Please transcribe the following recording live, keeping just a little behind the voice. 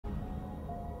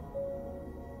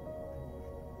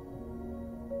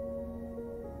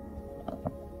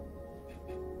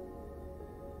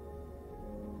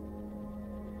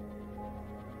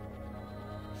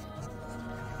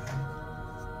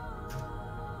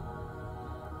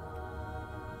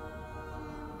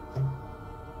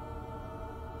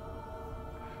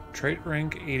Trait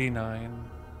rank 89.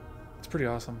 It's pretty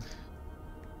awesome.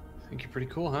 I think you're pretty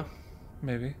cool, huh?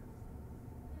 Maybe.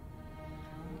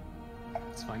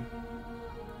 It's fine.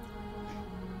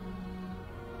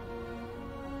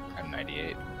 I'm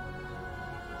 98.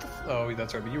 Oh,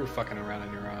 that's right, but you were fucking around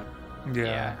on your own.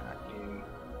 Yeah.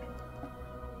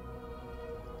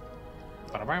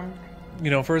 Ba-da-bam. You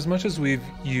know, for as much as we've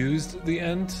used the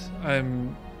end,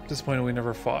 I'm disappointed we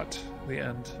never fought the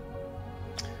end.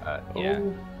 Yeah.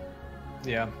 Oh.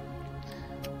 Yeah.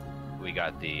 We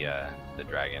got the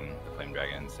dragon, the flame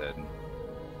dragon instead.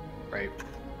 Right.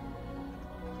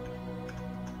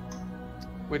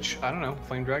 Which, I don't know,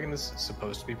 Flame Dragon is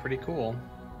supposed to be pretty cool.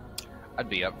 I'd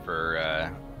be up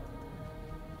for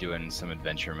doing some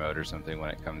adventure mode or something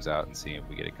when it comes out and seeing if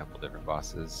we get a couple different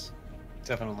bosses.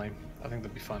 Definitely. I think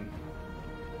that'd be fun.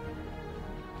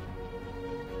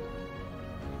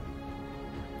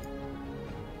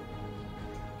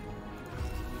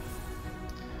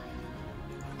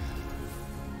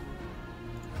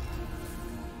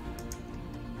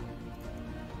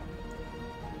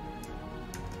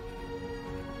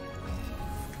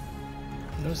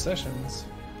 No sessions.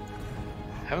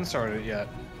 Haven't started it yet.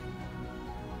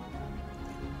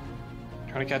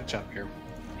 Trying to catch up here.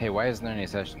 Hey, why isn't there any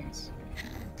sessions?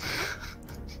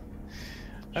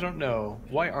 I don't know.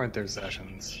 Why aren't there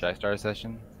sessions? Should I start a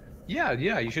session? Yeah,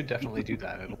 you should definitely do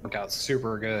that. It'll work out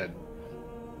super good.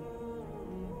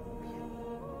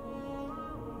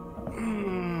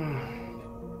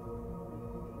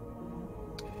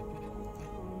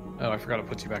 Oh, I forgot to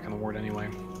put you back in the ward anyway.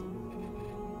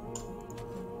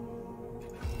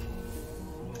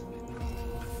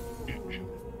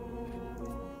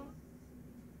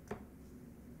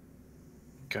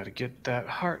 Gotta get that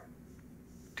heart.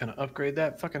 Gonna upgrade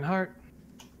that fucking heart.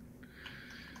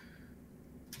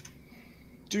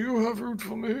 Do you have root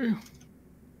for me?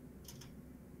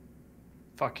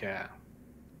 Fuck yeah.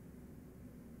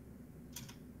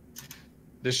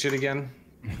 This shit again?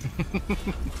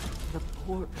 The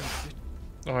portrait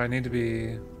Oh, I need to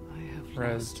be I have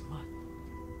rezzed. lost much.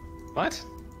 What?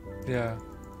 Yeah.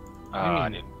 I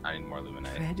need more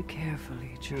luminite. Tread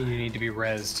carefully, You child. need to be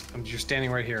rezzed. You're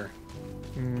standing right here.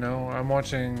 No, I'm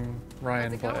watching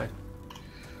Ryan play.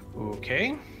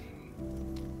 Okay.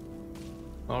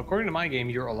 Well, according to my game,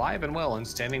 you're alive and well and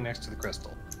standing next to the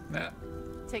crystal. Nah.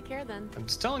 Take care then. I'm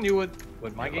just telling you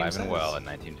what my game Alive says. and well in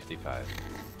 1955.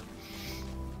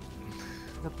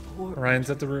 The portrait Ryan's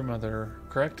at the root mother,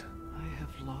 correct? I have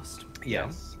lost. Yeah.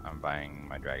 Yes, I'm buying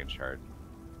my dragon shard.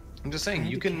 I'm just saying,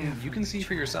 Tread you can carefully, see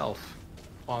for yourself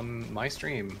on my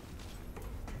stream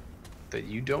that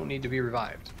you don't need to be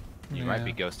revived. You might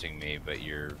be ghosting me, but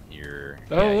you're. Oh,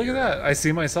 yeah, look you're- at that! I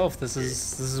see myself. This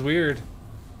is weird.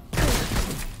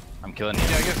 I'm killing you.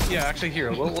 Yeah, I guess. Yeah, actually,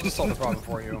 here we'll just solve the problem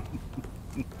for you.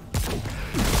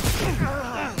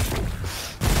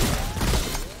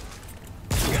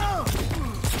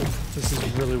 This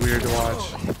is really weird to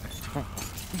watch.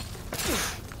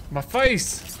 My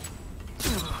face.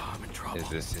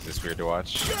 Is this weird to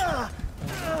watch?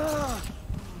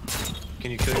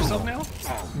 Can you kill yourself now?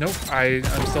 Nope. I'm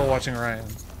still watching Ryan.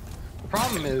 The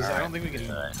problem is, I don't think we can.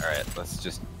 All right.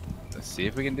 Let's see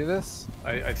if we can do this.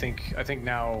 I think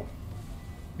now.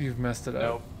 You've messed it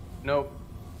up. Nope.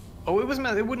 Oh, it wasn't.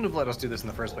 It wouldn't have let us do this in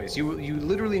the first place. You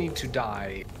literally need to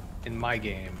die in my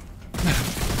game.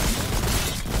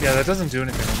 Yeah, that doesn't do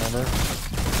anything. Remember?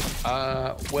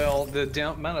 Well, the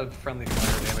amount of friendly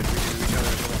fire damage we do to each other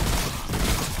is little.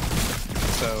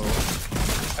 So,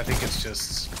 I think it's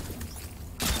just.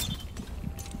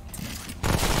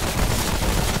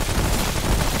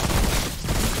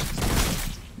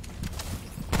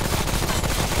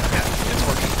 Yeah, it's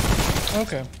working.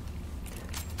 Okay.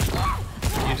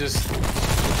 You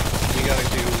gotta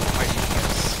do high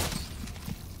defense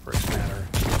for it to matter.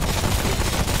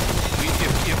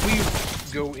 If we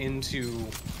go into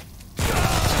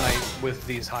tonight with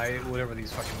these whatever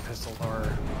these fucking pistols are,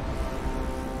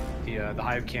 the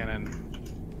hive cannon,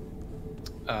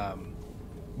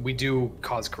 we do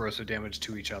cause corrosive damage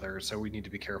to each other, so we need to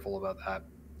be careful about that.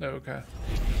 Okay.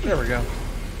 There we go.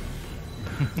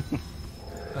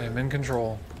 I am in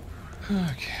control.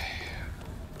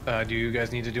 Okay. Do you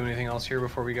guys need to do anything else here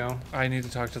before we go? I need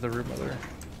to talk to the root mother.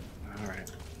 All right.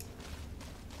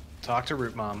 Talk to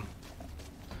Root Mom.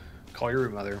 Call your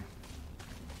Root Mother.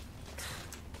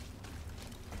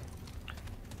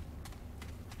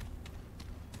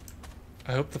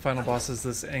 I hope the final boss is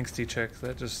this angsty chick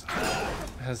that just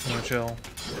has no chill.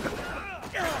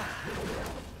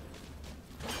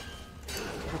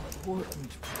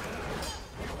 Important.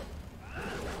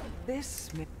 This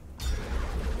may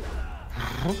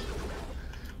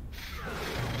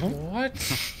What?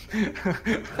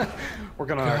 We're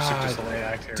gonna our God super delay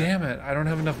act here. damn it! I don't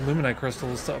have enough luminite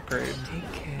crystals to upgrade.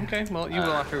 Take care. Okay, well you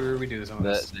will after we do some of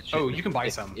this. Oh, you can buy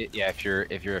some. Yeah, if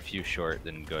you're a few short,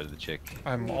 then go to the chick.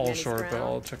 I'm Need all any short, but scrounge?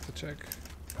 I'll check the chick.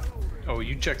 Oh,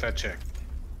 you check that chick.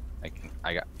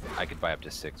 I could buy up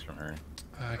to 6 from her.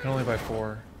 I can only buy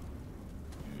 4.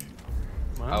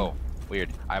 Wow. Oh, weird.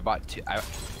 I bought 2.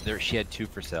 She had 2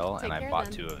 for sale, and Take I care bought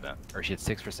then. 2 of them. Or she had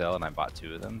 6 for sale, and I bought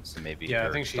 2 of them. So maybe Yeah, I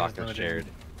her think she stock has was limited. shared.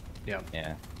 Yeah.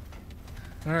 Yeah.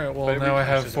 All right, well But it now I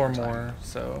have refreshes 4 over time. more.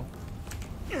 So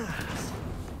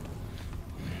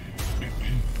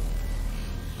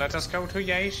Let us go to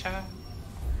Yasha.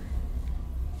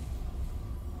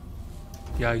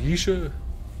 yeah, Yisha.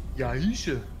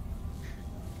 Yasha.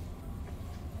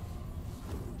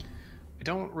 I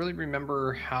don't really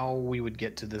remember how we would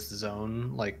get to this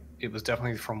zone. Like, it was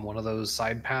definitely from one of those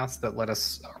side paths that led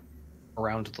us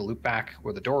around to the loop back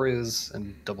where the door is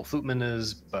and Double Footman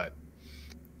is, but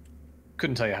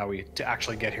couldn't tell you how we to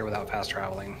actually get here without fast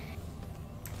traveling.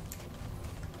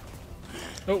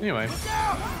 Oh. Anyway.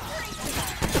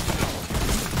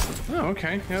 Oh,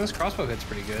 okay. Yeah, this crossbow hit's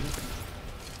pretty good.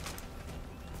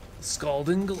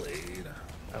 Scalding Glade.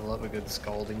 I love a good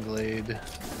scalding glade.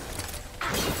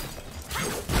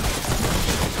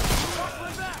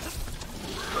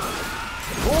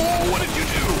 Oh, what did you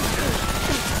do?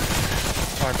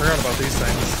 Oh, I forgot about these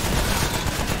things.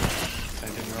 I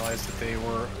didn't realize that they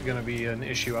were going to be an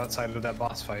issue outside of that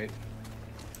boss fight.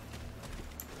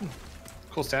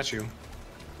 Cool statue.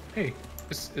 Hey,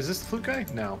 is this the flute guy?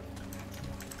 No.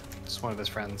 Just one of his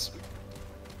friends.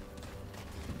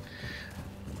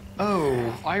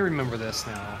 Oh, I remember this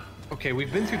now. Okay,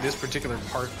 we've been through this particular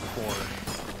part before.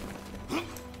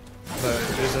 But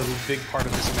there's a big part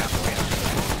of this map that we have to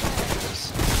do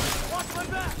this.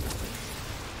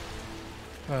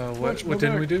 What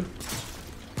didn't we do?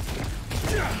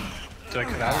 Did I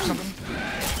cut out or something?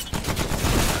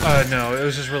 No, it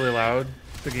was just really loud,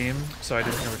 the game, so I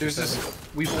didn't hear what you There's said. this.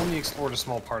 We've only explored a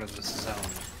small part of this zone.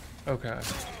 Okay.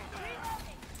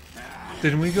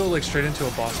 Didn't we go like straight into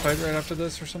a boss fight right after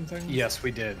this or something? Yes,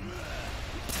 we did.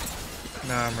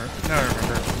 Now I remember.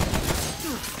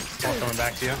 It's all coming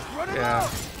back to you. Yeah,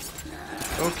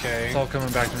 Okay. it's all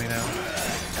coming back to me now.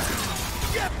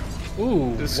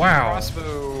 Ooh, This wow.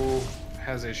 crossbow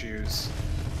has issues.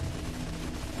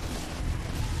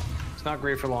 It's not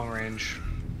great for long range.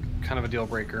 Kind of a deal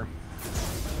breaker.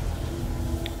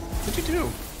 What'd you do?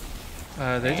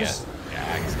 They just,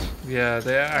 axed. yeah,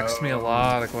 they asked me a Oh.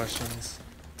 lot of questions.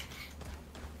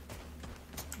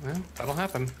 Well, that'll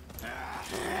happen.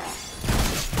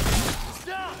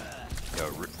 Yo,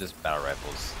 this battle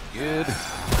rifle's good.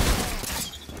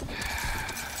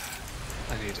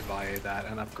 I need to buy that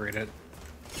and upgrade it.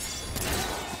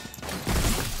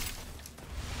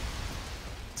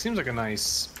 Seems like a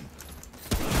nice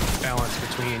balance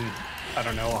between, I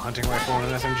don't know, a hunting rifle and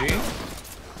an SMG.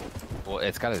 Well,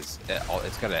 it's got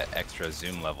an extra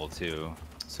zoom level too,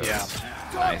 so Yeah. it's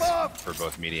nice for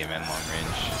both medium and long range.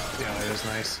 Yeah, that is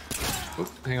nice. Oop,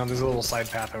 hang on, there's a little side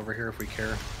path over here if we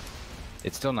care.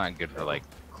 It's still not good for like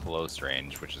close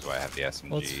range, which is why I have the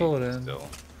SMG. Let's fill it in. Still,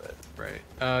 but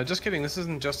Right. Just kidding, this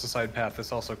isn't just a side path,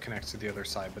 this also connects to the other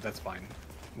side, but that's fine.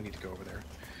 We need to go over there.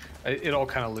 It all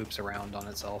kind of loops around on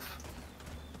itself.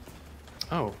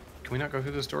 Oh, can we not go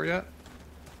through this door yet?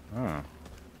 oh,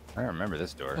 I don't remember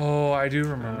this door. Oh, I do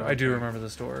remember. I do Okay. remember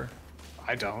this door.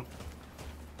 I don't.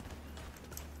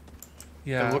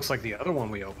 Yeah. It looks like the other one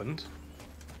we opened.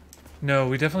 No,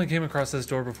 we definitely came across this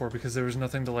door before because there was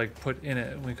nothing to like put in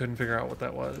it, and we couldn't figure out what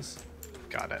that was.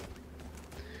 Got it.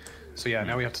 So yeah,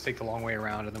 now we have to take the long way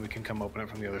around, and then we can come open it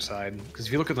from the other side. Because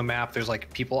if you look at the map, there's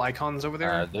like people icons over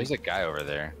there. There's a guy over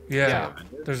there. Yeah, Yeah.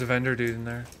 there's a vendor dude in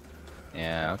there.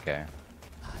 Yeah, okay.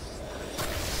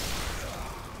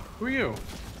 Who are you?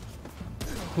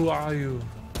 Who are you?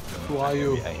 Who are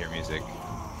you? Yeah, I hear music.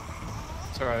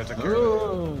 It's alright, I took care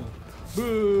of it.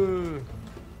 Boo!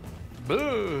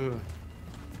 Boo!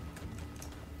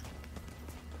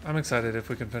 I'm excited if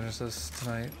we can finish this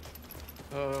tonight.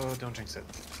 Oh, don't jinx it.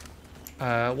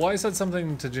 Well, I said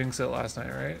something to jinx it last night,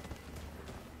 right?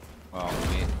 Well,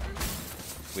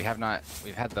 we've had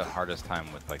the hardest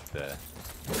time with like the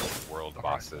world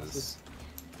bosses.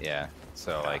 Yeah,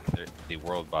 so like the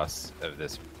world boss of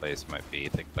this place might be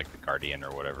like the Guardian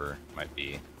or whatever might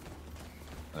be.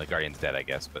 The Guardian's dead, I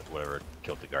guess, but whatever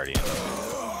killed the Guardian.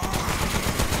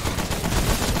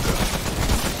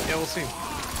 Yeah, we'll see.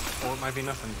 Or it might be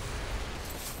nothing.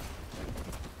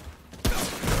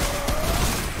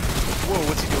 Whoa,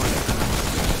 what's he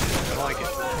doing? I like it.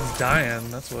 He's dying,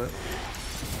 that's what.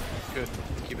 Good.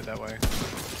 Keep it that way.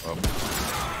 Oh.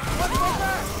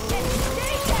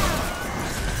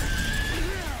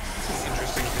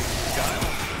 Interesting thing he's got.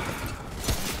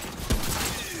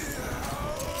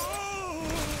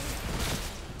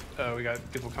 Oh, we got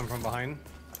people come from behind.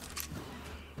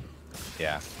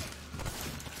 Yeah.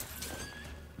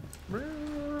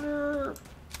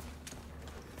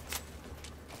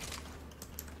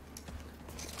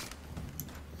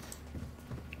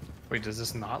 Wait, does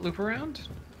this not loop around?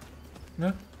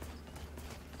 No.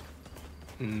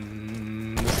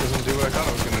 This doesn't do what I thought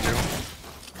it was gonna do.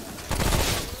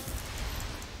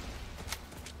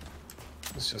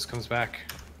 This just comes back.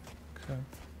 Okay.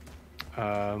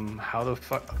 How the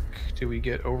fuck do we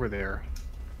get over there?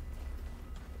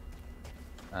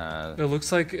 It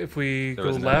looks like if we There go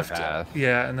was another left, path.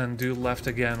 yeah, and then do left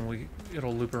again,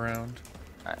 it'll loop around.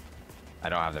 I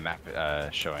don't have the map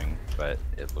showing, but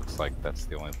it looks like that's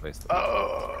the only place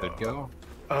that we could go.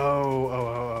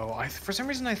 For some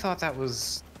reason I thought that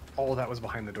was all that was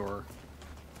behind the door.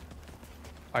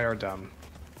 I are dumb.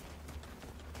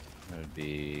 It would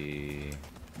be...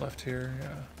 Left here,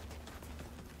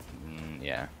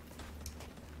 yeah.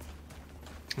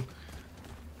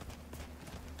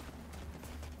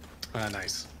 yeah.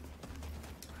 Nice.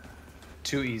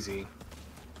 Too easy.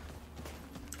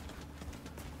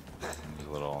 There's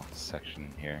a little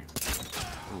section here.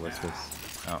 Ooh, what's this?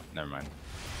 Oh, never mind.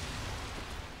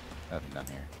 Nothing down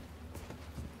here.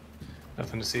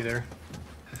 Nothing to see there.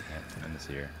 Yeah, nothing to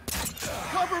see here.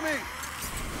 Cover me!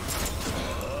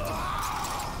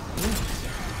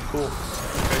 Cool.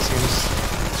 Guy seems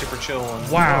super chill. And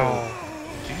Wow.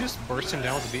 Whoa. Did you just burst him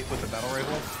down with the battle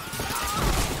rifle?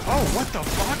 Oh, what the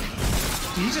fuck?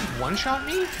 Did he just one-shot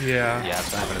me? Yeah. Yeah,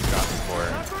 it's not happened to Scott before.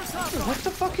 What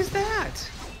the fuck is that?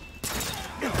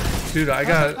 Dude, I How's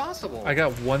that got possible?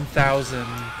 1,000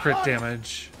 crit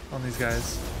damage on these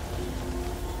guys.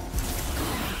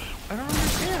 I don't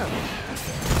understand.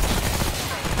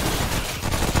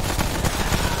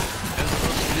 That's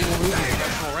supposed to be a movie of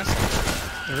professional wrestling.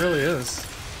 It really is.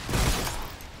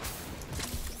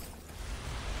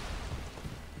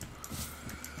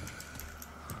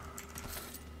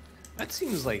 That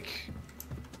seems like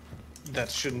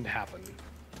that shouldn't happen.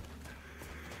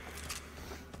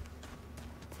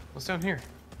 What's down here?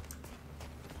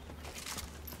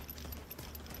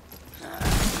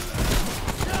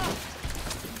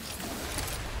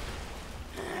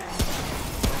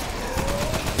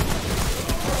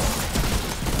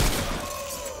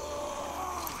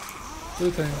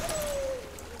 Blue thing.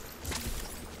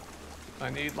 I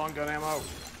need long gun ammo.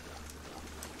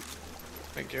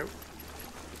 Thank you.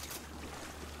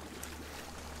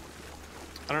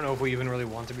 I don't know if we even really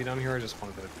want to be down here. I just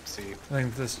wanted to see. I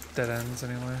think this dead ends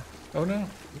anyway. Oh no.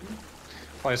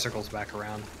 Probably circles back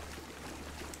around.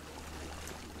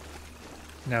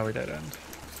 Now we dead end.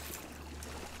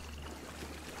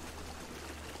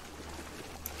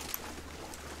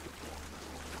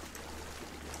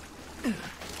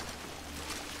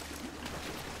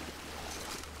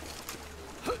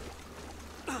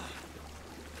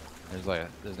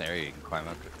 There's an area you can climb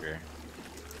up if you're...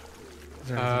 Is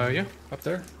there anything Yeah. up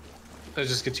there? That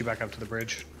just gets you back up to the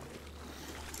bridge.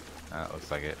 It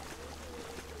looks like it.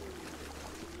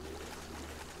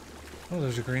 Oh,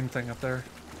 there's a green thing up there.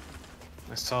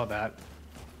 I saw that.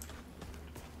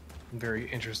 I'm very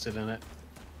interested in it.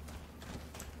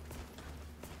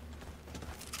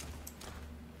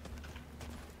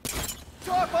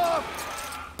 Drop off!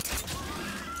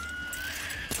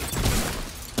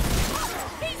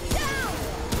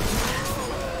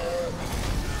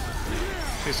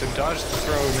 Okay, so dodge the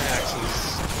thrown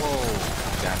axes. Whoa!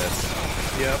 Got us.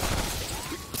 Yep.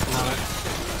 I'm on it.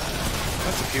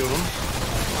 That's a few of them.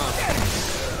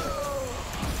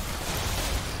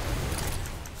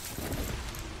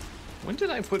 When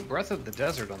did I put Breath of the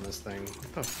Desert on this thing?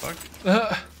 What the fuck?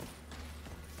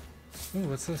 Ooh,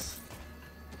 what's this?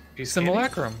 Piece of candy?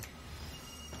 Simulacrum.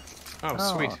 Oh,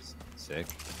 sweet. Sick.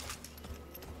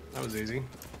 That was easy.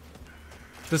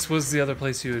 This was the other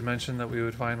place you had mentioned that we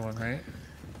would find one, right?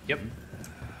 Yep.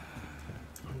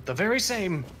 The very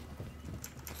same.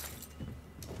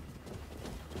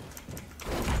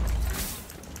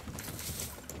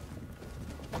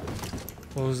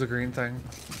 What was the green thing?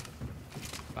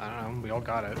 I don't know. We all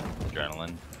got it.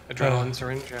 Adrenaline. Adrenaline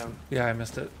syringe. Yeah. Yeah, I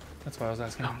missed it. That's why I was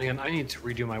asking. Oh man, I need to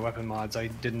redo my weapon mods. I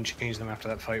didn't change them after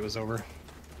that fight was over.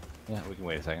 Yeah, we can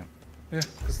wait a second. Yeah.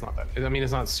 It's not that. I mean,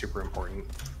 it's not super important.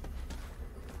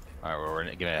 Alright, well, we're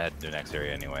gonna head to the next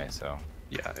area anyway, so...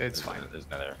 Yeah, it's fine. There's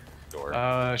another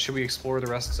door. Should we explore the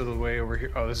rest of the way over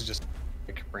here? Oh, this is just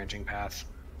like branching path.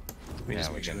 Let me yeah,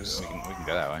 just make sure we can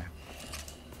go that way.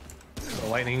 the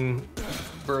lightning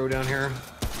burrow down here.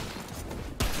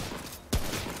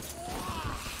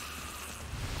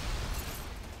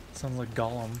 Sounds like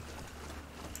Gollum.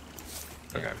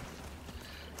 Okay.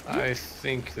 I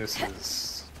think this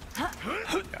is...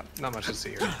 Yeah, not much to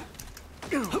see here.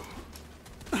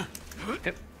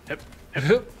 Hip, hip,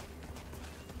 hip.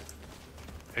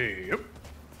 Hey, yep.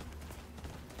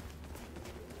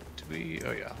 Do we...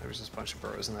 Oh yeah, there was just a bunch of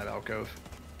burrows in that alcove.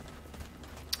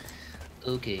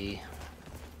 Okay.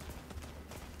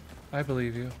 I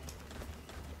believe you.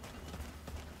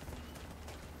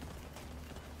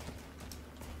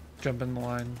 Jump in the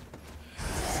line.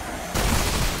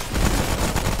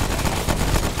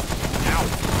 Ow!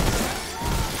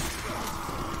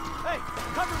 Hey,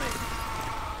 cover me!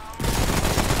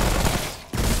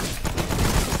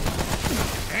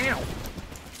 Ow!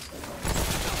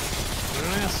 What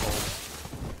an asshole.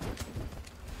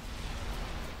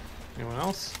 Anyone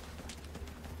else?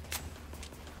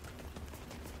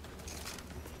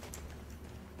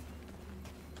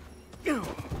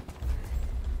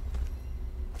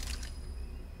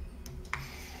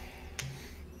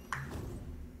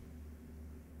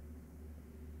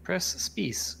 Press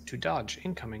space to dodge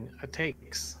incoming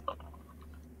attacks.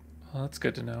 Well, that's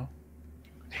good to know.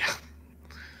 Yeah.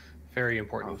 Very Oh,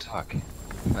 important. fuck.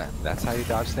 That's how you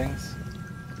dodge things?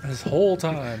 This whole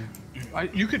time.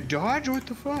 You could dodge? What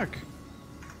the fuck?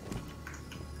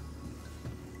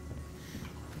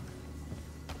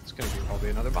 It's gonna be probably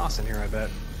another boss in here, I bet.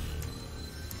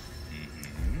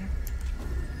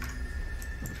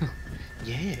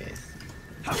 Yes.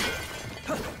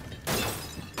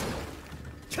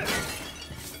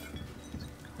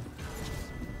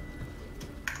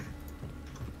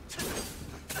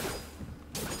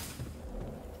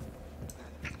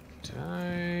 Did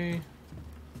I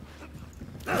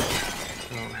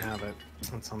don't have it.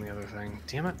 That's on the other thing.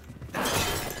 Damn it.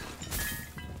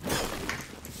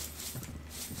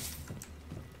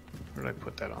 Where did I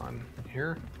put that on?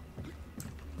 Here?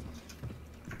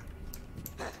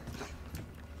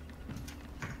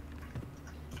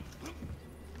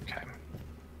 Okay.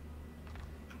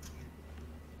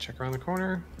 Check around the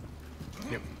corner.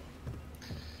 Yep.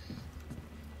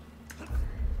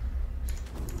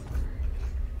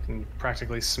 Can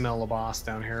practically smell a boss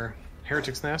down here.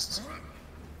 Heretic's Nest.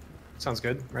 Sounds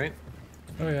good, right?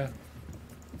 Oh yeah.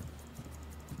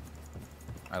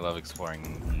 I love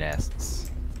exploring nests.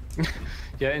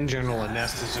 Yeah, in general, a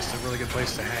nest is just a really good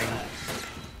place to hang.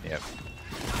 Yep.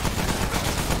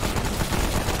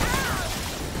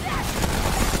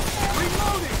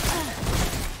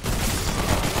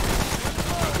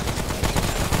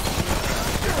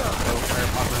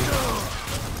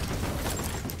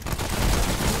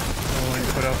 Only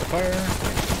put out the fire.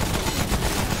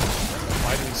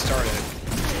 I didn't start it.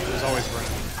 It was always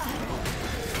running.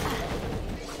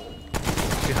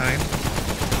 Behind.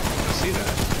 I see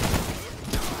that.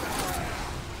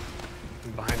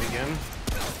 And behind again.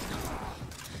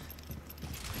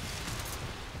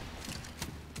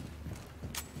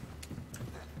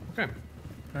 Okay.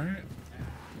 Alright.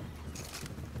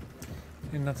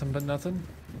 Ain't nothing but nothing.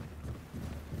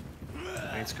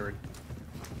 I ain't scared.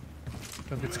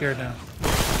 Don't get scared now.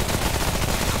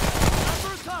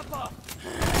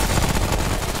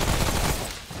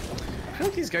 I feel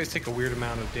like these guys take a weird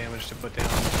amount of damage to put down.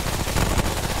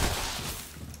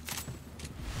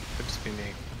 Could just be me.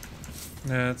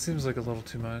 Yeah, it seems like a little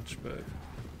too much, but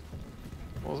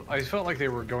Well, I felt like they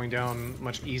were going down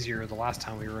much easier the last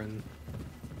time we were in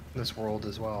this world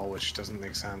as well, which doesn't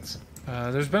make sense.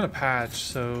 there's been a patch,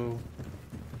 so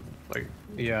Like,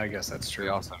 yeah, I guess that's We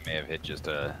true. also may have hit just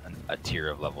a tier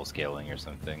of level scaling or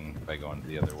something by going to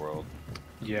the other world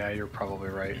Yeah, you're probably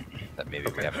right. that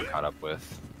maybe we haven't caught up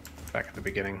with. Back at the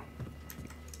beginning.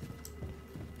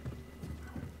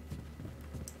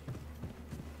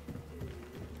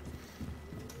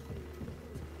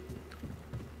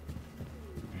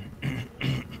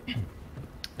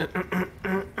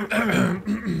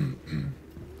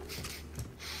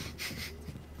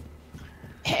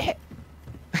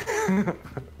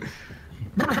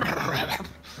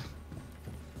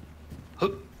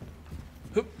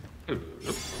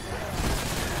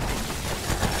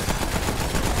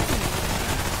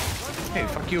 Hey,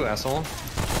 fuck you, asshole.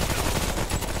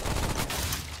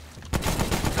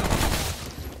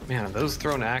 Man, those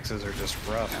thrown axes are just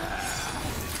rough.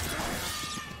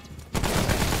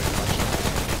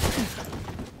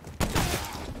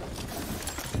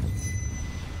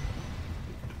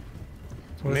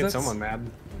 what Made does that someone mad.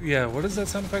 Yeah, what does that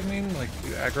sound effect mean? Like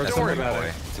you aggro Don't worry someone? about Boy,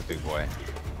 it. it's a big boy.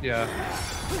 Yeah,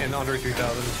 and under 3,000.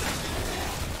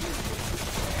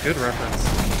 Good reference.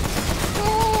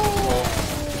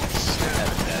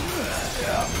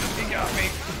 Yeah, he got me.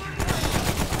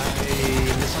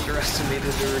 I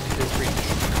misunderestimated his reach.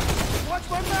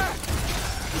 Run back!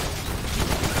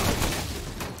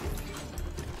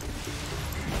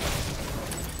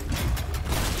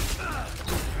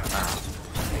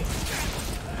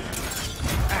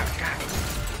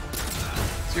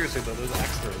 Seriously though, those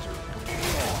axe throws are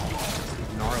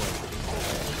gnarly.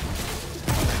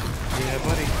 Yeah,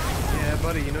 buddy. Yeah,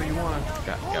 buddy. You know you want.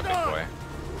 Got big boy.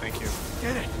 Thank you.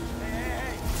 Get it!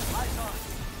 Hey! Eyes on!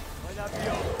 Might not be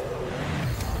over.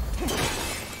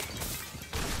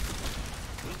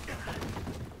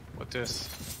 What this?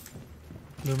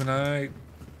 Luminite,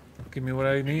 give me what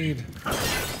I need.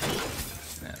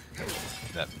 Yeah,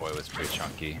 that boy was pretty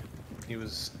chunky. He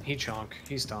chonk.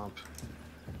 He stomp.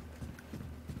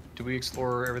 Do we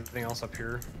explore everything else up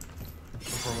here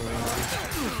before moving on?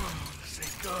 Say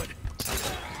good.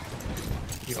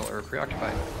 You all are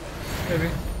preoccupied. Maybe.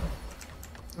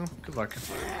 Oh, good luck.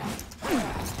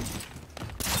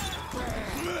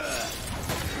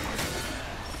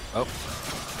 Oh,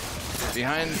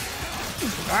 behind.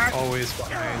 Always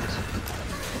behind.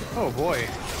 Oh boy.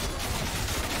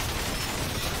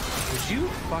 Would you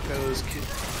fuckos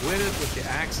quit it with the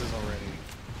axes already?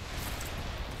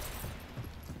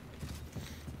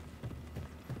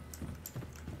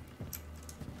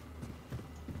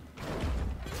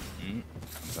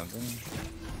 Something.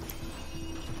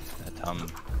 A tum.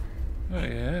 Oh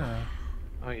yeah.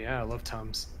 Oh yeah, I love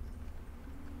Tums.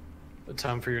 A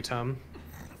Tum for your Tum.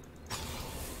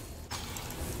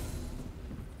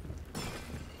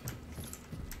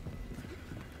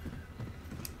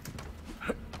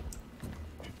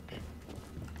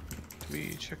 Did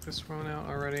we check this one out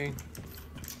already?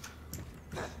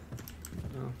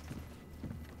 No.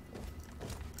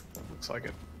 Looks like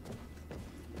it.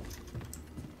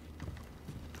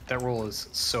 That roll is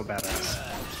so badass.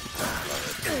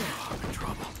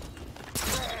 Trouble.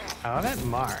 Oh, that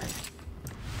Mark.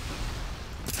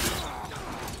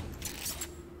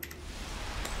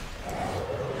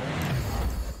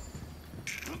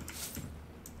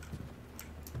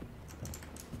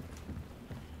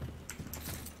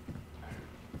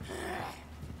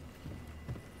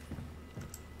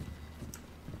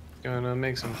 Gonna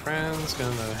make some friends,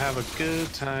 gonna have a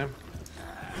good time.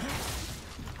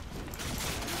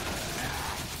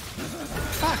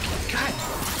 Fuck! God!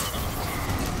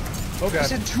 Oh I god.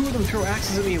 said two of them throw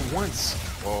axes at me at once.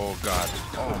 Oh god.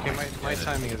 Oh, Okay, my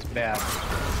timing is bad.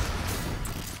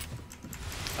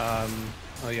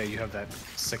 Oh yeah, you have that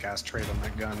sick ass trait on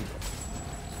that gun.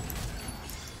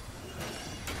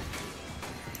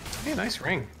 Hey, nice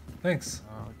ring. Thanks.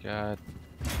 Oh god.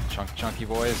 Chunky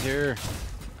boy is here.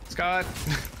 Scott!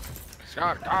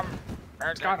 Scott, come.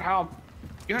 Scott, help!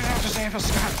 You don't have to save us,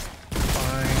 Scott!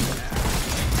 Fine.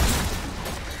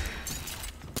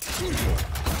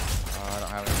 Oh, I don't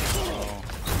have any ammo.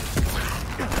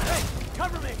 Hey!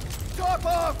 Cover me! Stop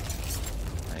off!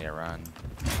 I need to run.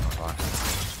 Fuck.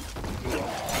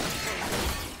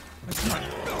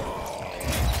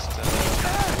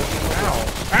 Ow!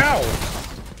 Ow!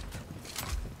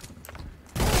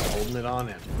 Holding it on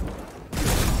him.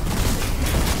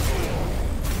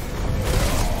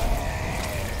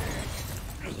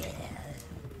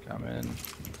 Come in.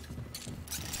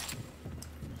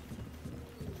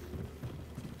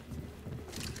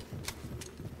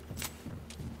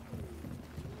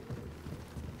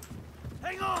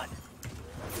 Hang on!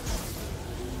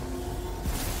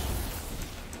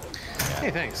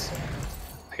 Hey, thanks.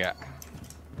 I got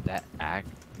that axe.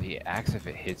 The axe, if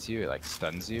it hits you, it like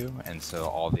stuns you, and so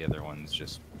all the other ones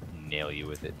just nail you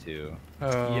with it too.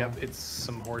 Oh. Yep, it's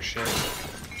some horse shit.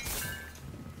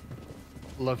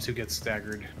 Love to get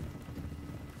staggered.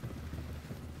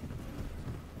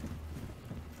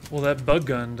 Well, that bug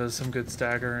gun does some good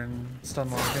stagger and stun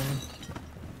locking.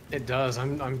 It does.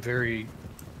 I'm very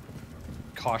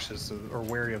cautious of, or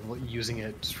wary of using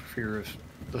it for fear of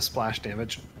the splash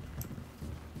damage.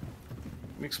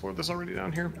 We explored this already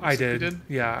down here? I You did.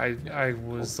 Yeah, I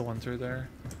was the one through there.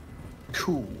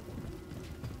 Cool.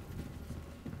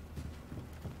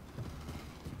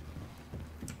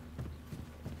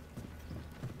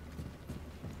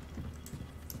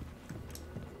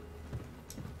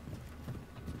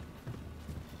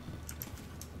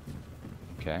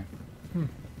 Okay.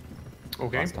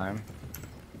 Okay. Last time.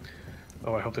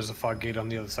 Oh, I hope there's a fog gate on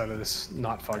the other side of this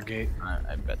not fog gate.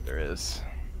 I bet there is.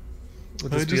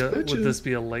 Would I this, be just a, bet would you. this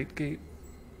be a light gate?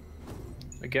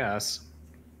 I guess.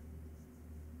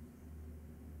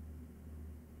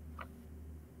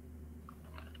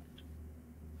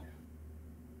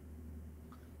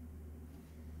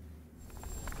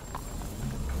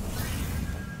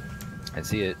 I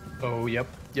see it. Oh, yep.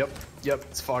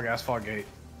 It's fog-ass fog gate.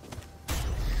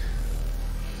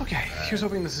 Okay, here's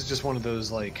hoping this is just one of those,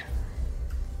 like,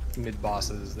 mid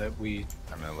bosses that we.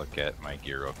 I'm gonna look at my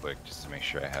gear real quick just to make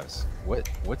sure I have.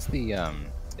 What's the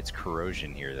It's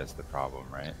corrosion here. That's the problem,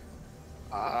 right?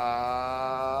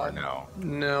 Or no?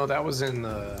 No, that was in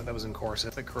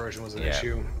Corset. The corrosion was an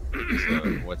issue.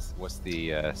 So what's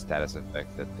the status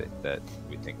effect that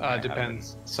we think? might have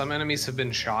Depends. Some enemies have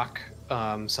been shock.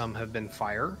 Some have been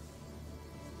fire.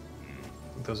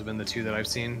 Those have been the two that I've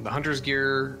seen. The hunter's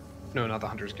gear. No, not the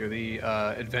hunter's gear. The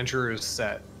adventurer's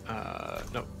set.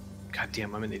 No,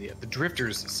 goddamn, I'm an idiot. The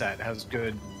drifter's set has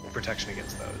good protection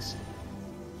against those.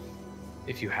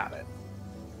 If you have it.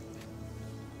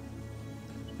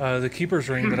 The Keeper's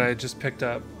Ring that I just picked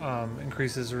up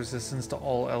increases resistance to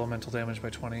all elemental damage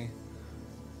by 20.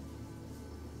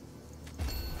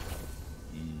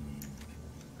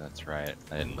 That's right.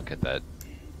 I didn't look at that.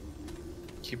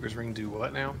 Keeper's Ring do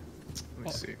what now? Let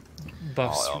me see.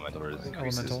 Buffs. All elemental resistance.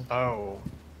 Elemental. Oh,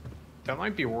 that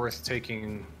might be worth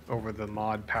taking over the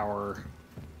mod power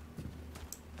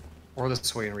or the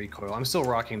sway and recoil. I'm still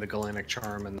rocking the Galenic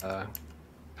Charm and the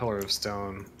Pillar of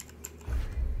Stone.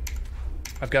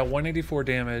 I've got 184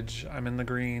 damage. I'm in the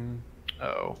green.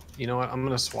 Oh, you know what? I'm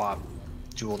gonna swap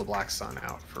Jewel the Black Sun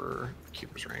out for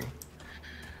Keeper's Ring.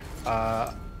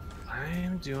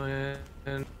 I'm doing.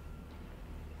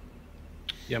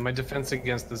 Yeah, my defense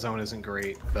against the zone isn't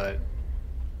great, but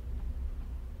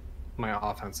my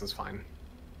offense is fine.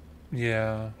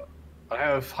 Yeah. I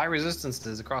have high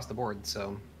resistances across the board,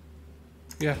 so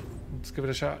Yeah. Let's give it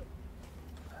a shot.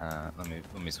 Let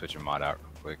me switch a mod out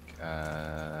real quick.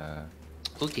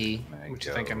 okay. What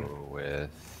you thinking?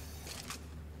 With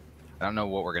I don't know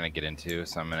what we're gonna get into,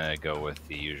 so I'm gonna go with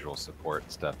the usual support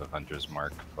stuff of Hunter's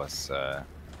Mark plus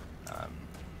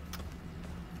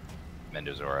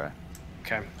Mendozora.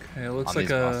 Okay. Okay, it looks On like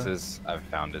these a bosses, I've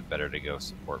found it better to go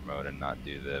support mode and not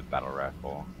do the battle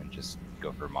rifle and just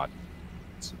go for mod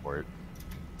support.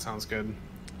 Sounds good.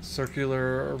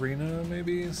 circular arena,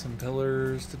 maybe some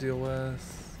pillars to deal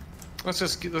with. Let's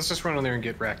just run on there and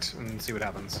get wrecked and see what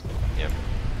happens. Yep.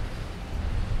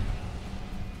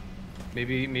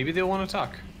 Maybe they'll want to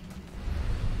talk.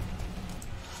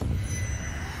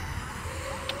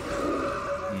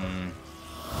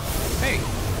 Hey,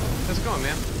 how's it going,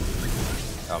 man?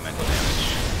 Elemental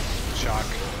damage. Shock.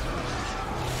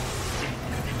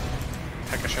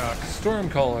 Heck a shock.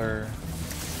 Stormcaller.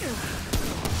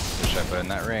 What should I put in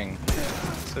that ring?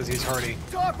 Says he's hardy.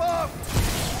 Top up!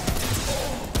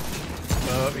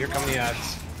 Oh, here come the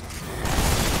ads.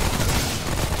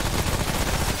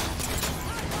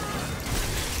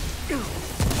 Okay,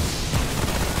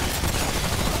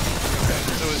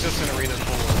 so it's just an arena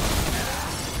full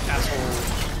of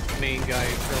asshole main guy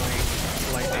throwing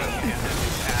lightning and then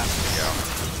his ass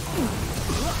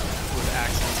with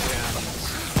axes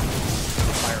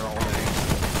and fire all day.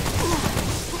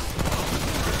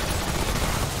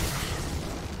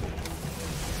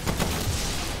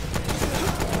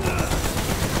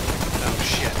 Oh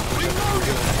shit, I wish I could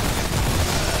do that.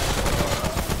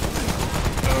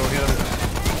 Oh, he doesn't.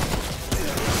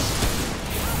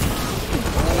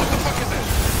 Oh, what the fuck is that?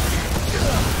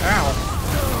 Ow!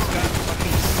 He's got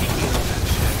fucking seeking on that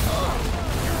shit.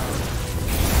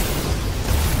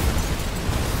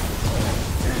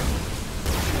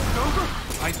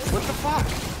 What the fuck?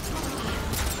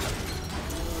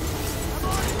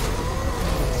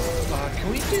 Can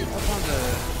we get up on the...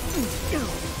 It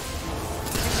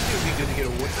would be good to get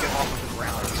off of the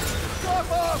ground.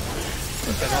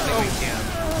 I don't think we can.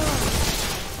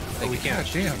 Oh, we can't.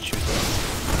 Damn.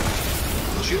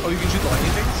 Oh, you can shoot the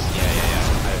lightning things? Yeah.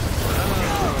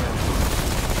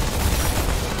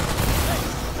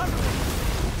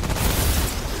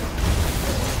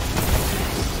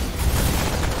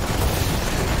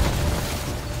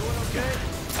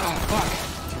 Oh, fuck.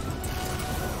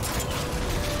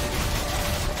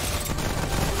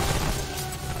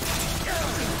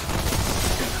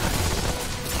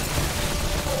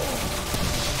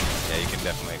 Yeah, you can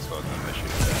definitely expose them if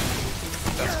shoot that.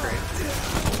 That's great.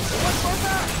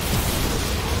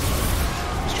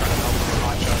 Just trying to help with your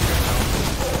hot shot here now.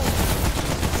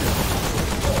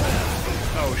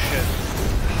 Oh shit.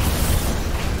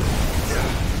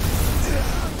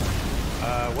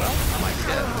 Well, I might be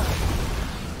dead.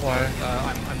 Why?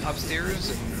 I'm upstairs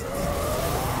and you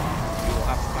will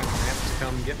have to find a ramp to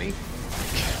come get me.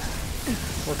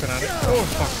 Working on it. Oh,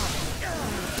 fuck.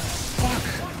 Fuck.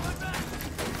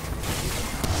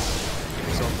 Get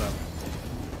yourselves up.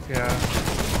 Yeah.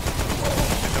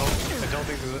 I don't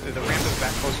think the ramp is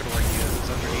back closer to where he is. It's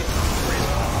underneath the raised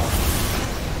wall.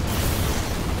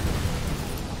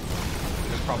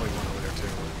 There's probably one over there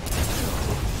too.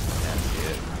 That's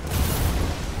it.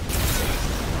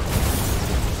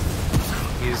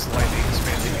 He's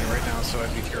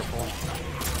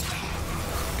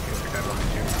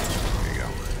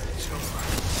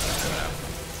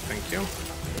you.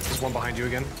 There's one behind you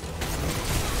again.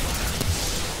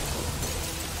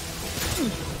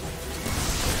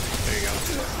 There you go.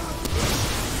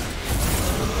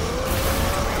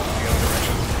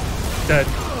 Dead.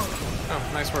 Oh,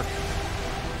 nice work.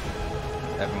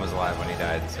 Evan was alive when he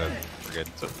died, so we're good.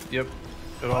 So, yep,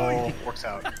 it all works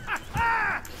out.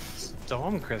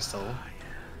 Storm crystal.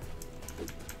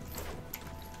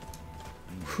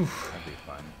 That'd be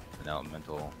fun. An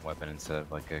elemental weapon instead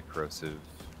of like a corrosive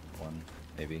one,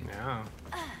 maybe. Yeah,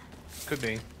 could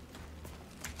be.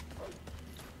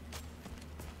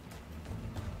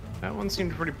 That one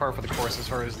seemed pretty par for the course as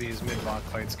far as these mid-bot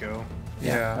fights go.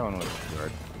 Yeah. That one was too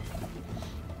hard.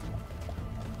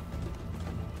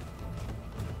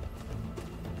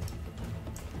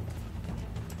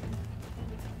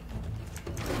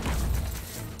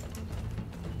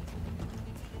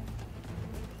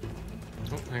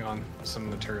 Oh, hang on, some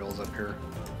materials up here.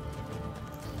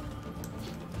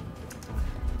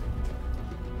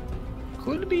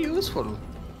 Could be useful.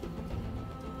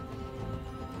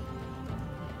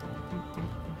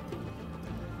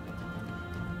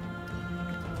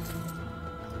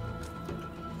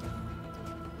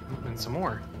 And some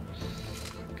more.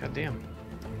 God damn.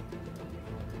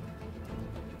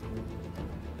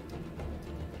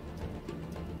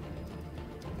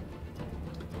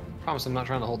 Promise I'm not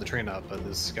trying to hold the train up, but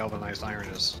this galvanized iron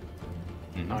is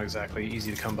not exactly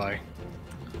easy to come by.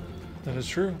 That is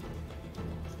true.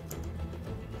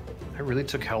 I really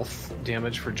took health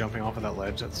damage for jumping off of that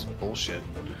ledge. That's bullshit.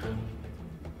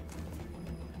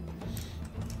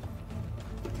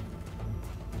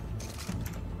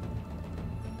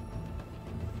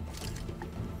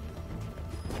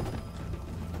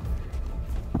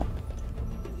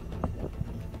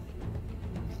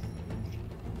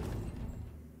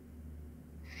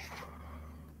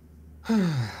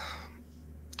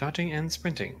 Dodging and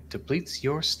sprinting depletes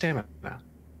your stamina.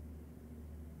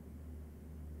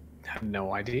 Had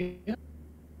no idea.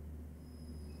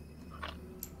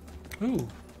 Ooh,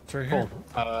 it's right here.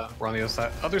 Cool. We're on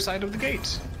the other side of the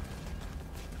gate.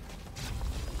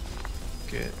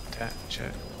 Get that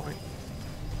checkpoint.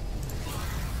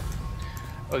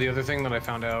 Oh, the other thing that I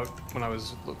found out when I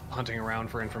was hunting around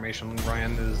for information,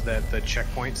 Ryan, is that the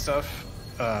checkpoint stuff,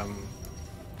 not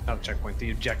the checkpoint,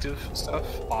 the objective stuff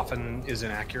often is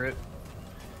inaccurate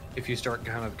if you start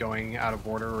kind of going out of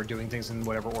order or doing things in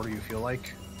whatever order you feel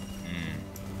like.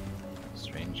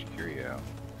 Strange curio.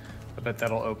 I bet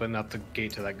that'll open up the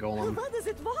gate to that golem. What does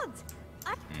it want?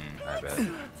 I bet.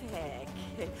 Tech.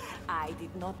 I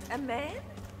did not amend.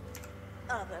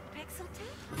 Other pixel tech?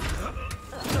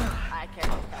 I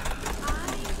cannot help.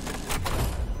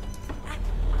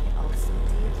 I also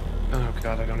did. Oh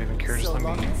god, I don't even care. Just So let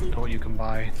long me as he- know what you can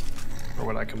buy. Or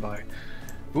what I can buy.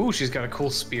 Ooh, she's got a cool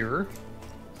spear.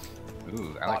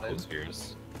 Ooh, I like Spotted. cool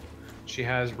spears. She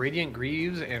has Radiant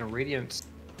Greaves and Radiant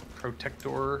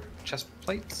Protector chest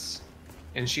plates.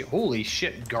 And she, holy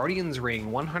shit, Guardian's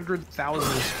Ring,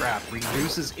 100,000 scrap,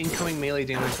 reduces incoming melee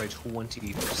damage by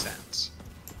 20%.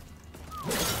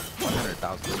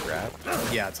 100,000 scrap.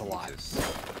 Yeah, it's a lot. Jesus.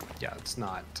 Yeah, it's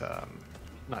not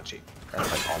cheap.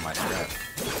 That's like all my scrap.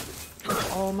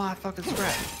 Oh my fucking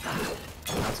scrap. Oh,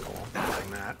 that's cool. I'm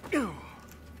buying that.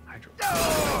 Hydro.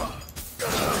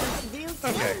 Will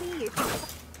Okay. tell me.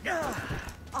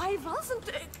 I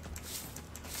wasn't.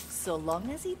 So long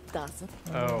as he doesn't.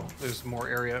 Oh, there's more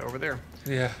area over there.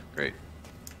 Yeah, Great.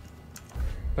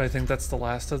 but I think that's the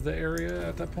last of the area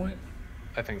at that point.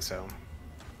 I think so.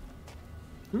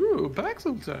 Ooh,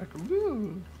 Baxel attack.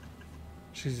 Ooh.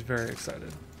 She's very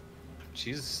excited.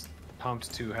 She's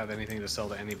pumped to have anything to sell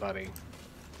to anybody.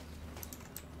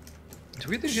 It's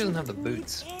weird that she doesn't have the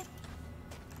boots.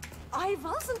 I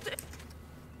wasn't.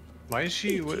 Why is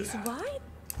she? It What, is right.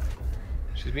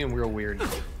 she's being real weird.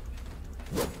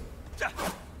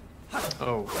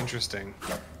 Oh, interesting.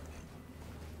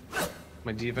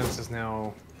 My defense is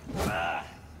now.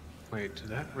 Wait, did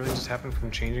that really just happen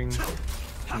from changing?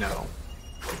 No.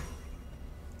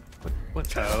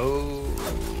 What? Oh,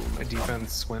 my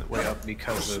defense went way up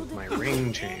because of my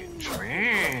ring change.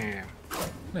 Man.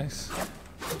 Nice.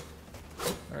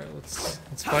 All right, let's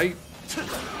fight. This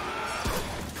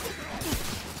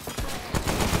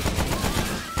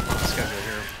guy's right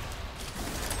here.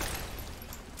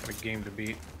 Got a game to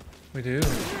beat. We do. He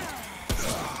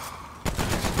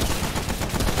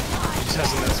just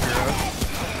hasn't that spear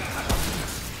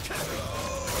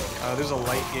out. There's a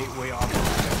light gateway off.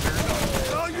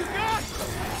 Oh, you got!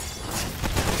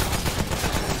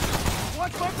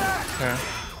 Watch my back! Okay.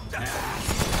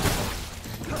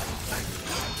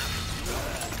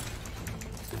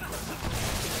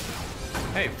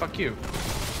 Hey, fuck you.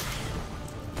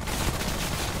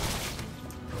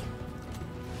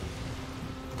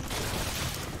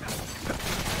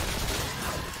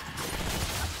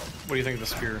 What do you think of the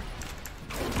spear?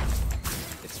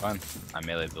 It's fun. I'm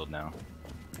melee build now.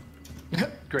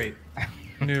 Great.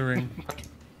 New ring.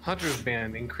 Hunter's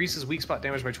Band increases weak spot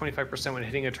damage by 25% when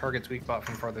hitting a target's weak spot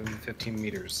from farther than 15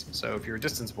 meters. So if you're a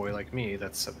distance boy like me,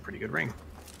 that's a pretty good ring.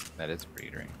 That is pretty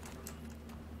good ring.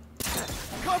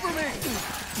 Cover me!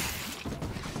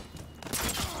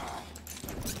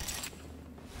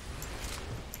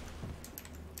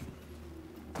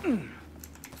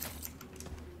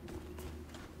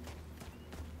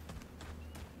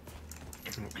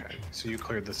 Okay, so you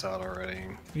cleared this out already.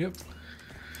 Yep.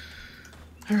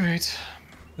 All right.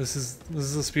 This is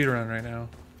a speed run right now.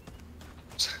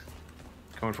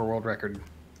 Going for world record.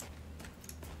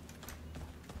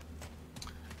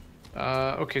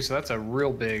 Okay, so that's a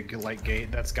real big light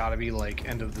gate. That's got to be like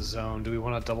end of the zone. Do we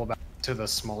want to double back to the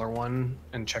smaller one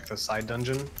and check the side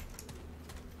dungeon?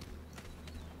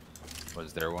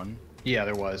 Was there one? Yeah,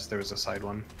 there was. There was a side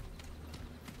one.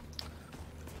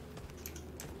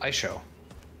 I show.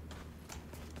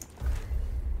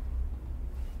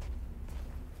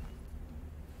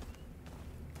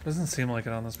 Doesn't seem like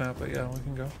it on this map, but yeah, we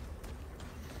can go.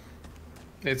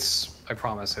 I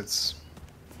promise, it's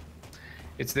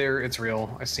there, it's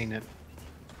real. I've seen it.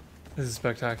 This is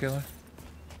spectacular.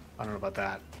 I don't know about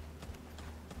that.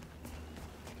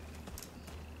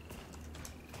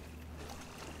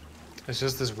 It's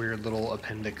just this weird little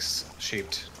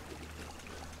appendix-shaped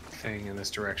thing in this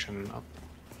direction. Oh,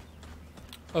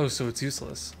 Oh, so it's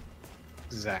useless.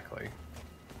 exactly.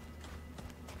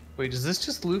 Wait, does this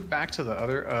just loop back to the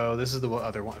other? Oh, this is the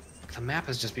other one. The map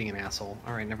is just being an asshole.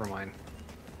 All right, never mind.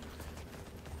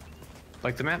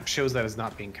 Like, the map shows that it's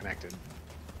not being connected.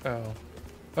 Oh.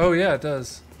 Oh yeah, it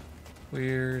does.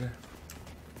 Weird.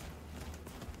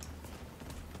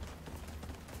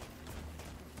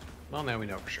 Well, now we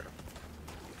know for sure.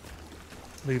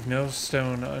 Leave no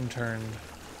stone unturned.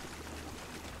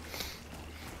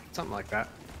 Something like that.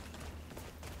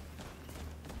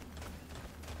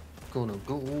 Gonna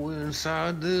go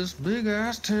inside this big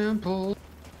ass temple.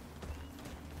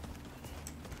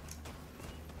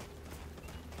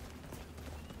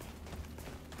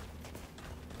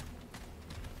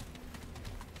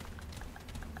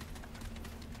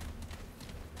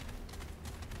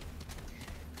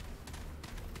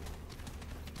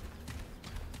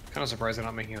 Kind of surprised they're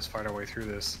not making us fight our way through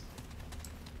this.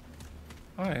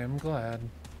 I am glad.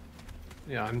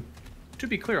 Yeah, to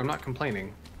be clear, I'm not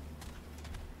complaining.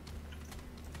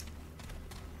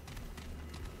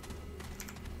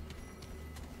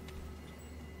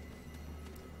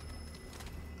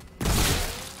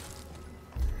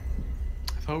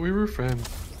 I thought we were friends.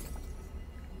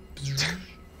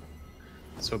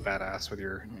 So badass with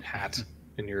your hat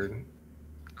and your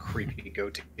creepy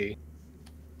goatee.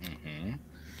 Mm-hmm.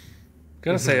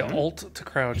 Gotta say, Alt to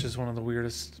crouch is one of the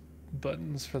weirdest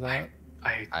buttons for that.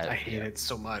 I hate it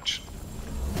so much.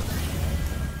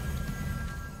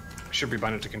 Should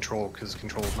rebind it to control because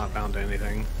control is not bound to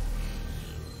anything.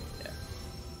 Yeah.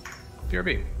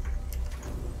 BRB.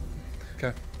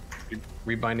 Okay.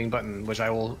 Rebinding button, which I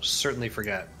will certainly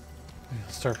forget.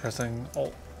 Start pressing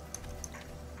Alt.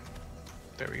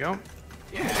 There we go.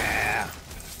 Yeah!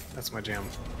 That's my jam.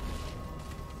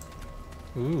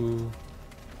 Ooh.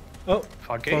 Oh,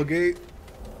 Fog gate. Foggate.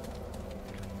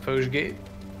 Foge gate.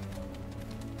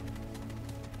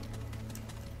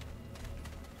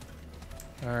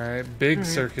 Alright, big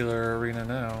circular arena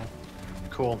now.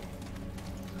 Cool.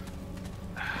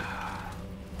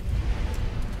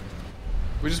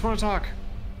 We just want to talk.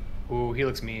 Ooh, he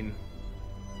looks mean.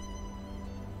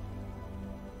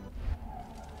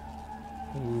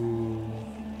 Ooh.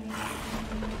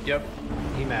 Yep,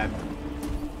 he mad.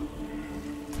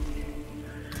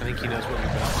 I think he knows what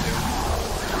we've been up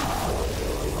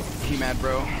to. He mad,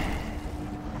 bro.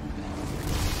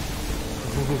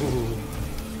 Ooh.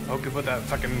 I hope you put that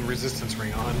fucking resistance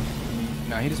ring on.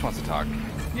 No, he just wants to talk.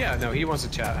 Yeah, no, he wants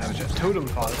to chat. Have a chat. Totem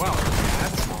father. Wow,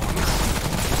 that's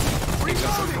nice. Pretty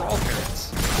awesome for all parents.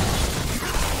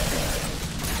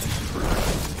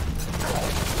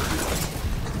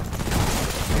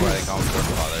 Why they call him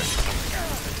Totem Father?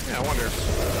 Yeah, I wonder.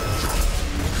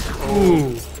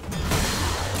 Ooh.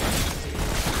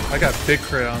 I got big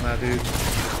crit on that dude.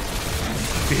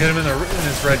 If you hit him in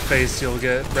his red face, you'll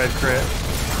get red crit.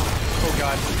 Oh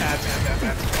god, ads,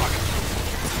 fuck.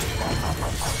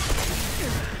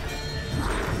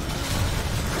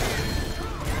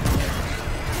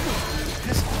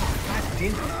 Piss off, god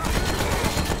damn it.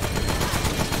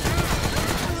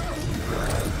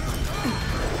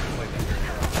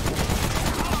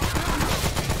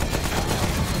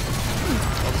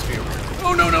 I'll just be over here.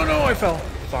 Oh no, I fell.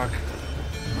 Fuck.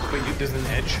 Wait, there's an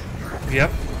edge?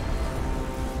 Yep.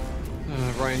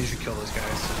 Ryan, you should kill those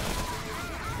guys.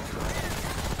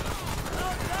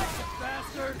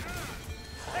 Bastard!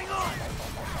 Hang on!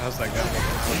 How's that guy?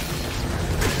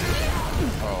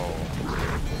 Oh,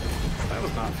 That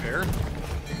was not fair.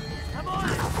 Come on!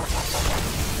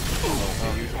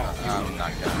 I'm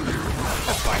not gonna.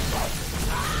 That's fine.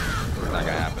 It's not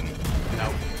gonna happen.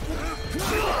 No.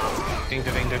 Ding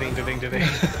da ding da ding da ding da ding.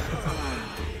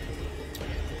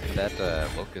 That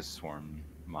locust swarm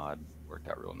mod worked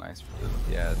out real nice for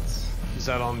the ads. Is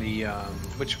that on the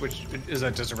which is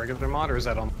that just a regular mod or is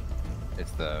that on?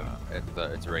 It's a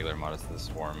regular mod. It's the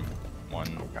swarm one.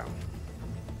 Okay.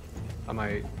 I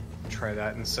might try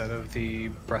that instead of the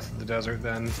Breath of the Desert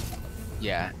then.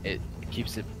 Yeah, it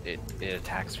keeps it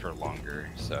attacks for longer,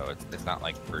 so it's not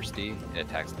like bursty. It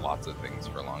attacks lots of things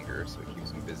for longer, so it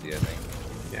keeps them busy, I think.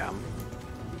 Yeah,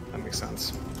 that makes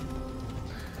sense.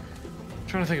 I'm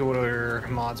trying to think of what other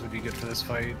mods would be good for this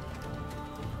fight.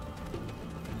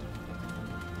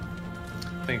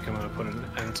 I think I'm gonna put an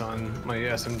Ent on my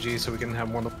SMG so we can have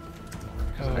more.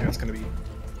 Because I think that's gonna be.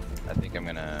 I think I'm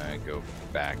gonna go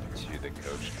back to the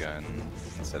coach gun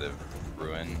instead of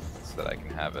ruin, so that I can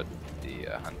have the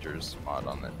hunters mod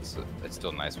on it. So it's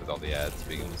still nice with all the ads,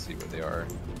 being able to see where they are.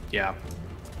 Yeah.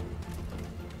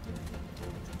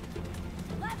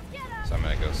 So I'm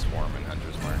gonna go swarm and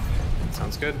hunters mark.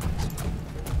 Sounds good.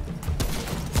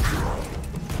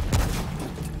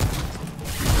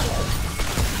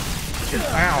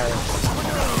 Ow!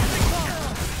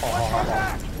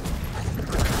 Oh.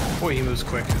 Boy, he moves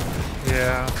quick.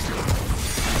 Yeah.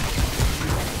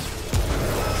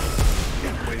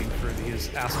 Waiting for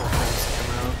these asshole things to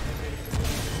come out.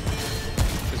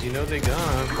 Because you know they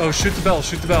gonna. Oh, shoot the bell!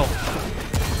 Shoot the bell!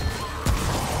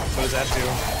 What does that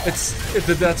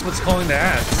do? That's what's calling the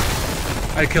ads.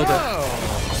 I killed it. Oh!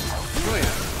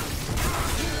 Brilliant.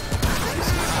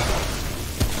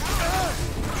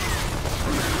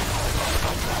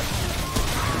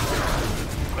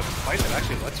 A fight that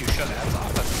actually lets you shut ads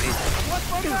off. That's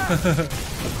amazing.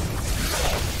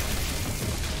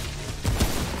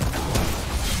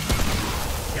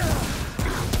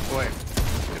 Boy,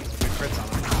 good crits on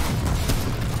him.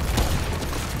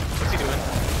 What's he doing?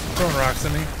 Throwing rocks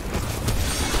at me.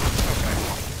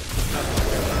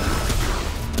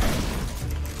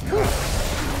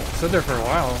 Stood there for a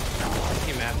while.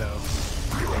 He mad though.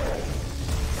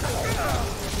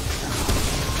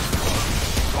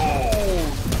 Oh!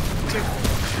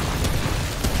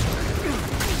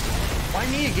 Why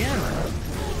me again?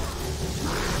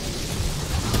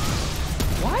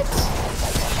 What?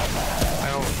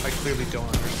 I clearly don't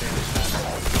understand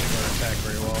that attack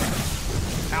very well.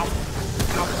 Ow!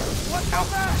 Ow! What?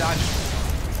 Ow! Dodge!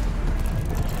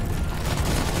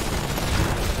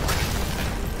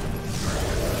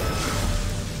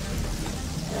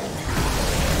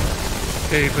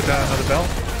 Okay, put down another bell.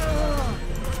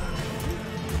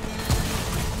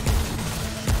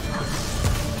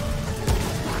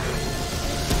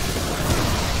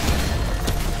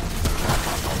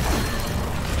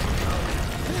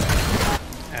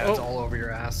 Ads all over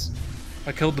your ass.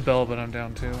 I killed the bell, but I'm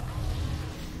down too.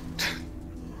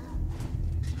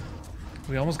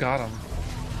 We almost got him.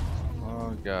 Oh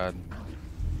god.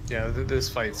 Yeah, this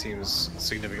fight seems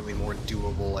significantly more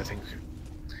doable, I think.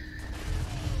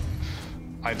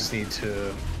 I just need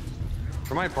to,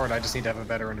 for my part, I just need to have a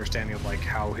better understanding of like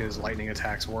how his lightning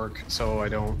attacks work, so I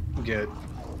don't get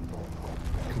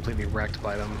completely wrecked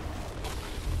by them.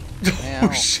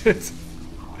 Oh shit!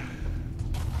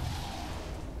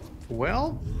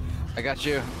 Well, I got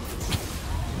you.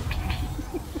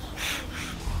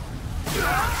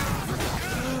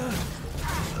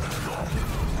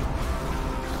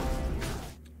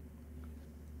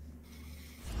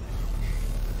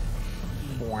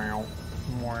 wow.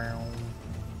 Wow.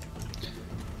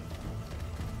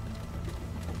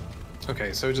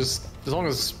 Okay, so just as long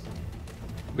as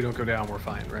we don't go down, we're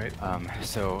fine, right?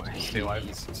 So Stay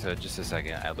alive. so just a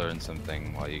second, I learned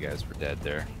something while you guys were dead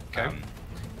there. Okay.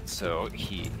 So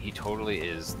he totally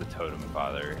is the totem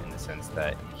father in the sense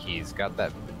that he's got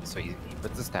that. So he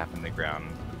puts the staff in the ground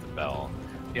with the bell.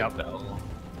 Yep. The bell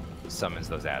summons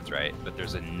those ads, right? But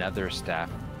there's another staff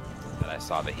that I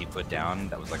saw that he put down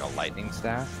that was like a lightning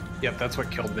staff. Yep, that's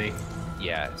what killed me.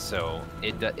 Yeah, so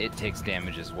it takes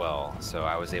damage as well. So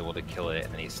I was able to kill it,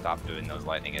 and then he stopped doing those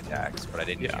lightning attacks. But I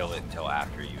didn't Yeah. kill it until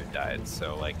after you had died.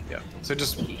 So like, Yeah. So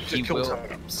just he kill will.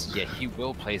 totems. Yeah, he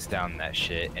will place down that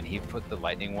shit, and he put the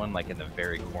lightning one like in the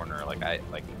very corner.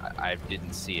 I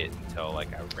didn't see it until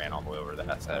like I ran all the way over to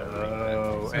that side of the ring.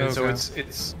 Oh, and so Okay.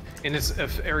 it's in its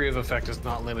area of effect is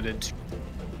not limited to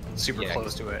super Yeah,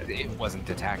 close to it. It wasn't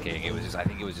attacking. It was just, I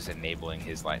think it was just enabling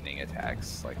his lightning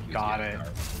attacks. Like he was Got getting it.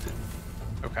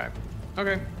 dark.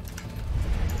 Okay. Okay.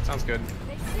 Sounds good.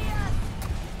 They see us.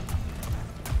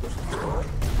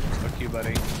 Fuck you,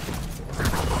 buddy.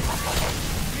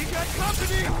 We got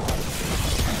company!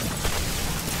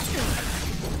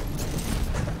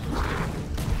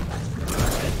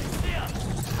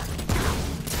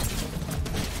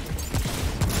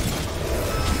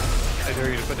 I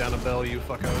dare you to put down a bell, you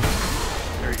fucko.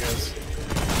 There he goes.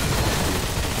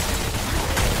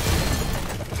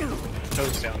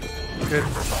 Toad's down. Good.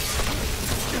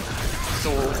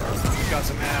 Still got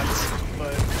some ads,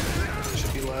 but it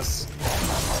should be less.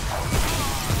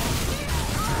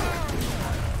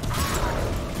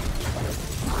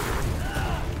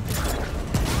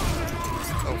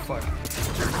 Oh fuck.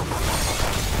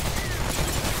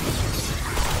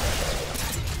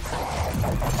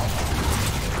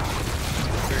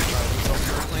 Very proud of himself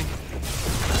currently.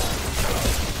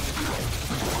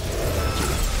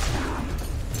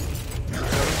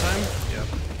 Totem time? Yep.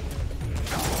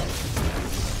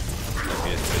 He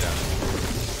just put it down.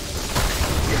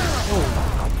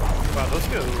 Wow, those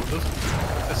go. Those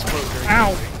explode very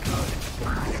Ow!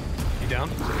 quickly. You down?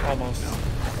 Almost.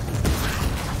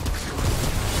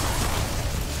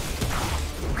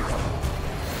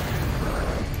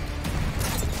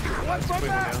 What's my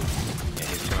back? Yeah,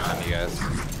 he's coming on you guys.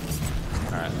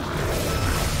 Alright.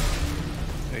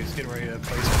 Yeah, he's getting ready to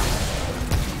place it.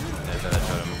 There's another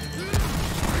totem.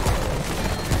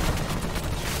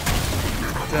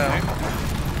 Down.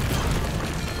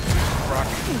 Rock.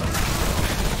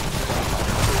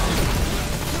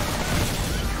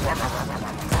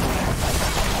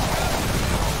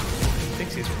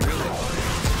 Thinks he's really fine.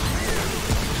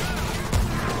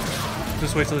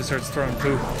 Just wait till he starts throwing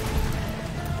poop.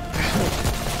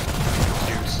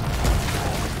 Juice.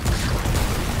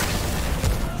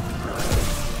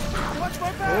 Watch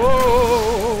my back!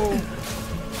 Whoa!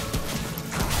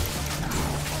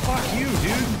 Fuck you,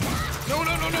 dude. No,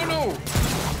 no, no, no, no.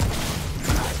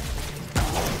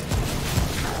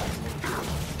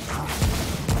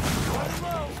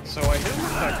 So I hit him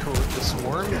with that the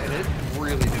swarm, and it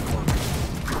really did work.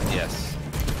 Yes.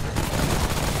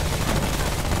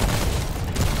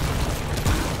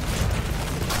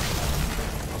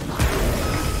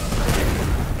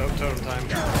 Oh, totem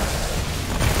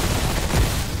time.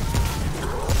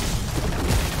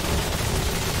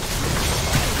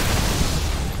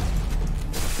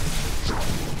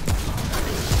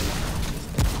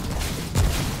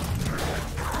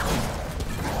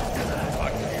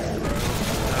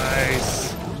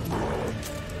 Nice.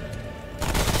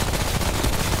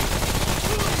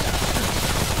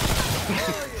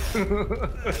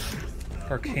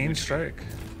 Arcane strike.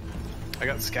 I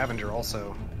got scavenger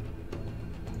also.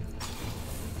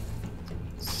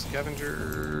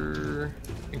 Scavenger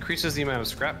increases the amount of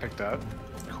scrap picked up.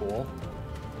 Cool.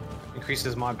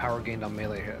 Increases mod power gained on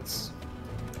melee hits.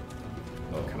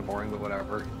 Kind of boring, but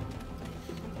whatever.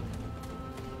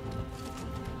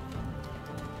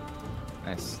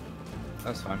 Nice. That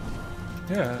was fun.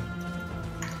 Yeah.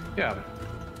 Yeah,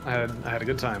 I had a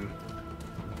good time.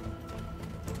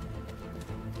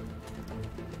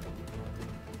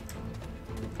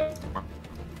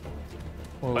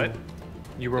 Whoa. But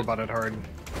you roboted hard.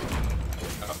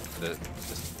 Oh, the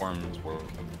swarms were.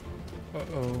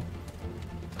 Uh-oh.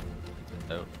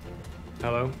 Oh,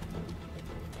 Hello?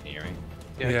 can you hear me?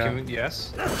 Yeah. Can we,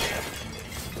 yes?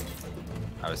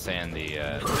 I was saying the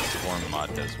swarm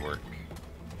mod does work.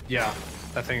 Yeah,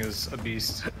 that thing is a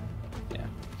beast.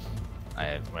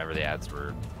 Yeah. Whenever the ads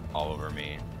were all over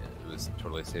me, it was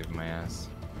totally saving my ass.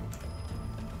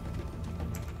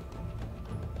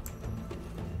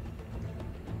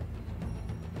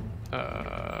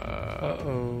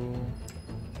 Uh-oh.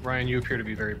 Ryan, you appear to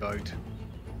be very bugged.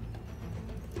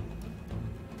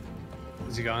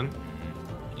 Is he gone?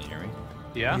 Can you hear me?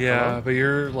 Yeah? Yeah, Hello? but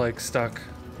you're like stuck.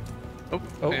 Oh,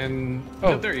 Oh. and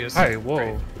Oh, no, there he is. Hi, whoa.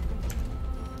 Great.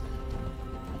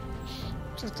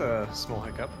 Just a small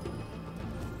hiccup.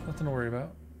 Nothing to worry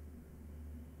about.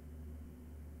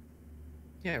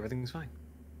 Yeah, everything's fine.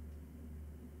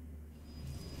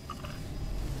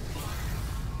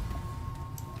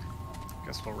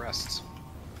 Guess we'll rest.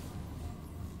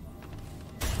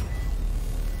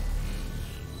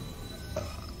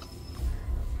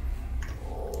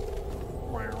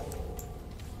 Wow.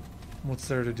 What's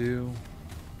there to do?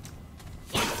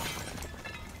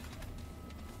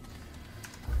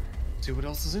 See what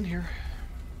else is in here.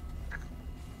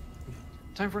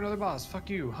 Time for another boss. Fuck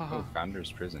you. Haha. Oh,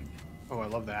 Founder's Prison. Oh, I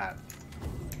love that.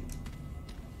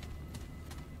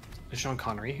 Is Sean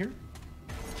Connery here?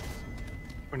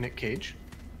 Or Nick Cage.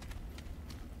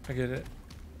 I get it.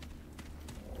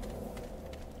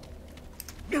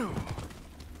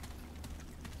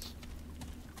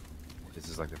 This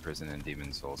is like the prison in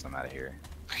Demon Souls. I'm out of here.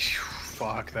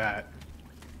 Fuck that.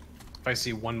 If I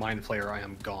see one mind flayer, I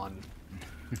am gone.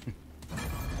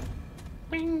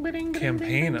 Bing, ba, ding, ba, ding,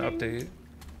 Campaign ding, ding, ding. update.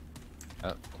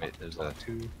 Oh, wait, there's a...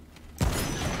 Two.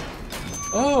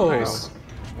 Oh, Nice.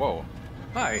 Whoa.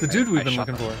 Hi. the dude we've I been shot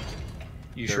looking them.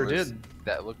 for. You There sure was- did.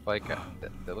 That looked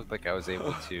like I was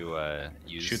able to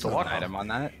use Shoot the an lock off. item on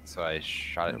that, so I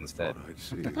shot it Never instead. thought I'd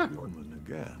see a human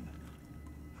again.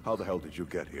 How the hell did you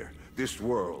get here? This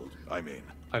world, I mean.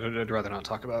 I'd rather not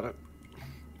talk about it.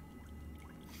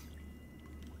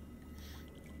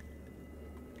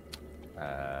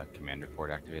 Command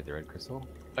report activate the red crystal.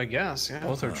 I guess, yeah.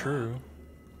 Both are true.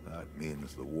 That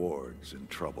means the ward's in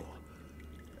trouble.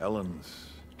 Ellen's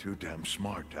too damn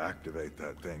smart to activate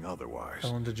that thing otherwise.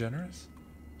 Ellen DeGeneres?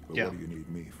 But Yeah. what do you need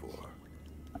me for?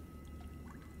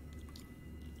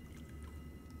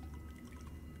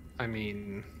 I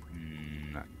mean,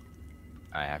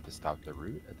 I have to stop the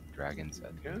route at the dragon's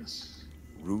head. yes.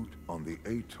 Route on the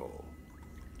atoll.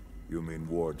 You mean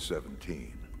Ward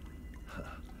 17?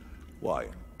 Why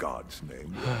in God's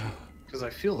name would you? Because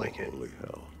I feel like it. Holy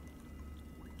hell.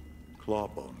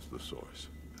 Clawbone's the source.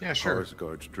 Yeah, sure.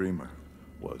 Skarsgård's dreamer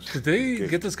was... Did they gift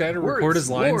get this guy to Words, record his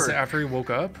lines Lord. after he woke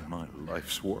up? my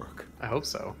life's work. I hope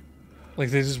so.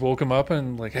 Like they just woke him up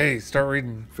and like, hey, start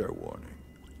reading. Fair warning.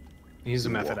 He's a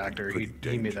You're method walking actor. pretty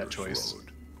He made that dangerous choice.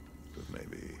 road. But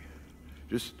maybe,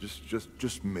 just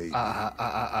maybe,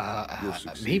 you'll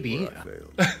succeed maybe where I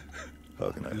failed. How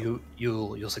can I help?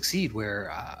 you'll succeed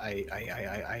where I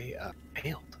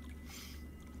failed.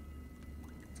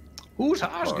 Who's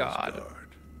Asgard? Skarsgård.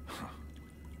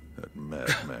 That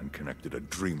madman connected a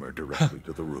dreamer directly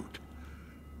to the root.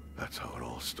 That's how it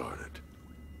all started.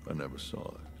 I never saw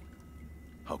it.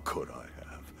 How could I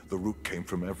have? The root came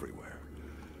from everywhere.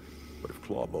 But if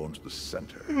Clawbone's the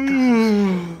center,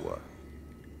 what?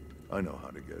 I know how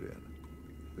to get in.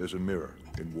 There's a mirror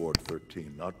in Ward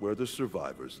 13, not where the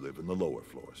survivors live in the lower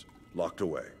floors. Locked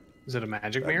away. Is it a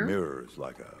magic That mirror? mirror is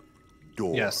like a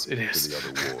door Yes, it to is. the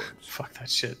other wards. Fuck that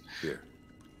shit. Here.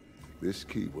 This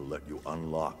key will let you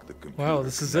unlock the computer. Wow,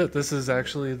 this is it. This is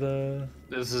actually the...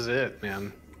 This is it,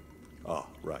 man. Ah,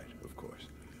 right, of course.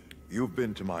 You've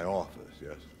been to my office,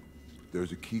 yes?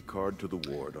 There's a key card to the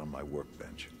ward on my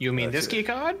workbench. You mean That's this it. key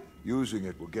card? Using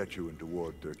it will get you into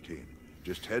Ward 13.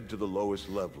 Just head to the lowest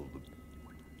level.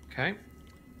 Okay.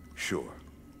 Sure.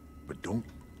 But don't...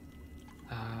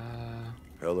 Uh,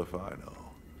 Hell if I know.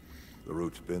 The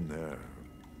root's been there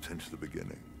since the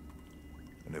beginning.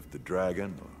 And if the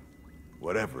dragon, or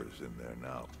whatever is in there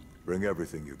now, bring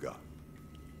everything you got.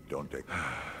 Don't take...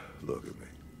 Look at me.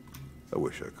 I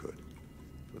wish I could.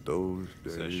 But those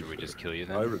days... So should we just kill you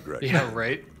then? I regret yeah, it.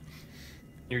 right.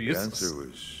 You're The useless. answer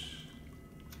was...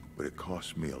 But it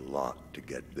cost me a lot to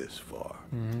get this far.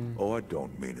 Oh, I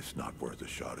don't mean it's not worth a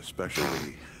shot,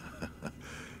 especially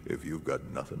if you've got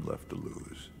nothing left to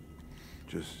lose.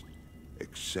 Just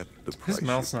accept the price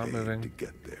mouth's you not paid moving. to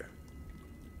get there.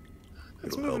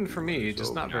 It's It'll help moving you for when me, it's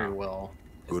just not over. very well.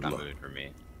 It's Good not luck. moving for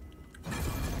me.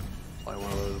 Like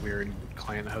one of those weird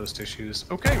client-host issues.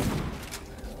 Okay,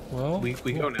 Well, we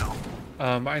go now.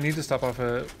 I need to stop off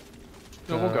at...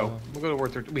 No, we'll go. We'll go to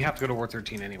Ward 13. We have to go to Ward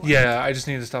 13 anyway. Yeah, I just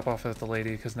need to stop off at the lady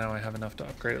because now I have enough to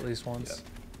upgrade at least once.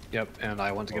 Yep, and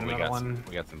I want to get Well, another one.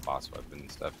 we got some boss weapon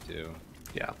stuff too.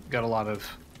 Yeah, got a lot of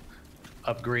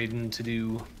upgrading to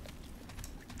do.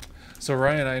 So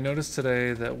Ryan, I noticed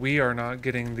today that we are not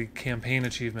getting the campaign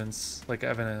achievements like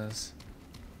Evan is.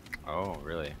 Oh,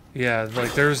 really? Yeah,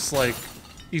 like there's like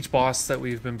each boss that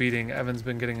we've been beating, Evan's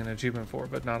been getting an achievement for,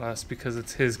 but not us because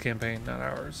it's his campaign, not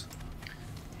ours.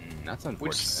 That's Which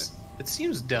unfortunate. it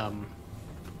seems dumb.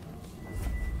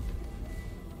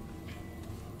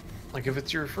 Like if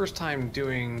it's your first time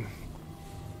doing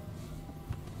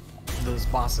those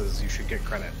bosses, you should get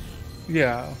credit.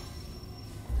 Yeah.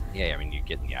 Yeah, I mean, you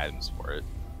get the items for it.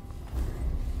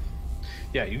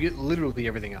 Yeah, you get literally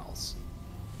everything else.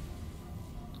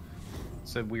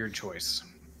 It's a weird choice.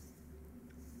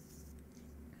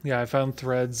 Yeah, I found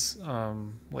threads,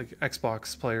 like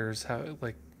Xbox players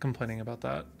like complaining about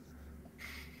that.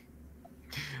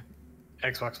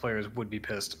 Xbox players would be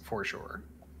pissed for sure.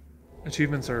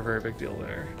 Achievements are a very big deal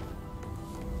there.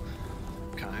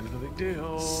 Kind of a big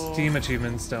deal. Steam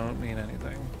achievements don't mean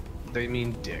anything. They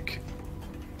mean dick.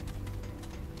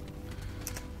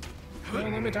 Well,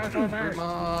 let me talk to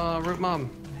her Root mom.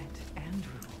 Met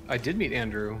Andrew. I did meet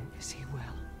Andrew. Is he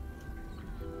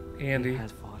well? Andy. He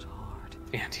has fought hard.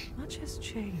 Andy. Much has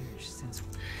changed since.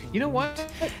 You know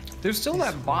what? There's still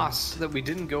that boss that we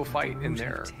didn't go fight in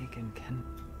there.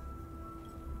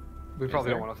 We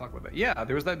probably don't want to fuck with it. Yeah,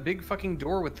 there was that big fucking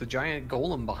door with the giant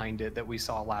golem behind it that we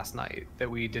saw last night that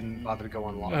we didn't bother to go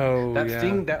unlock. Oh, that yeah.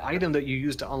 thing, that item that you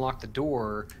used to unlock the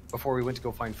door before we went to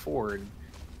go find Ford,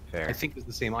 Fair. I think is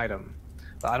the same item.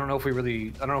 But I don't know if we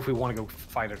want to go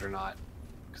fight it or not,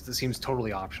 because it seems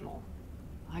totally optional.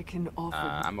 I can offer.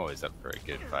 I'm always up for a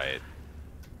good fight.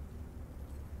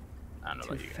 I don't know to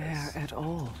about you fare guys. at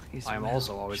all is I'm well,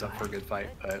 also always up for a child. good fight,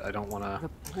 but I don't want to.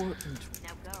 The portent Now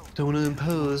go. Don't want to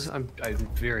impose. I'm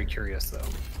very curious though.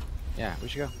 Yeah, we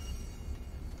should go.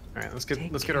 All right, let's Take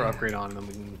get our care. upgrade on, and then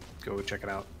we can go check it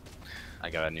out.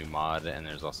 I got a new mod, and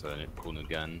there's also a cool new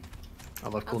gun. I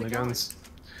love cool How's new it going? guns.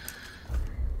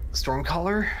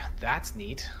 Stormcaller, that's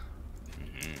neat.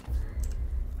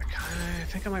 I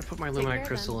think I might put my Take care Luminite then.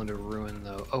 crystal into ruin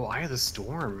though. Oh, Eye of the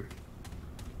Storm.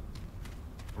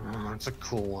 Oh, that's a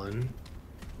cool one.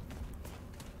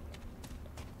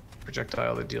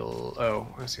 Projectile that deal. Oh,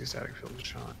 I see static field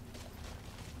shot.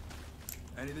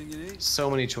 Anything you need? So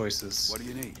many choices. What do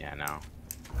you need? Yeah, no.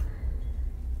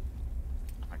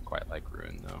 I quite like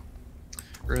Ruin though.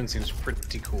 Ruin seems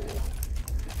pretty cool.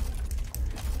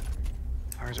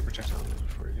 Fires a projectile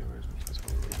before you do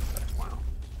it. Wow.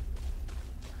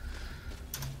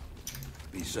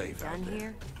 Be safe out Done there.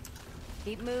 here.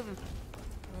 Keep moving.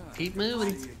 Keep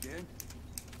moving. See you again.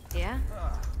 Yeah?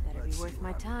 Better be Let's see worth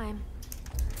my what time.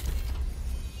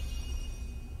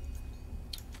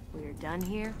 We're done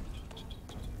here.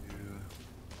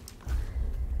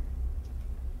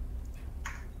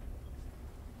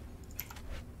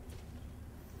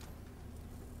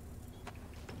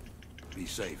 Be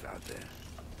safe out there.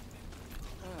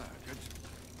 Good.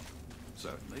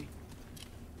 Certainly.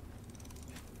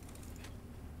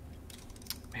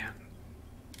 Man.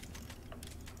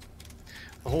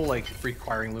 The whole like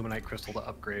requiring Luminite crystal to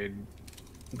upgrade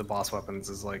the boss weapons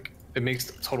is like, it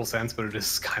makes total sense, but it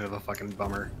is kind of a fucking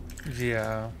bummer.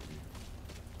 Yeah.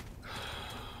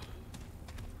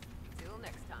 Till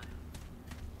next time.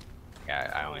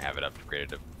 Yeah, I only have it upgraded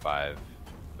to 5,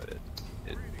 but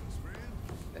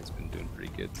it's been doing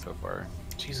pretty good so far.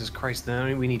 Jesus Christ,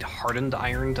 then we need hardened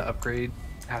iron to upgrade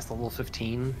past level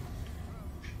 15.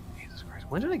 Jesus Christ,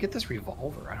 when did I get this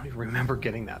revolver? I don't even remember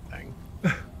getting that thing.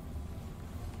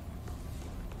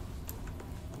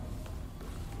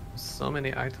 So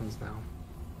many items now.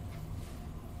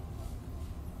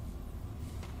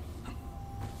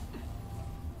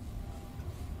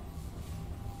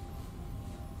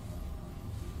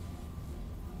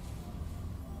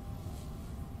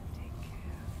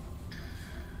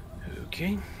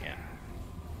 Okay. Yeah.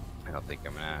 I don't think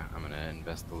I'm gonna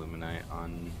invest the Luminite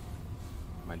on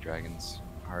my Dragon's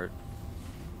Heart.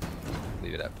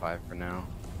 Leave it at 5 for now.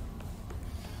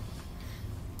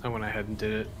 I went ahead and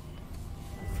did it.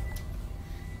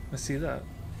 I see that.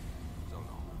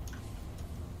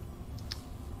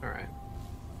 Alright.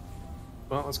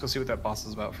 Well, let's go see what that boss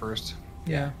is about first.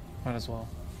 Yeah. Might as well.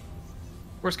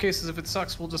 Worst case is if it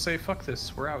sucks, we'll just say, fuck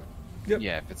this, we're out. Yep.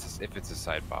 Yeah, if it's a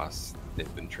side boss,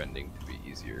 they've been trending to be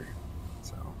easier.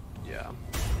 So Yeah.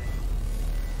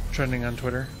 Trending on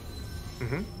Twitter.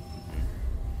 Mm-hmm.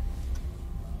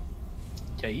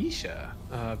 Yaisha,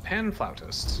 pan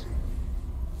flautist.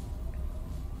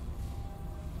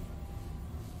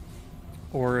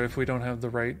 Or if we don't have the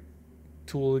right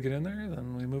tool to get in there,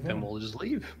 then we move Then on. we'll just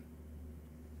leave.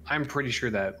 I'm pretty sure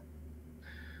that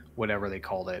whatever they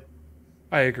called it.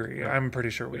 I agree. I'm pretty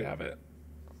sure we have it.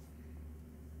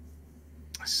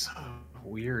 So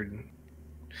weird.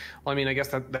 Well, I mean, I guess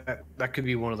that could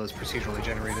be one of those procedurally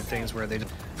generated things where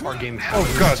our game Oh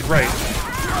happens god, to- right.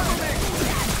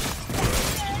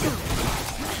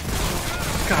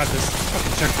 God, this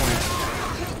fucking checkpoint.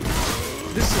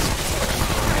 This is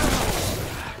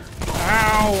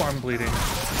Ow! I'm bleeding.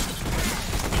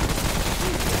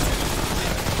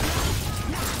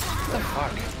 what the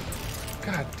fuck.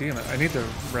 God damn it. I need to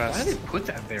Why rest. did they put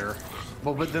that there?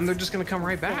 Well, but then they're just gonna come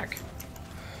right back.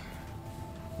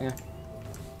 yeah, All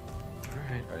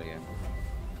right, try it again.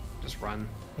 just run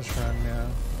Let's run, yeah.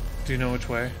 Do you know which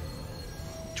way?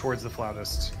 towards the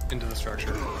flautist into the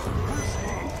structure. Like,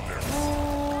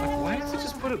 why does it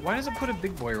just put it? Why does it put a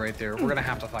big boy right there? We're gonna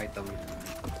have to fight them.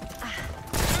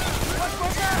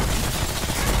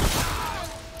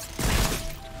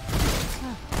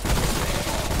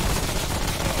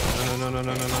 No,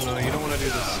 you don't want to do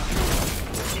this.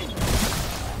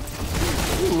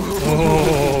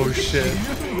 Oh shit.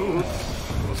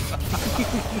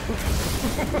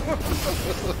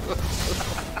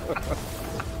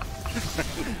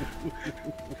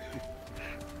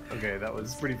 Okay, that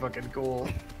was pretty fucking cool.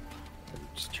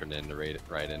 Just turned into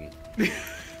Raiden.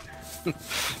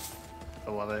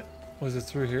 I love it. Was it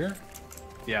through here?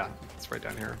 Yeah, it's right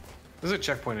down here. There's a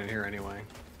checkpoint in here anyway.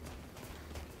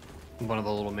 One of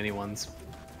the little mini ones.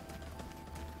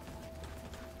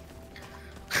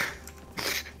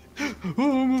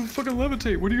 Oh, I'm gonna fucking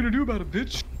levitate. What are you gonna do about it,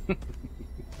 bitch? Do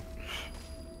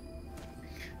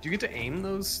you get to aim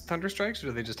those thunder strikes, or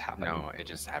do they just happen? No, it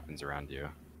just happens around you.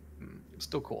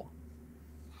 Still cool.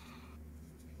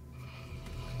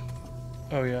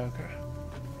 Oh yeah, okay.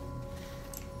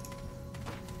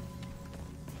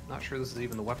 Not sure this is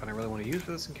even the weapon I really want to use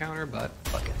for this encounter, but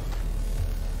fuck it.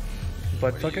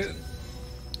 But What fuck do you it. use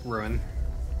Ruin.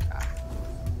 Ah.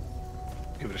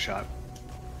 Give it a shot.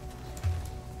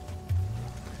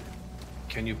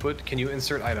 Can you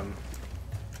insert item?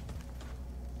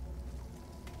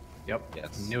 Yep.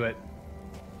 Yes. Knew it.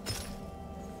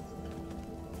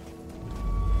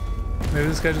 Maybe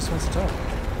this guy just wants to talk.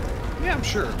 Yeah, I'm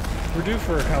sure. We're due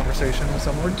for a conversation with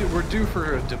someone. We're due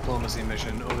for a diplomacy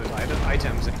mission. Oh, there's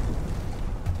items.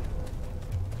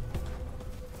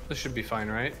 This should be fine,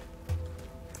 right?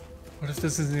 What if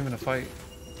this isn't even a fight?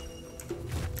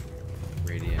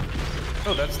 Radiant.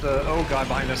 Oh, that's the... Oh, God,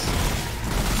 behind us.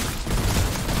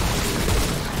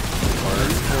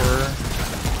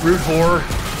 Root whore.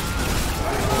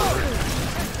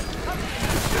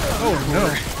 Oh no.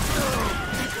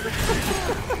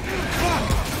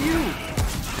 Fuck you!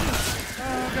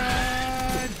 Oh,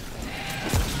 God!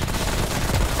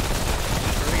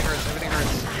 Everything hurts, everything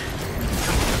hurts.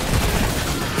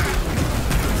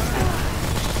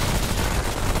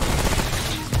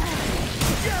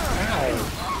 Ow!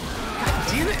 God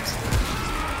damn it!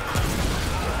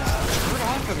 Turn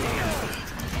off of me.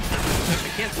 I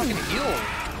can't fucking heal.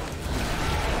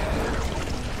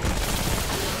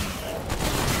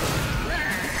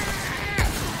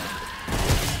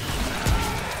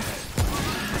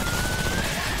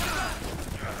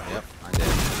 Yep, I did.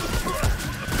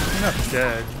 You're not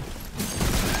dead.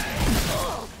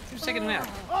 Who's taking a nap?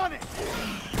 On it!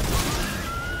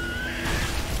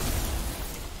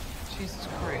 Jesus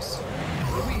Christ.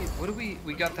 What do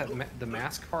we got that, the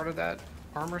mask part of that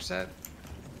armor set?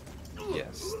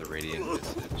 Yes, the radiant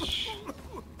visage.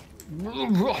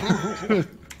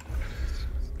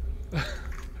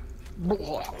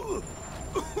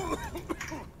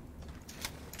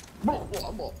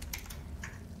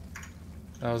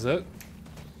 That was it?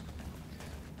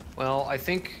 Well, I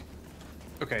think...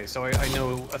 Okay, so I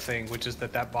know a thing, which is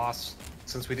that boss,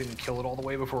 since we didn't kill it all the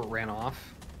way before it ran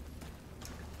off,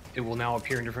 it will now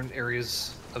appear in different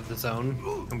areas of the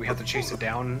zone, and we have to chase it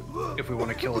down if we want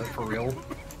to kill it for real.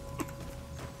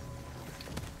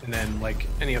 And then, like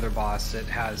any other boss, it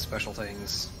has special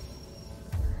things.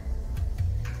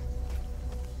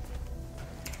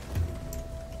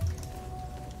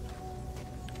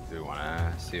 Do we want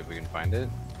to see if we can find it?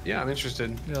 Yeah, I'm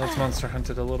interested. Yeah, let's monster hunt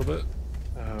it a little bit.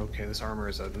 Okay, this armor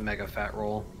is a mega fat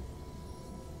roll.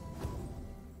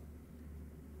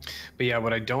 But yeah,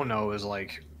 what I don't know is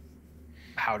like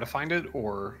how to find it,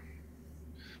 or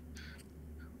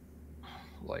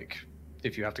like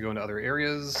if you have to go into other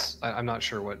areas. I'm not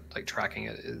sure what like tracking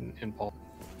it in Paul.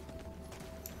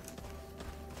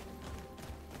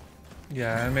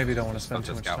 Yeah, I maybe don't want to spend Let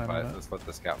too the much scout time on fight. that. Let's let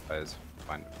the scout guys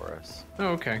find it for us. Oh,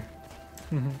 okay.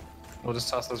 Mhm. We'll just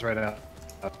toss those right out.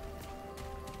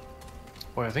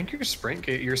 Boy, I think your sprint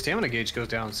gauge, your stamina gauge goes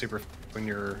down super when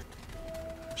you're.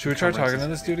 Should we try talking to Comrades.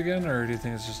 this dude again, or do you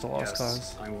think it's just a lost Yes,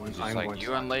 cause? I'm going. Just I'm like going you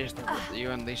to- unleash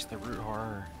the root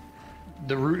horror.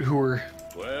 the root hooer.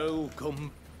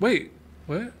 Welcome. Wait,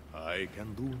 what? I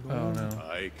can do Oh, no.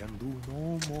 I can do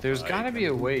no more. There's I got to can be a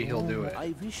do way no he'll do more. it.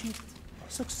 I wish it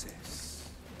success.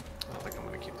 I don't think I'm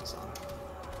gonna keep this on.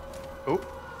 Oh,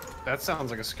 that sounds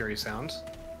like a scary sound.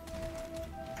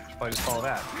 Should probably just follow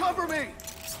that. Cover me!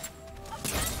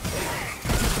 Is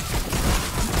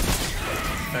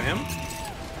that him?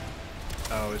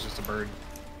 Oh, it's just a bird.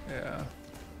 Yeah.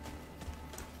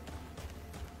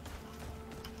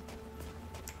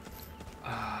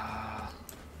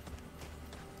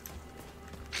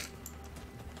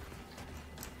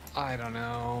 I don't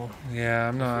know. Yeah,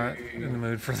 I'm not in the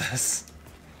mood for this.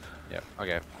 Yep.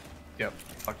 Okay. Yep.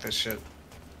 Fuck this shit.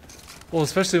 Well,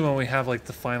 especially when we have like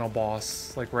the final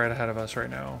boss like right ahead of us right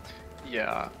now.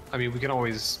 Yeah. I mean, we can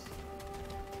always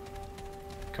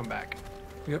come back.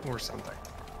 Yep. Or something.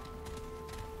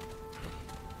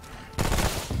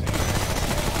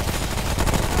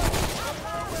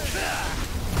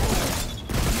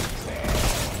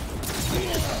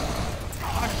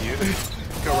 Fuck you.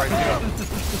 Go right, go.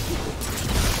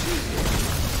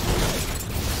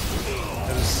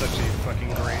 That is such a fucking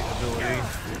great ability.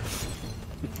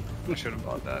 I should have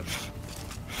bought that.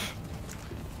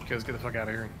 Okay, let's get the fuck out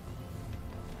of here.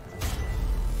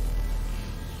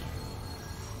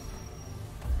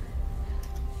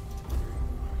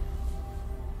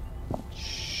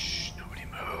 Shh, nobody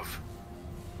move.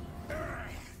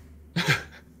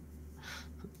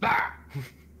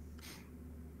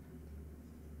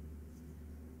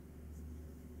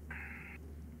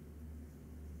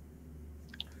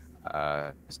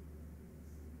 Ah! This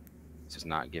does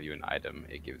not give you an item.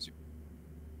 It gives you,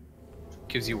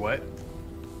 Gives you what?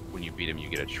 when you beat him, you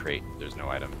get a trait. There's no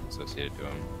item associated to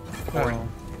him. Oh,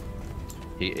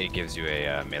 It gives you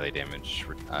a melee damage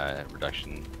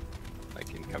reduction,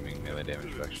 like incoming melee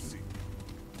damage reduction.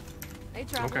 Hey,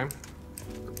 Travel. Okay.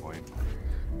 Per point.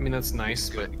 I mean, that's nice,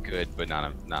 but Good, but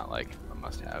not like a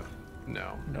must-have.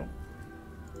 no. no.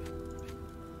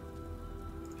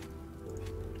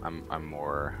 I'm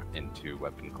more into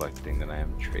weapon collecting than I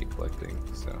am trait collecting.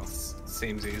 So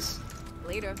Samesies.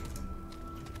 Later.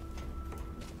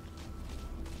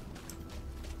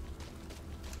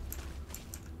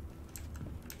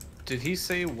 Did he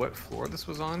say what floor this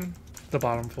was on? The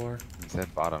bottom floor. it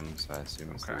said bottom, so I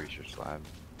assume it's the Okay. research lab.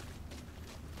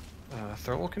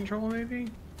 Thermal control, maybe?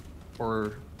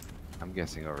 Or I'm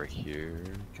guessing over here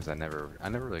because I never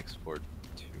really explored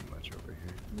too much over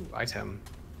here. ooh, item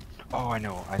Oh, I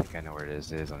know. I think I know where it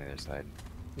is. It is on the other side.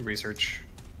 research.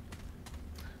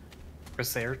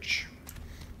 Research.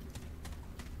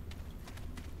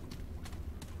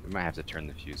 We might have to turn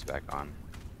the fuse back on.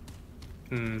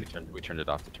 Hmm. We turned it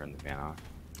off to turn the fan off.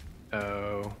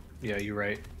 Oh, yeah, you're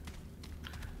right.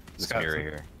 This Scott, mirror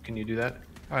here. Can you do that?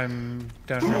 I'm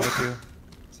down here with you.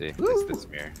 See, it's this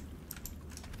mirror.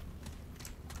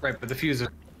 Right, but the fuse is...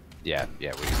 Yeah. We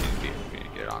need to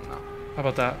get it on though. How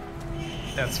about that?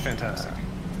 That's fantastic.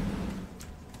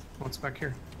 What's back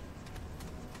here?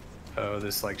 Oh,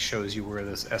 this like shows you where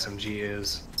this SMG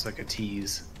is. It's like a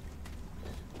tease.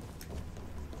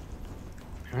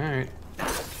 Alright.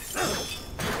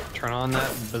 Turn on that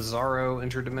bizarro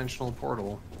interdimensional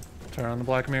portal. Turn on the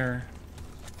black mirror.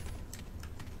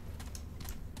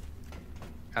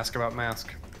 Ask about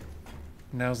mask.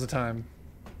 Now's the time.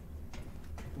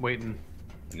 Waiting.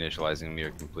 Initializing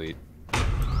mirror complete.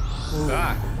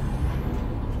 Ah!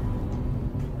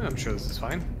 I'm sure this is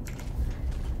fine.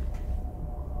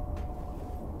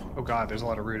 Oh god, there's a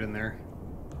lot of root in there.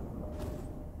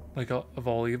 Like of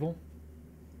all evil.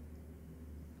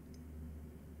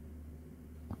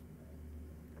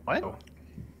 What? Oh.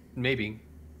 Maybe.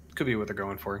 Could be what they're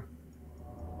going for.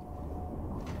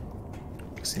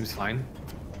 Seems fine.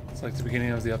 It's like the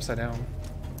beginning of the Upside Down.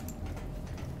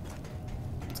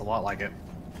 It's a lot like it.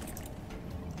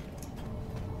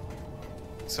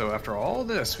 So after all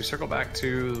this, we circle back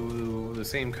to the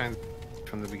same kind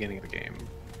from the beginning of the game,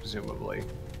 presumably.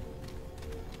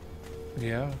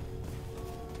 Yeah.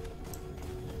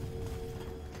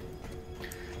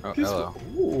 Oh, hello.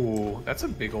 Ooh, that's a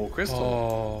big old crystal.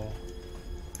 Oh.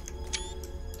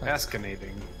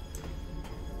 Fascinating.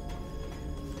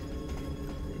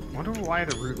 Wonder why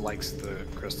the root likes the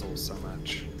crystals so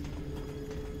much.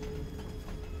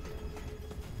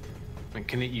 And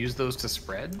can it use those to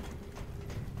spread?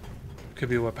 Could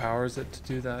be what powers it to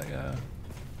do that, yeah.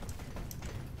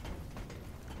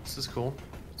 This is cool.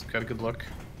 It's got a good look.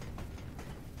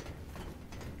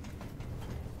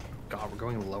 God, we're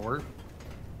going lower.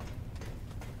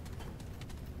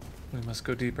 We must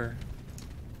go deeper.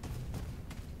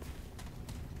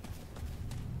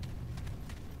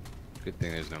 Good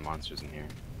thing there's no monsters in here.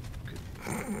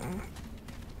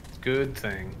 Good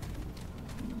thing.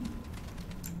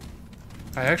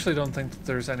 I actually don't think that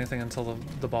there's anything until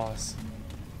the boss.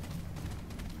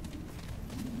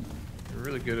 You're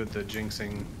really good at the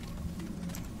jinxing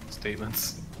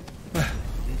statements.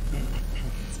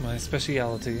 It's my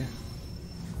speciality.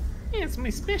 Yeah, it's my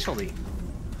specialty.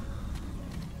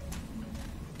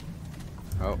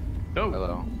 Oh, Oh,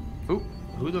 hello.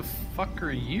 who the fuck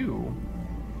are you?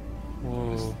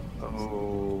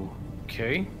 Whoa.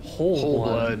 Okay. Whole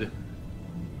blood.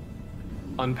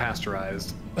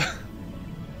 Unpasteurized.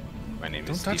 My name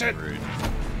Don't is touch Steven it. Root.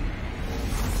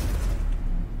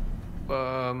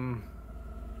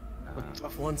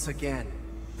 Once again,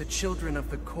 the children of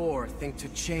the core think to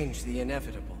change the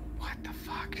inevitable. What the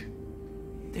fuck?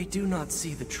 They do not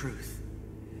see the truth,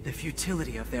 the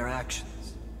futility of their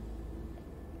actions.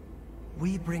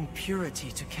 We bring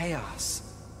purity to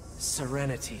chaos,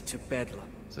 serenity to bedlam.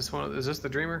 Is this the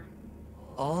dreamer?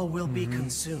 All will be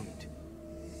consumed.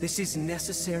 This is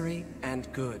necessary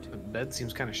and good. The bed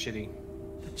seems kind of shitty.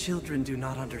 The children do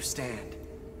not understand.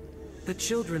 The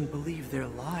children believe their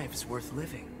lives worth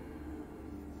living.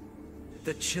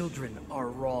 The children are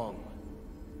wrong.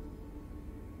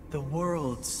 The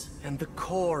worlds and the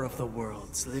core of the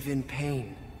worlds live in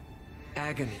pain,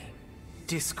 agony,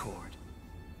 discord.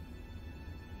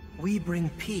 We bring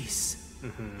peace,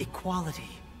 equality,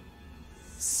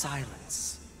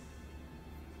 silence.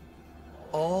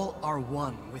 All are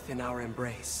one within our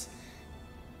embrace.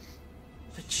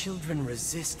 The children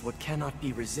resist what cannot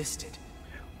be resisted.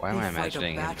 Why am They I fight a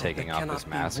imagining him battle taking that off his cannot be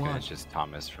mask and won. it's just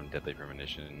Thomas from Deadly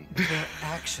Premonition? Their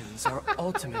actions are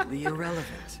ultimately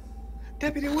irrelevant.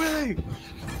 Deputy Willie!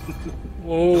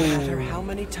 Whoa. No matter how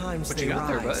many times What they you got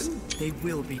there, rise, bud? they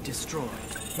will be destroyed.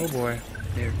 Oh boy.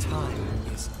 Their time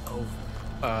is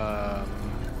over.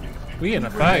 We in a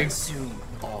We fight. consume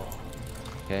all.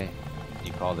 Okay,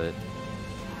 you called it.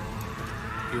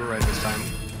 You were right this time.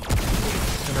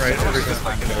 And right,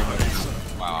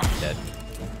 everything. Wow, I'm dead.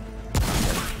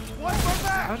 What was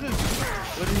that?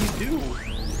 What did he do?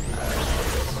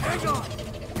 Hang on.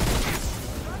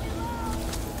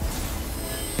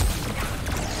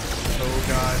 Oh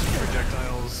god,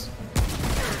 projectiles.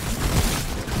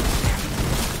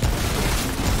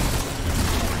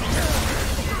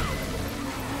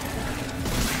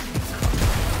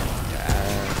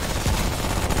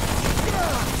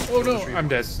 Oh no, I'm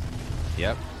dead.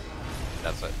 Yep.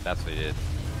 That's what he did.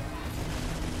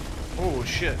 Oh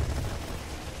shit.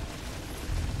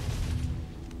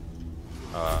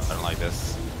 I don't like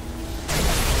this.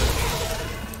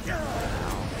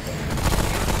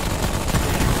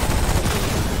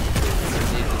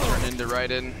 Need to turn into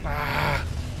Raiden. Ah,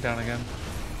 down again.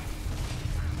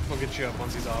 We'll get you up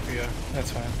once he's off you.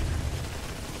 That's fine.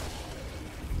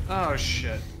 Oh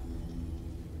shit.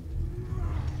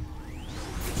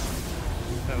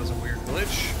 That was a weird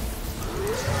glitch.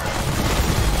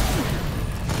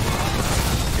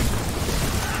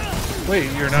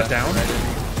 Wait, you're not down?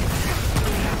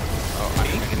 Oh, I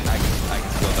can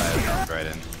still die as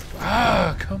Raiden.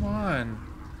 Ah, come on.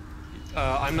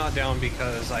 I'm not down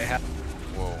because I have.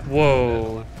 Whoa.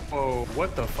 Whoa. Oh,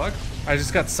 what the fuck? I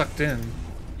just got sucked in.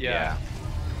 Yeah.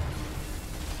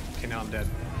 Okay, now I'm dead.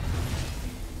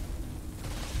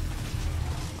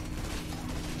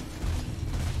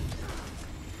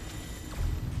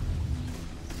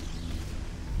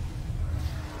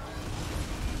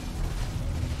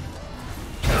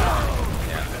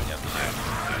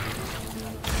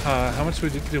 How much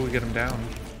did we get him down?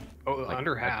 Oh,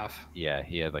 under half. Yeah,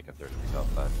 he had like a third of his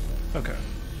health left. Okay.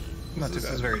 Not too This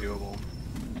bad. is very doable.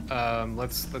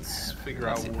 Let's figure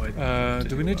out what.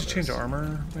 Do we need to about change this.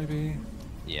 armor, maybe?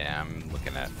 Yeah, I'm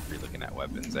re-looking at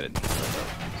weapons. I didn't know it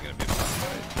was gonna be a boss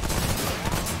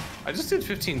fight. I just did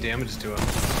 15 damage to him.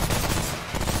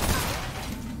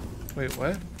 Wait,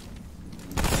 what?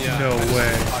 Yeah. No I just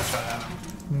way. hotshot at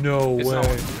him. No It's not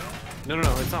way. working. No,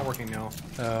 it's not working now.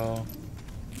 Oh.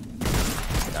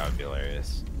 That would be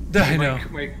hilarious. I know.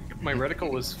 My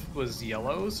reticle was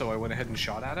yellow, so I went ahead and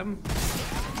shot at him.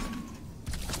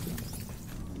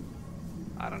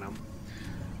 I don't know.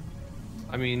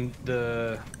 I mean,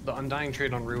 the Undying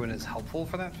Trade on Ruin is helpful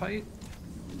for that fight.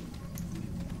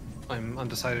 I'm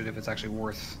undecided if it's actually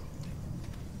worth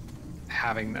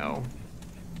having, though.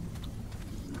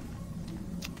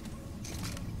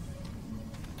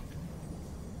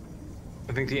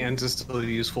 I think the ends is still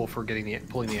useful for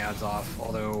pulling the ads off,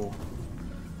 although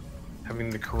having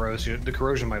the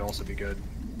corrosion might also be good.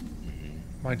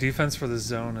 My defense for the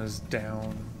zone is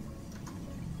down.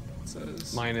 It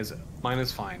says. Mine is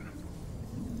fine.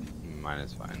 Mine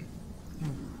is fine.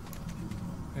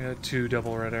 I got 2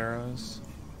 double red arrows.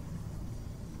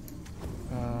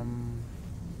 Come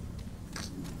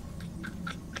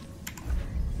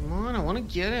on, I want to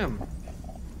get him.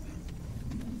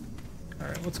 All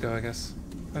right, let's go. I guess.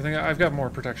 I think I've got more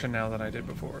protection now than I did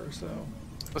before. So.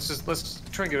 Let's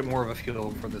try and get more of a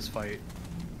feel for this fight.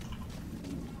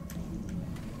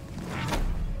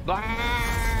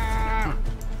 Ah!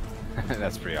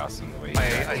 That's pretty awesome. The way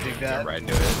I dig that. Jump right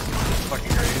into it. It's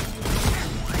fucking great.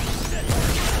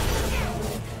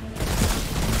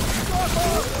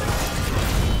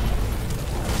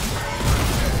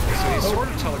 So he sort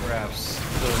of telegraphs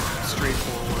the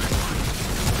straightforward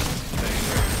thing.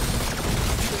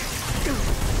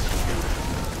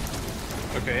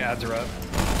 Okay, ads are up.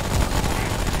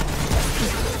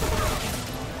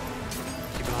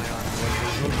 Keep an eye on what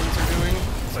his movements are doing.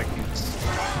 It's like he's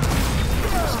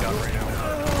a scout right now.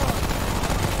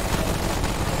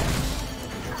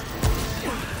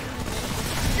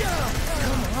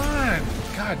 Come on!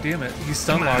 God damn it! He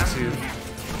stun locks you.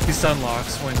 He stun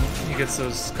locks when he gets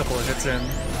those couple of hits in.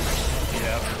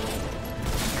 Yep.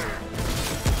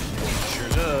 Sure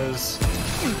does. because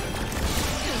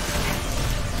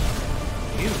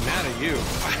he's mad at you.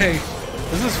 Hey,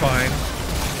 this is fine.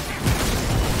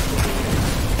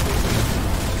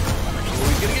 Oh,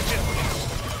 he's gonna get you.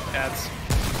 Ads.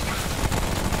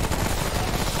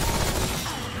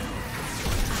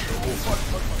 Oh,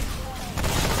 fuck.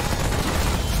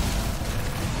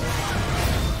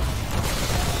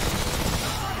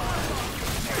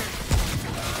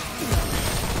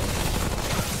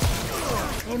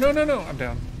 Oh, no, no, no. I'm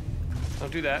down.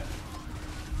 Don't do that.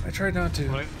 I tried not to.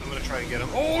 I'm gonna try to get him.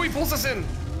 Oh, he pulls us in!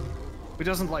 He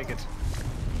doesn't like it.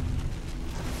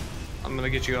 I'm gonna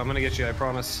get you, I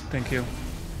promise. Thank you.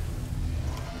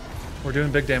 We're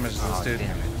doing big damage to this Oh, dude.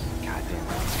 damn it. God damn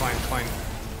it. It's fine, it's fine.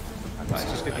 Let's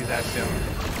just get these ads down.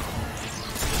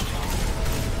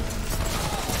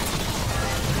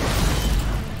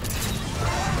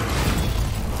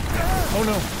 Oh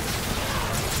no.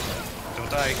 Don't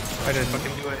die. I didn't.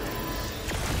 Fucking do it.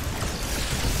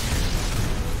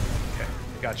 Okay,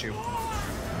 got you.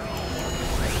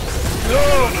 No!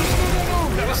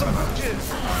 That was some shit!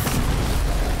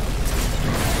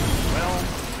 Well...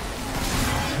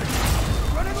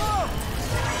 Running low!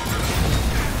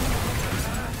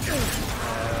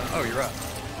 oh, you're up.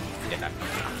 Yeah.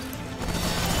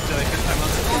 Did I hit that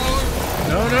monster? Oh!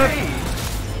 No, no. Hey!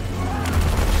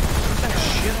 Get that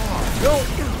shit off! No.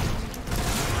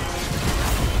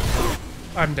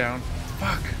 I'm down.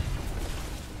 Fuck.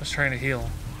 I was trying to heal.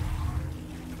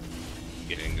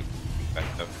 Getting back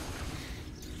up.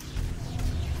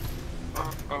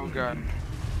 Oh god.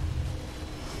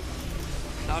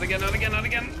 Not again, not again, not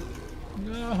again!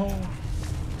 No.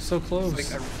 So close.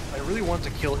 Like, I really want to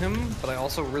kill him, but I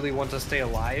also really want to stay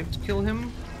alive to kill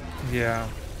him. Yeah.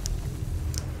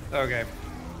 Okay.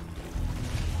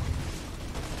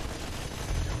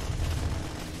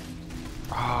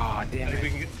 Oh, damn I think we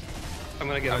it. can get... I'm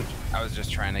gonna get him. I was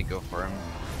just trying to go for him.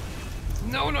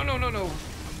 No, no, no, no, no!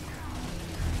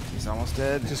 He's almost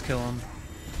dead. Just kill him.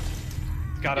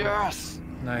 Got him. Yes!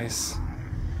 Nice.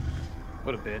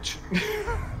 What a bitch.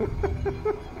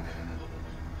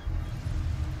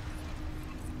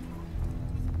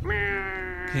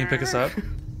 Can you pick us up?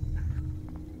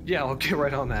 Yeah, I'll get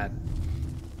right on that.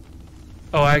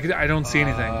 Oh, I don't see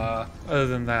anything other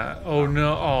than that. Oh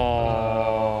no.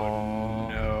 Oh.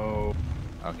 No.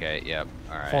 Okay, yep.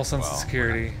 Alright. False sense of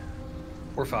security.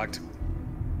 We're fucked.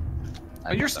 I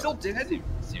Oh, you're thought still that dead?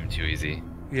 seemed too easy.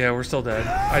 Yeah, we're still dead.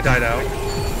 I died out.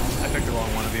 I picked the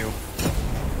wrong one of you.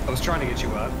 I was trying to get you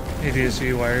up.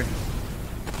 ADSG wired.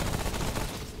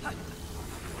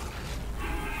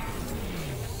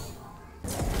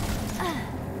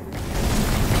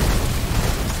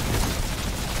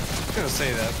 I was gonna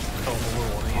say that felt a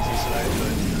little uneasy tonight,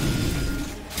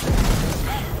 but...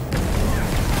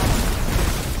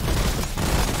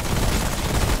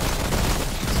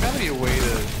 There's gotta be a way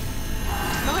to...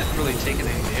 not really taking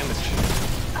any damage.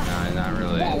 No, not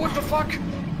really. Oh, what the fuck?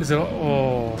 Is it?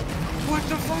 Oh. What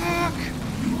the fuck?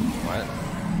 What?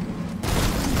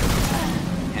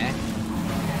 Eh?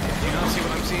 Do you not see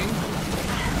what I'm seeing?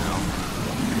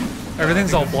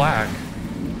 Everything's all black.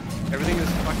 Everything is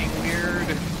fucking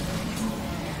weird.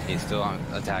 He's still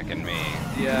attacking me.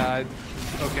 Yeah,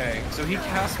 okay. So he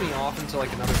cast me off into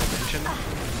like another dimension,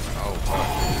 Oh, fuck.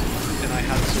 and I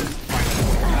had to find a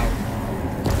way out.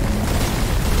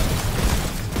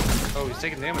 Oh, he's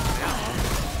taking damage now.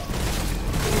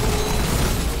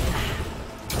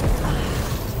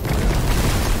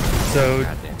 So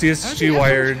Goddamn. How does he DSG have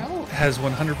wired so much health? has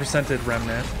 100%ed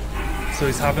Remnant. So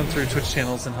he's hopping through Twitch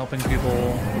channels and helping people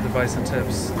with advice and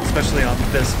tips, especially on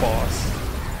this boss.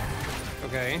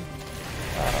 Okay.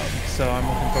 So I'm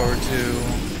looking forward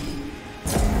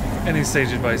to any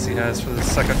stage advice he has for the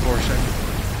second portion.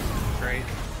 Great.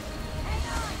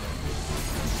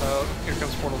 So here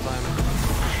comes portal time.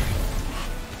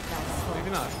 Maybe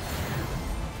not.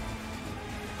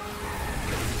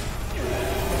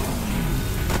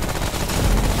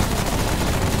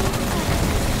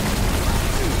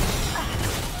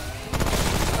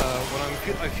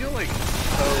 I feel like,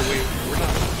 oh wait, we're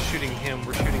not shooting him,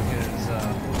 we're shooting his,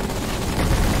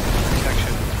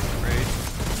 protection, right?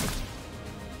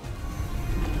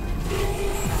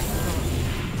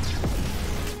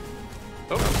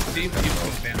 Oh, Steve,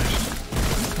 you've vanished.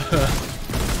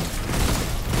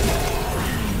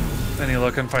 Any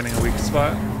luck on finding a weak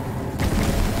spot? Not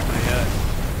yet.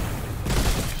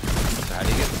 So how do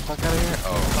you get the fuck out of here?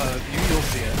 Oh, You'll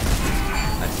see it.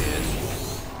 I see it.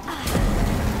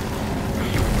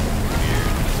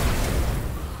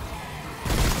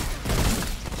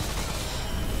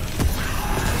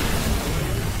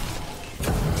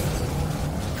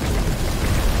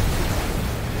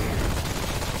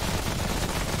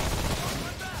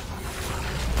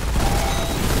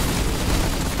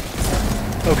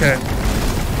 Okay.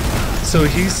 So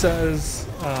he says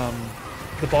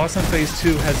the boss on phase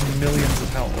 2 has millions of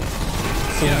health.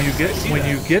 So Yeah, when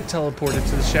you get teleported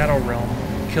to the Shadow Realm,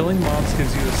 killing mobs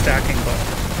gives you a stacking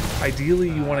buff. Ideally,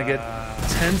 you want to get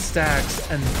 10 stacks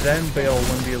and then bail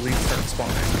when the elite start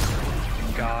spawning.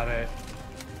 Got it.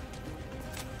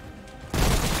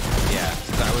 Yeah,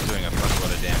 since I was doing a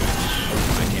fuckload of damage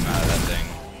when I came out of that thing.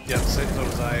 Yep, so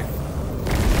was I.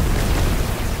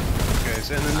 Okay,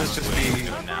 so and then this just be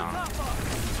now.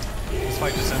 this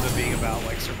fight just ends up being about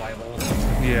like survival.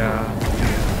 Yeah.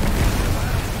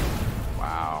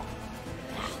 Wow.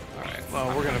 Alright,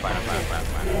 well we're gonna Fine.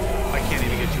 I can't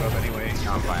even get you up anyway.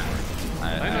 No, I'm fine.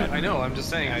 I know, I'm just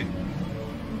saying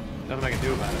nothing I can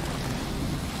do about it.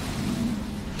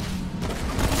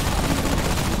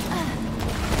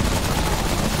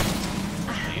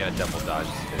 You gotta double dodge.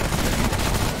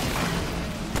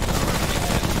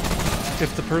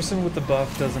 If the person with the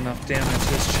buff does enough damage,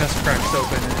 his chest cracks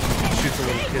open and he shoots a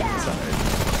little kid inside.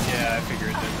 Yeah, I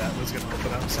figured that was gonna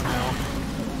open up somehow.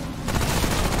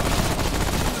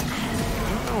 I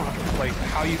don't know like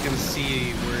how you can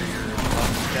see where you're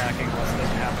stacking unless it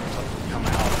doesn't happen to come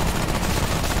out.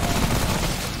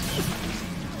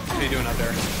 What are you doing out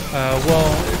there?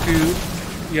 Well, if you...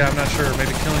 Yeah, I'm not sure.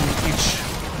 Maybe killing each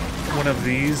one of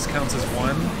these counts as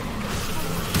one.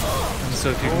 And so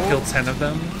if you can kill 10 of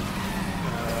them...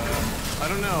 I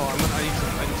don't know. I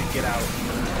need to get out.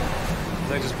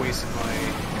 'Cause I just wasted my...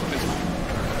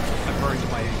 I burned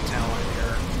my talent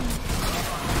here.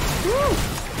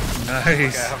 Nice. Okay, I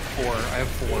have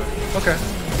four. Okay.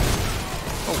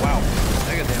 Oh wow.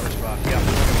 I got damage buff. Yeah, I'm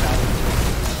like a paladin.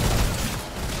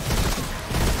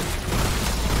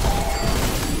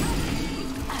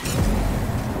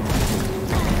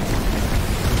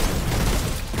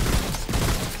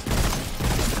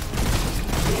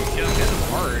 Yeah, I'm getting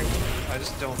hard. I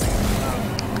just don't think it's enough.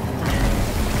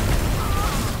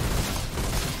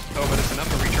 Oh, but it's enough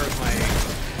to recharge my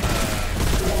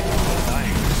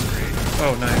dying, which is great.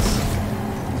 Oh, nice.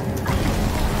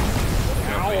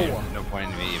 No point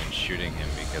in me even shooting him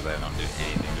because I don't do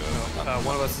anything to him.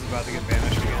 One of us is about to get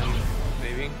banished again.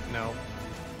 Maybe? No.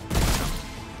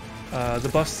 The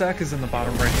buff stack is in the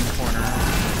bottom right-hand corner.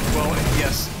 Well,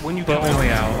 yes, when you But come only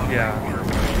it's out, on yeah. the corner,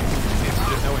 but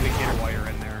there's no indicator while you're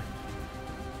in there.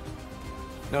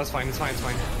 No, it's fine, it's fine, it's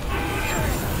fine.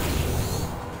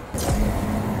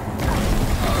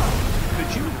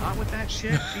 Could you not with that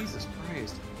shit? Jesus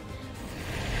Christ.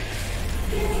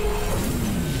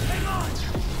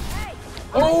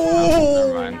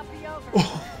 Never mind.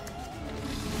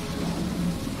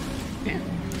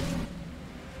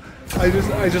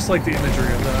 I just like the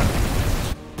imagery of that.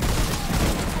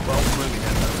 Well, moving in,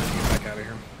 get back out of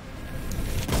here.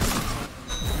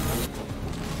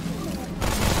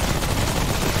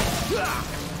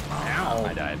 Ow!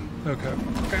 I died. Okay.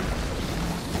 Okay.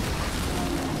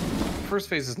 First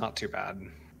phase is not too bad.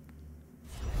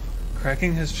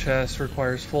 Cracking his chest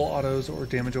requires full autos or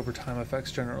damage over time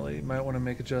effects generally. You might want to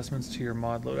make adjustments to your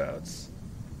mod loadouts.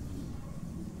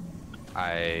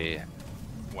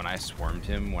 When I swarmed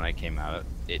him, when I came out,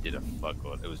 it did a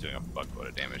fuckload. It was doing a fuckload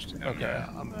of damage to him. Okay. Yeah,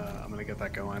 I'm gonna get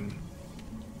that going.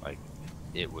 Like,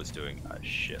 it was doing a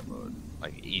shitload.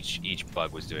 Like each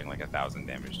bug was doing like 1,000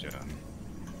 damage to him.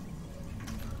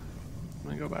 I'm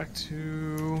gonna go back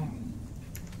to...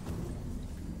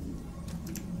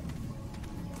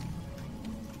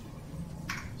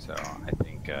 So I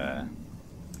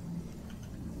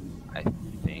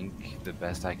think the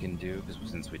best I can do, because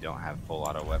since we don't have full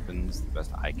auto weapons, the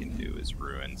best I can do is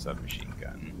ruin submachine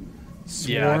gun.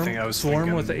 Yeah, I think I was Swarm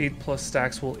thinking- with 8+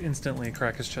 stacks will instantly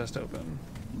crack his chest open.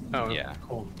 Oh, Yeah.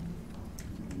 cool.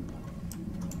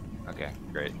 Okay,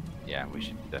 great. Yeah, we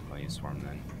should definitely use swarm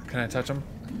then. Can I touch him?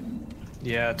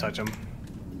 Yeah, touch him.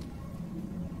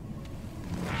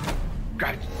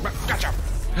 Got it. Gotcha!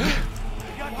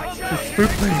 It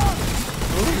spooked me.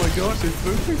 Oh my gosh, it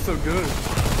spooked me so good.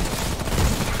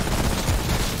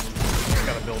 Just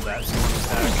gotta build that swarm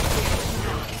stack.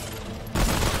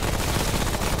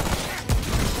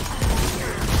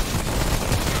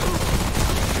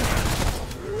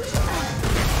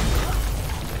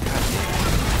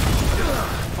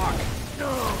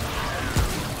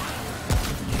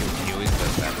 He always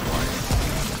does that twice.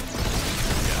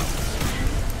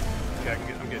 Okay,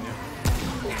 I'm getting you.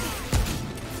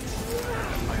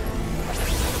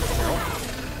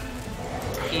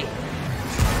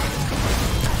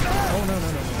 Oh, no.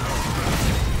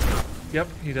 Yep,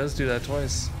 he does do that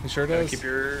twice. He sure does. Keep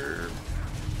your...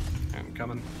 I'm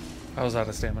coming. I was out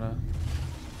of stamina.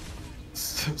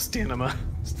 Stamina.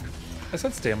 I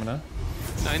said stamina.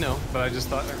 I know, but I just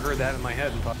thought I heard that in my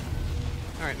head and thought,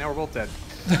 All right, now we're both dead.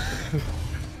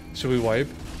 Should we wipe?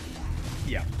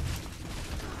 Yeah.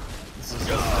 This is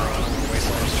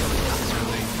Wasteland's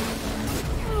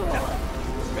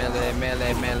Melee,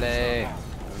 melee, melee.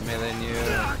 Melee you.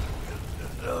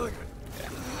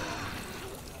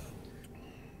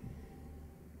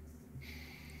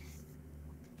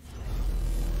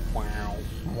 Wow.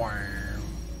 Wow.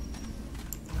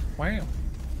 Wow.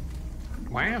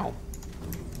 Wow.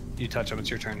 You touch him,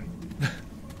 it's your turn. No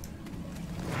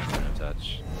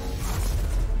touch.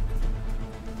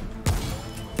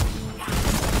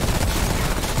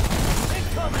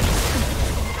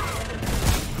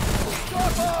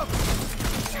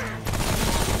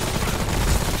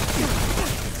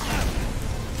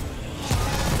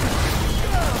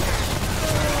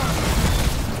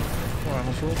 Oh, I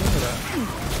almost rolled into that.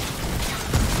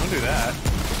 Don't do that.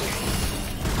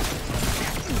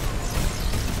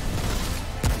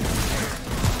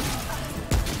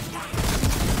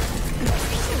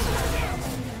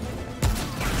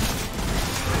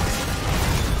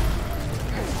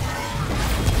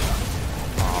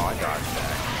 Oh, I dodged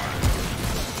that.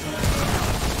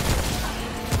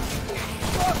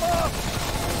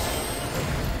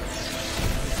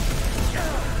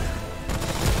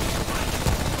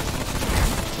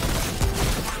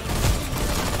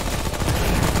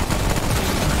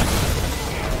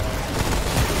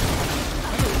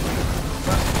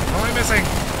 What am I missing?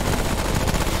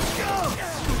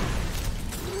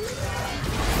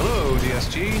 Hello,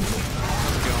 DSG.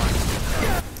 How's it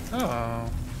going? Oh.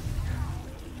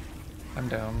 I'm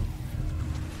down.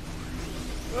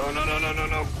 Oh,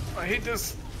 no. I hate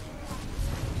this.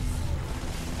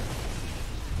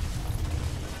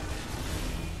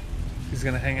 He's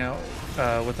gonna hang out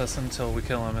with us until we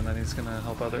kill him, and then he's gonna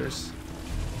help others.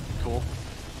 Cool.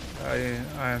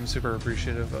 I'm super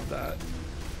appreciative of that.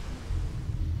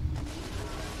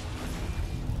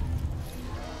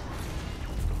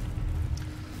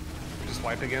 Just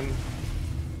wipe again?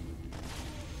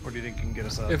 Or do you think you can get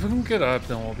us up? If we can get up,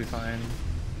 then we'll be fine.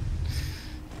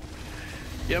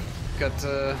 Yep, got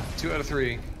 2 out of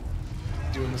 3.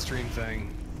 Doing the stream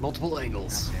thing. Multiple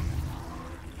angles.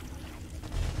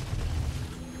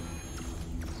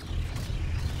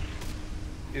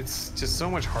 It's just so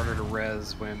much harder to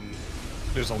res when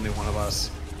there's only one of us.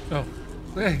 Oh,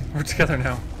 hey, we're together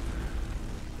now.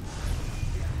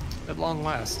 At long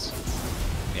last.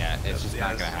 Yeah, it's just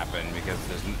not Yes. gonna happen because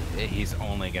he's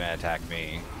only gonna attack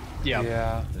me. Yeah.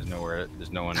 Yeah. There's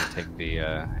no one to take the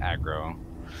aggro.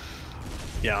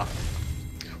 Yeah.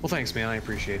 Well, thanks, man. I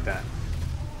appreciate that.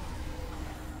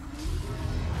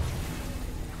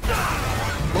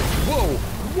 Whoa!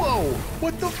 Whoa!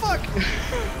 What the fuck?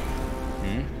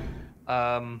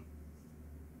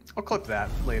 I'll clip that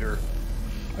later.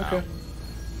 Okay.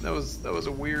 That was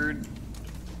a weird.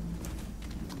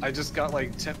 I just got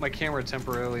like my camera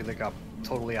temporarily that got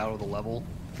totally out of the level.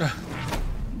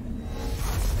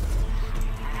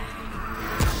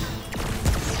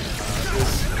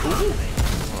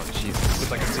 Oh Jesus!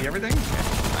 Just I can see everything.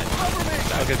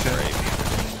 I'll get you.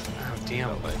 Oh damn!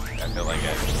 I feel like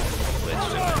I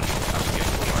glitched and I was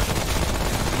getting more.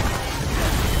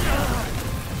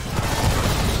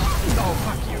 Oh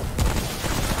fuck you!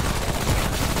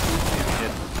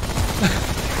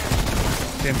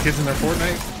 Damn kids in their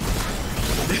Fortnite.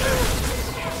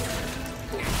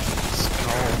 Spend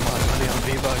all my money on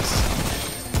V-Bucks.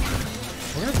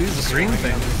 What are these green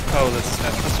things? Oh, that's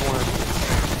one.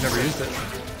 never used it.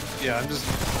 Yeah, I'm just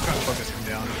trying to focus him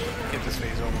down, get this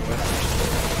phase over with.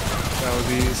 That would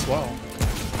be swell.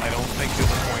 I don't think there's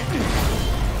a point in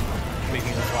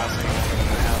making this last thing longer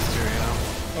than it has to, you know?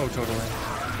 Oh, totally.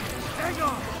 Hang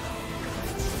on!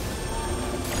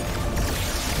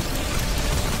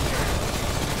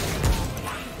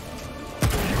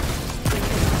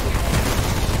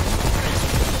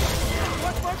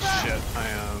 Shit, I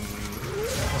am.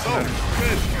 Oh,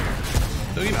 good.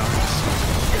 So, you know, just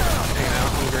hanging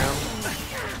out on the ground.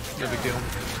 No big deal.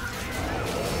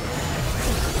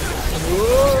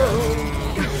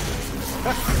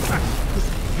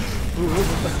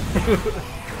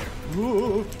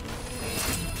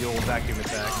 The old vacuum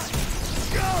attack.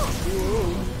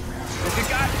 Okay,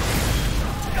 got it.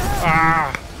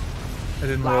 Ah! I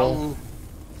didn't roll.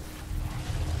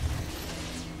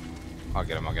 I'll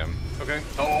get him. Okay.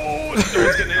 Oh, no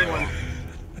one's getting anyone.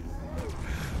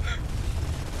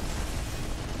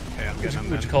 Okay, I'm getting him.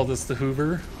 Would you call this the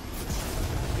Hoover?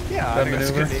 Yeah, that I think that's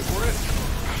a maneuver? good name for it.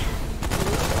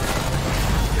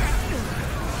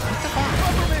 What the fuck?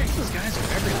 Those guys are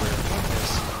everywhere. Fuck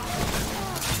this.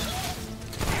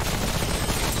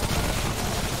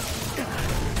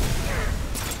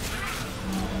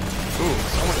 Ooh,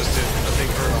 someone just did a big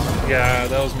Yeah,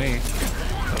 that was me.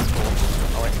 That's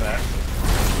cool. I like that.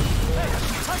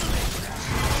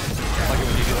 I like it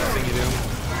when you do that thing you do.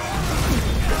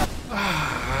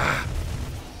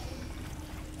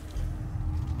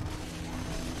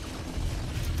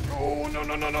 Oh, no,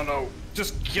 no, no, no, no.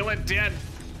 Just kill it dead.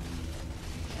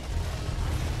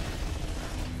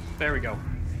 There we go.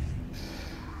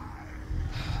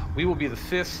 We will be the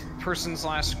 5th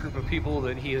person/group of people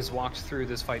that he has walked through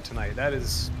this fight tonight. That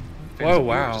is... Whoa, we were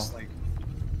wow. just like...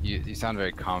 You sound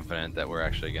very confident that we're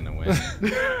actually gonna win.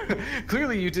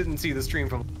 Clearly you didn't see the stream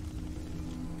from...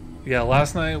 Yeah,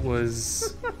 last night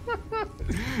was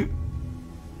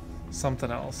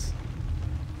something else.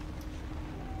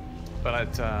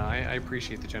 But I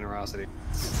appreciate the generosity.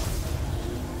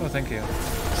 Oh, thank you.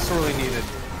 Sorely needed.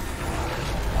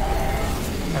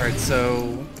 Alright,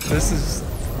 so this is,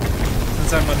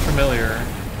 since I'm unfamiliar,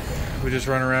 we just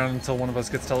run around until one of us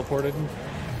gets teleported?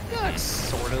 Yeah,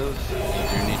 sort of.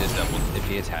 You need to double. If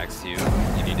he attacks you,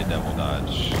 you need to double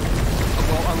dodge.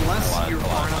 Well, unless you're a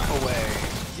far lot of enough times. away.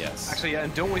 Yes. Actually, yeah,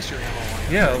 and don't waste your ammo on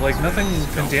it. Yeah, like nothing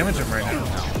can damage him right now.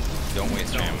 No, don't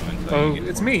waste your ammo until Oh, you get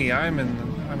it's more. me. I'm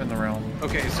in the realm.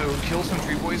 Okay, so kill some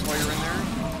tree boys while you're in there.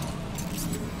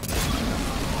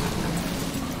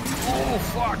 Oh,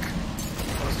 fuck!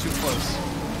 That was too close.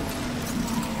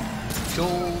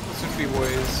 Kill some tree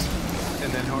boys,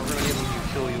 and then however many of them you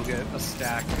kill, you'll get a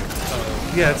stack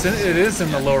of... Yeah, it is in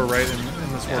the lower right in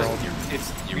this world.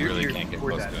 You really can't get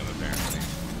we're close dead. to him apparently.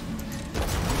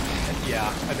 Yeah,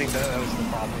 I think that was the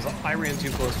problem. Was I ran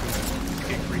too close to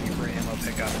get greedy for ammo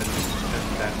pickup, and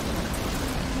that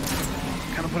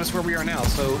kind of put us where we are now.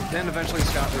 So then eventually,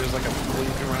 Scott, there's like a pool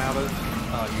you can run out of.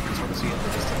 You can sort of see it in the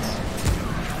distance.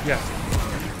 Yeah.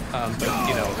 But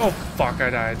you know, Oh, fuck, I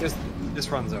died. this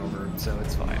runs over, so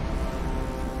it's fine.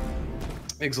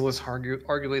 Ixalis,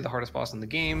 arguably the hardest boss in the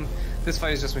game. This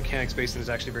fight is just mechanics based and is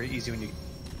actually very easy when you...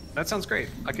 That sounds great.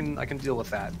 I can deal with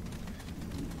that.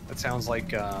 That sounds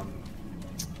like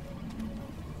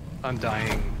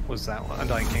Undying was that one.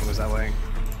 Undying King was that way.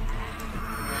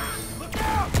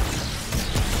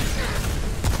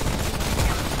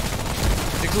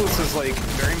 Ixalis is like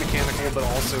very mechanical, but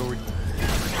also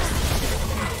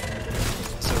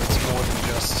so it's more than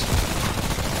just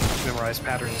memorize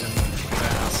patterns and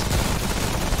ass.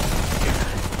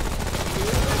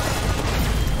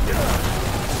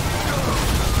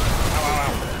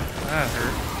 That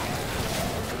hurt.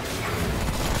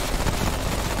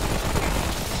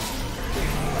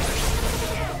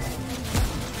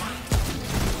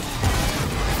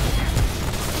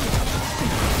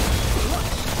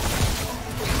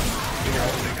 It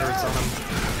hurts on him.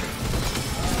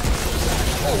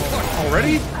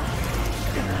 Already? I'm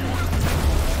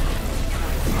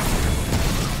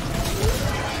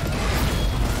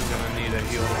gonna need a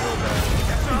heal real bad.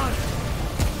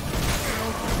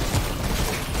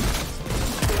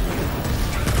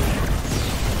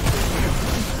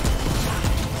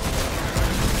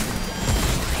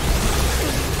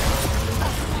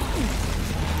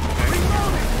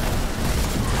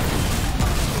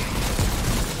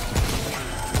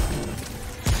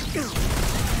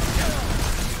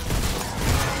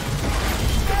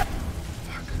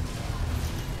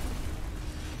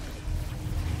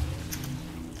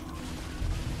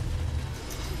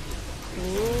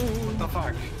 What the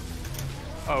fuck?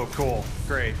 Oh, cool.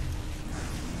 Great.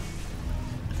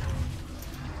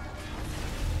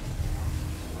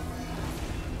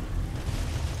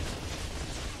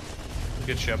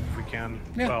 Get Shep if we can.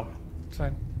 Yeah. Well, It's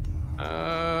fine.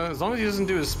 as long as he doesn't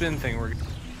do his spin thing, we're...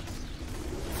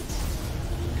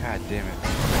 God damn it.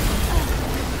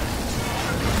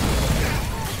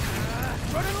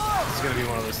 It's gonna be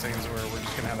one of those things where we're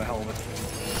just gonna have a hell of a...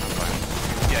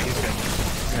 Yeah, he's good.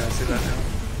 Yeah, I see that now.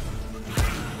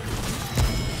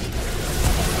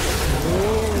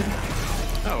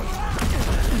 Oh.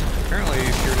 Apparently,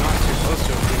 if you're not too close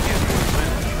to him, he can't do his spin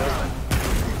when he does it.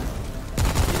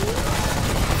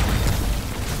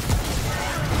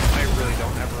 I really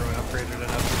don't have Ruin upgraded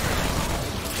enough.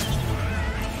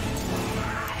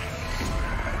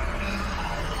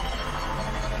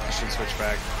 I should switch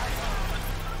back.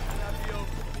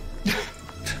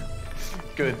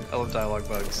 Good. I love dialogue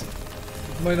bugs.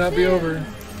 Might not be over.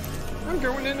 I'm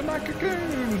going into my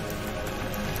cocoon!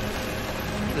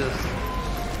 Ugh.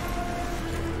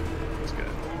 That's good.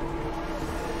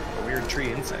 A weird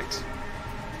tree insect.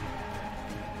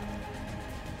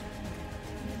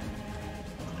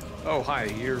 Oh, hi.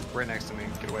 You're right next to me.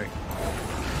 Get away.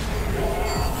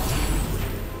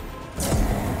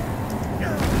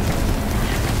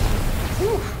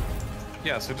 Whew.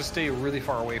 Yeah, so just stay really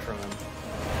far away from him.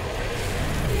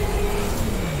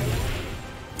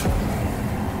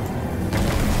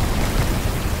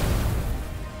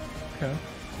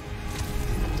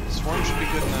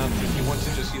 good enough if you want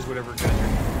to just use whatever gun you're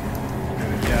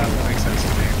good. Yeah, that makes sense to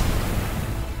me.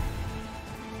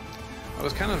 I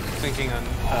was kind of thinking on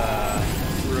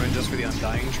Ruin just for the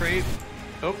Undying trait.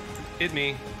 Oh, hit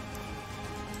me.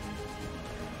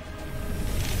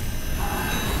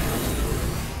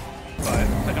 But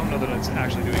I don't know that it's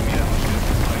actually doing me that much good in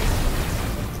this fight.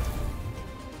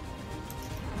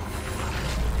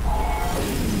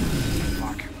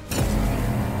 Fuck.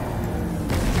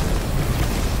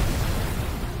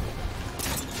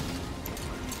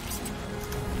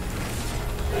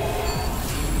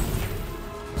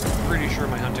 Pretty sure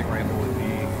my hunting rifle would be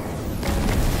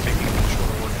making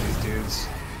shorter work of these dudes.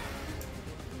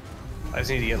 I just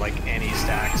need to get like any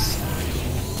stacks.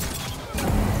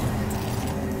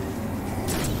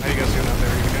 How you guys doing out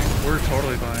there? You okay? We're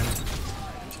totally fine.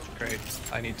 Great.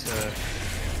 I need to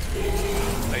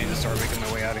start making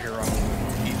my way out of here on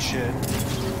eat shit.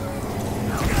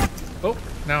 Oh,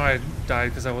 now I died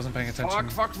because I wasn't paying attention.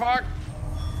 Fuck.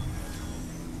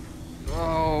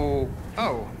 Oh.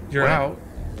 Oh. You're what? out.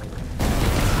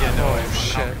 Yeah, no, Oh, I'm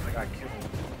shit. out 'cause I got killed.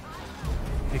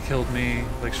 He killed me,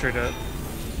 like straight up.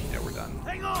 Yeah, we're done.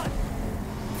 Hang on!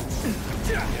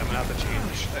 Yeah, I'm gonna have to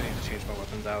change. I need to change my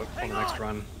weapons out on the next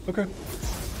run. Okay.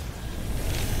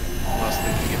 Unless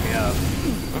they can get me up.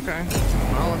 Okay.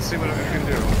 Well, let's see what I can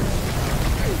do.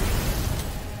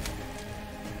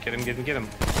 Get him.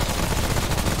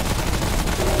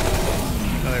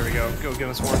 Oh, there we go. Go get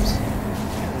him, swarms.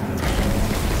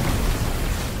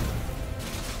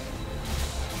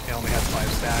 I only had 5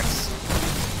 stacks.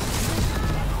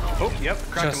 Oh, yep.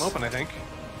 Cracked him open, I think.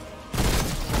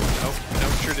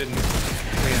 Nope, sure didn't.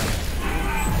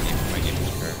 My game is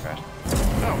very fast.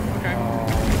 Oh, okay.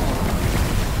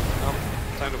 Well,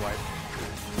 time to wipe.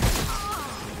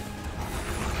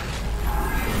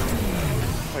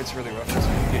 Fight's really rough, so you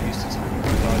can get used to time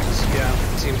dodges.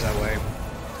 Yeah, it seems that way.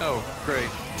 Oh, great.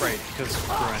 Right, because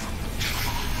Ruin.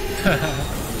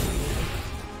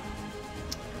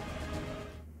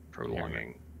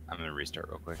 Prolonging. I'm gonna restart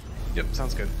real quick. Yep,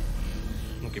 sounds good.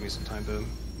 It'll give me some time to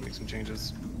make some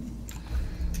changes.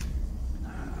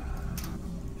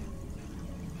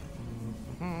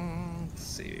 Let's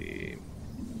see.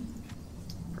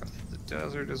 Breath of the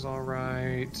Desert is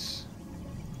alright.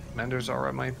 Mender's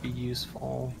aura might be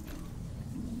useful.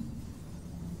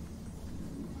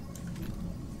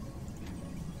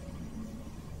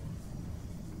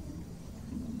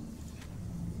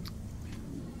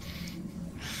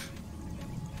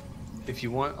 If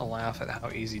you want a laugh at how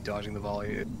easy dodging the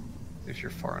volley is, if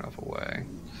you're far enough away.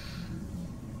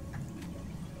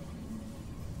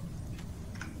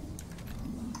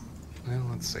 Well,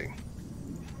 let's see.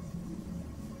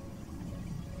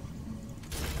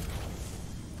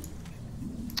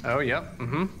 Oh, yep.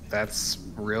 That's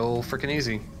real freaking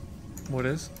easy. What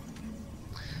is?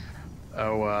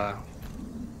 Oh,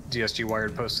 DSG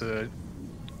Wired posted a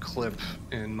clip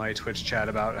in my Twitch chat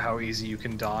about how easy you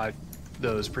can dodge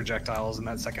those projectiles in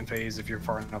that second phase if you're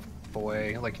far enough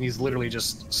away. Like, he's literally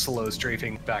just slow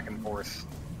strafing back and forth.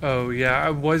 Oh yeah,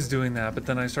 I was doing that, but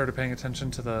then I started paying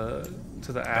attention to the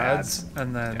ads,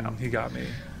 and then he got me.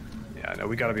 Yeah, no,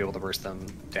 we got to be able to burst them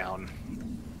down.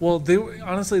 Well, they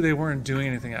honestly they weren't doing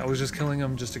anything. I was just killing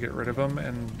them just to get rid of them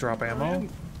and drop ammo.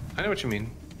 I know what you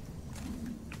mean.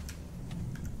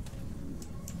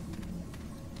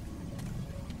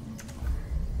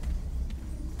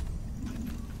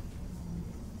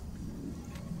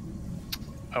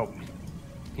 Oh,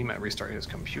 he might restart his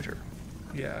computer.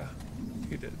 Yeah,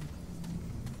 he did.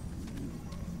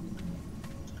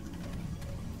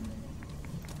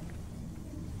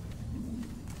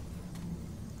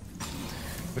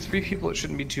 With 3 people, it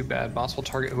shouldn't be too bad. Boss will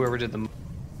target whoever did the.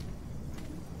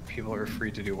 People are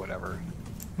free to do whatever.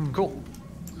 Cool.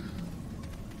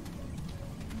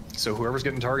 So whoever's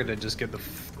getting targeted, just get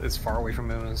as far away from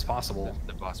him as possible.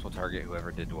 The boss will target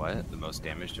whoever did what? The most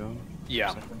damage to him?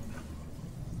 Yeah.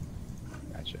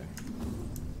 Gotcha.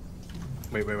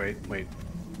 Wait.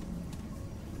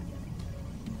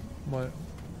 What?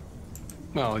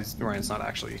 Well, Ryan's not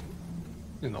actually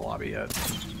in the lobby yet.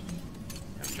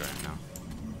 I'm joining now.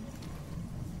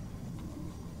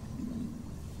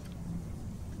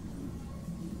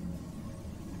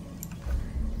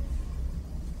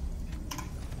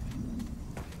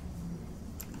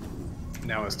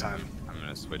 Now it's time. I'm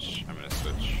gonna switch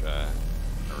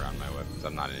around my weapons.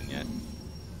 I'm not in yet.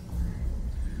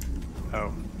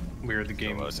 Oh, weird. The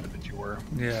game said that you were.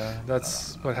 Yeah,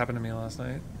 that's what happened to me last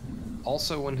night.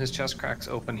 Also, when his chest cracks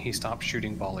open, he stops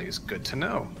shooting volleys. Good to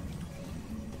know.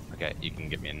 Okay, you can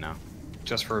get me in now.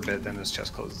 Just for a bit, then his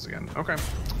chest closes again. Okay.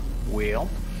 Well.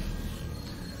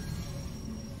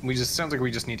 sounds like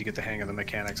we just need to get the hang of the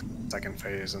mechanics second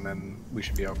phase, and then we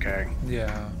should be okay.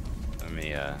 Yeah. Let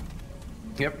me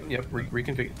Yep.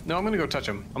 Reconfigure. No, I'm gonna go touch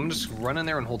him. I'm gonna just run in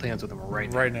there and hold hands with him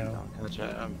right now. Right now.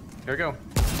 Here we go.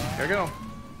 Here we go.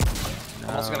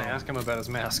 I'm also gonna ask him about his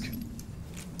mask.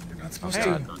 You're not supposed Hey,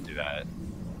 to. don't do that.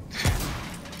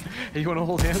 Hey, you wanna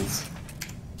hold hands?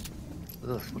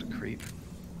 Ugh, what a creep.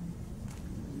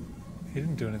 He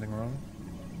didn't do anything wrong.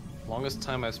 Longest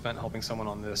time I've spent helping someone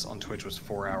on this on Twitch was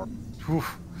 4 hours. Whew.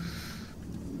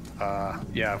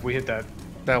 Yeah, if we hit that,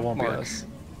 That won't Mark. be us.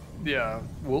 yeah,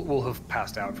 we'll have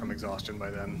passed out from exhaustion by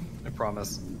then. I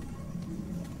promise.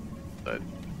 But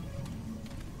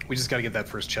we just got to get that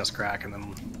first chest crack, and then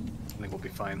I think we'll be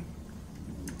fine.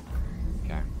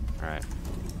 Okay. All right.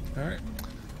 All right.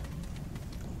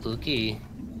 Okay.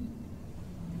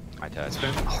 My touch.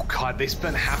 Oh god, they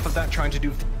spent half of that trying to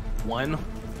do one.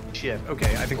 Shit.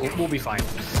 Okay, I think we'll be fine.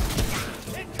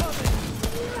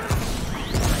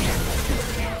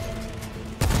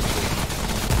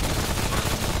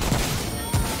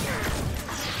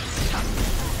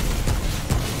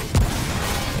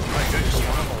 My goodness,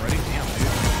 one up already? Damn,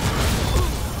 dude.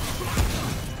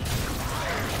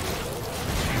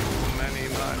 Too many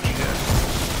much shit.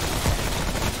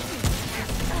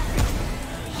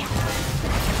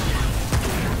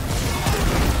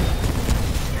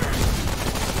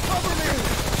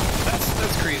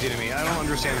 That's crazy to me. I don't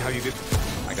understand how you could.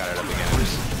 I got it up again.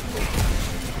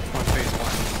 On phase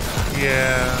one.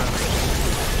 Yeah.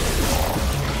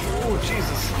 Oh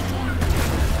Jesus!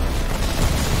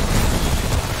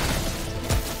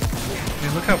 I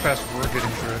mean, look how fast we're getting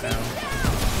through it now.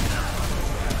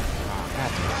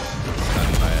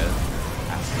 Stunned by it.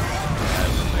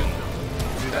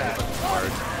 Do that.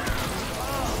 Hard.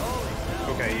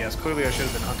 Okay, yes. Clearly, I should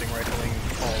have been hunting right-wing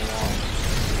all along.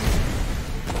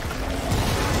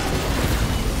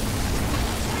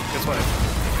 Guess what?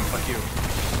 Fuck you.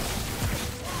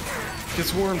 Get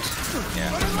swarmed.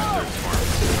 Yeah, that's my third swarm.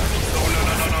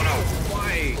 No.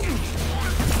 Why?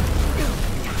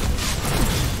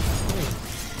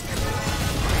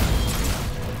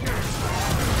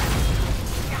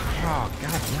 Oh,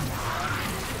 god damn it.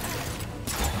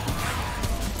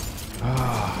 Oh,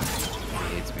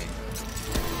 he hates me.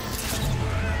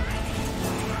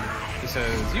 He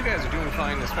says, "You guys are doing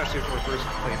fine, especially for a first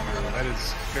playthrough. That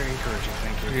is very encouraging.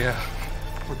 Thank you. Yeah.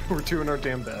 We're doing our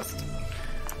damn best."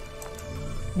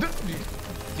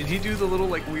 Did he do the little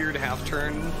like weird half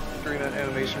turn during that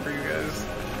animation for you guys?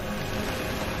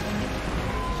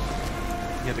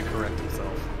 He had to correct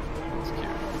himself. That was cute.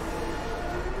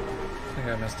 I think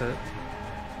I missed it.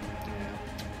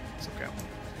 Yeah, it's okay.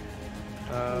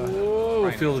 Whoa,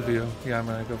 Ryan, field of view. Yeah, I'm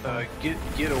gonna go for it.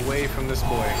 get away from this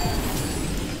boy.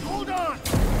 Hold on!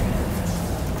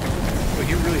 But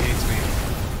he really hates me.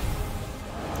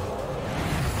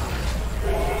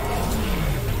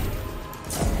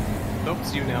 Nope,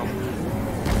 it's you now.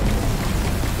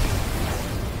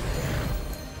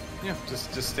 Yeah,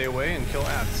 just stay away and kill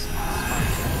ads.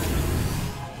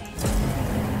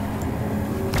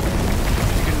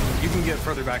 You can get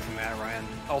further back from that, Ryan.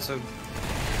 Also,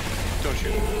 don't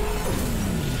shoot.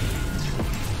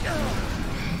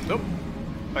 Nope.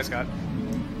 Bye, Scott.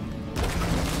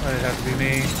 It'd have to be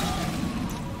me.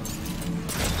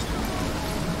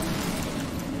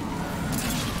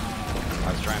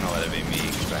 I was trying to let it be me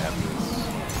because I have this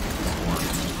swarm.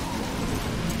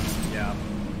 Yeah.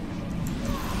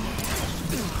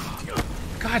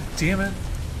 God damn it.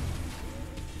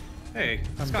 Hey,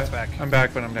 Scott's back. I'm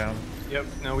back, but I'm down. Yep,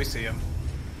 no, we see him.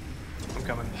 I'm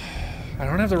coming. I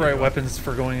don't have the right weapons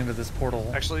for going into this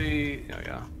portal. Actually,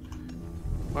 yeah.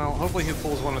 Well, hopefully he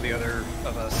pulls one or the other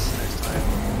of us next time.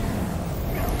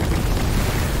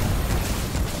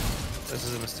 This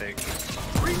is a mistake.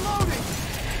 Reloading!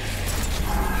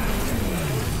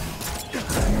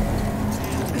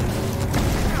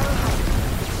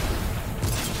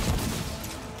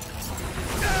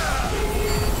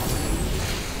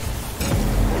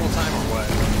 Portal time or what?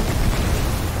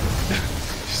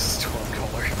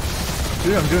 Stormcaller.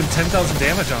 Dude, I'm doing 10,000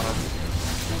 damage on him.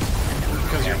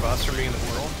 Because your boss from being in the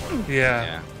portal?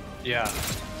 Yeah. Yeah.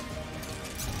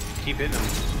 Keep hitting him.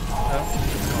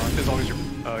 Oh. As long as your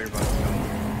boss is gone.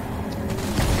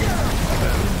 And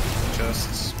then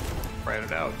just write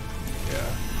it out. Yeah.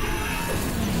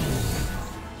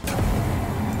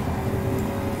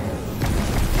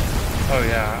 Oh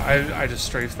yeah, I just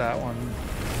strafed that one.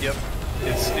 Yep.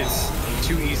 It's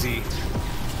too easy.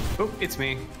 Oh, it's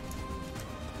me.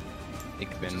 Ich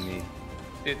bin me.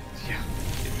 Yeah,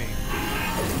 it's me.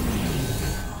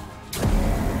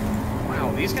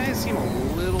 Wow, these guys seem a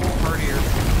little hardier.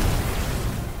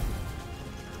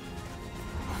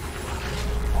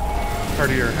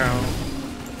 Hardy or how?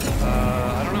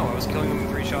 I don't know. I was killing them in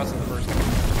 3 shots in the first one.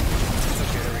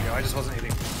 Okay, there we go. I just wasn't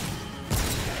hitting.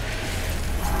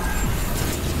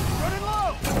 Running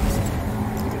low!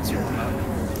 Get zero up.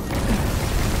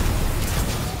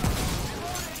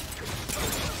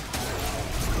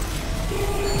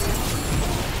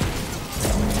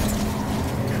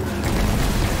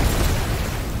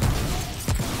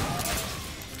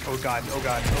 Oh god, oh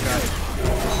god, oh god.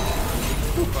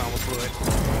 Oop, I almost blew it.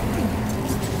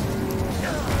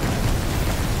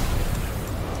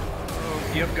 Oh,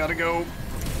 yep, gotta go.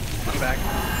 I'm back.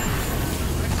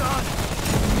 It's on.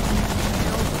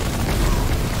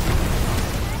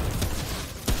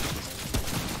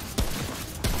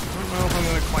 I don't know if I'm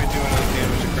gonna quite do enough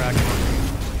damage to crack him.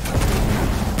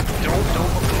 Don't,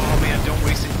 oh man, don't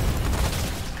waste it.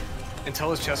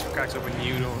 Until his chest cracks open,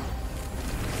 you don't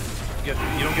get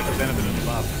the benefit of the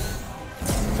buff.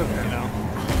 It's okay. You know?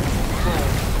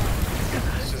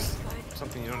 It's just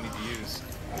something you don't need to use.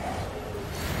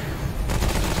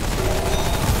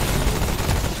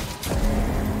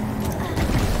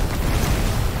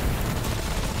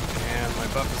 And my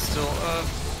buff is still up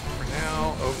for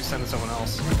now. Oh, we sent it to someone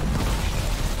else.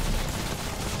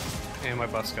 And my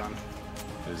buff's gone.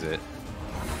 Who's it?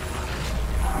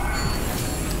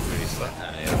 Pretty slow.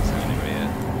 Yeah, it's not anybody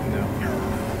yet. No.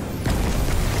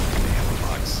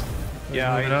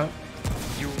 Yeah, Moving up.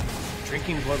 you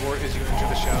drinking blood wort as you enter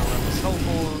the shadow realm is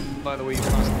helpful. By the way, you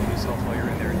constantly lose health while you're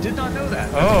in there. Did not know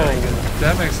that. That's Oh, very good.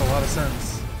 that makes a lot of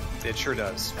sense. It sure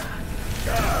does.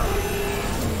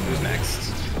 Who's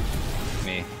next?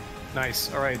 Me. Nice.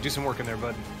 All right, do some work in there,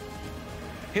 bud.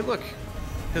 Hey, look,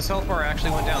 his health bar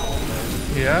actually went down a little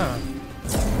bit. Yeah.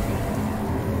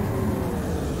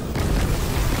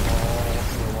 Oh,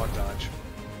 slow walk dodge.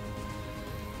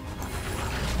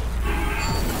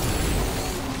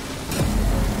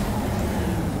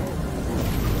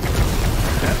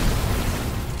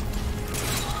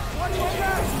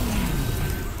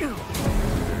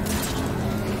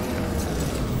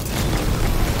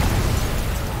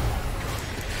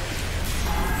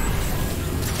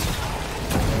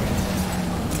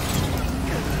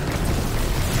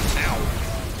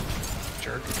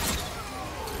 Jerk.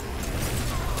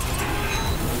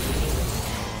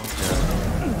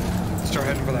 Start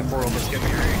heading for that portal that's getting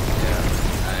me ready. Yeah.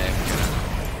 I am gonna.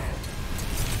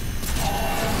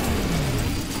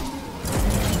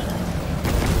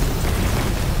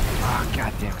 Oh,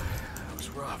 god damn it. That was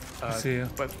rough. I see you.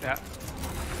 But that.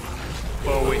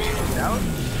 Well, wait, you got out?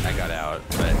 I got out,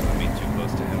 but I'm being too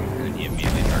close to him, and he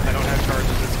immediately turned. I don't have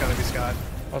charges. It's gotta be Scott.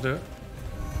 I'll do it.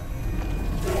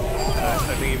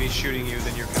 I think if he's shooting you,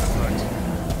 then you're kind of fucked.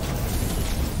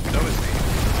 No, it's me.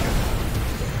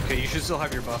 Okay, you should still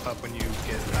have your buff up when you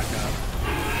get back up.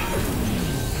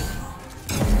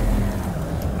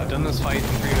 I've done this fight in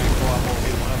 3 minute co-op.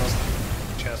 Only one of those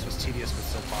chests was tedious, but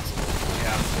still possible.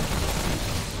 Yeah.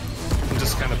 I'm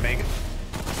just kind of banking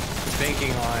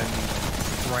on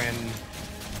Ryan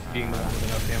being the one with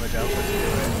enough damage output to do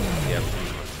it. Yep.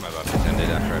 My buff extended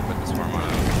after I put the swarm on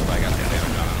him, so I got some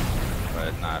damage on him,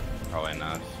 but not probably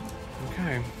enough.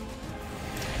 Okay.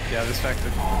 Yeah, this fact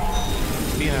that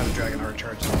being out of Dragonheart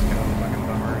charge is kind of a fucking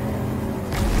bummer.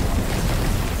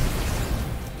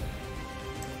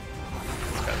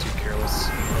 It's got too careless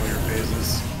in earlier phases.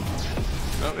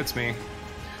 Oh, it's me.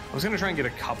 I was gonna try and get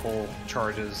a couple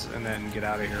charges and then get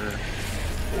out of here.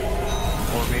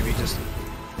 Or maybe just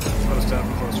post up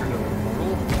closer to the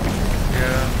portal.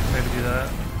 Yeah, maybe do that.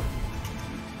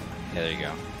 Yeah, there you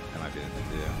go. That might be the thing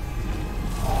to do.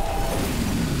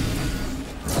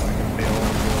 So I can bail on the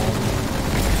wall.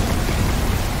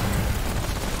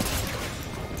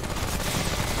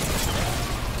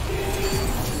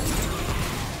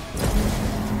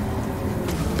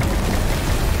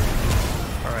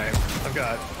 Alright, I've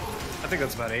got, I think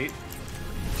that's about 8.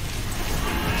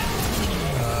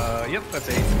 Yep, that's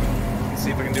 8. Let's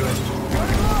see if I can do it.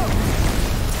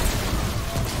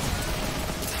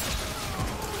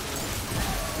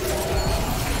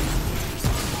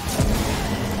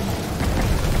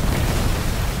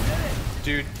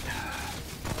 Dude. This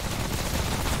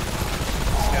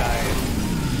guy.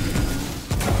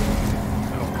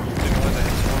 Oh, didn't realize I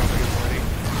had swarm against already.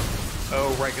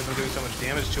 Oh, right, because I'm doing so much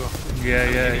damage to him.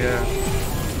 Yeah.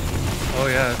 Oh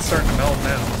yeah, it's starting to melt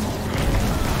now.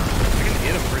 I can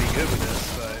hit him pretty good with this,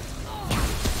 but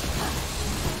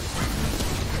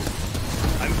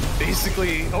I'm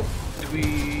basically. Oh, did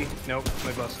we? Nope,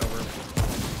 my buff's over.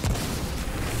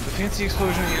 The fancy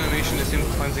explosion animation is him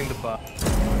cleansing the buff.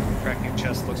 Cracking a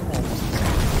chest looks almost the same.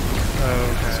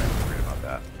 Oh, okay. Forget about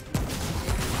that.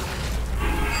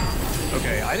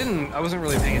 Okay, I wasn't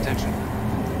really paying attention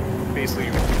basically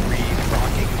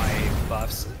re-rocking my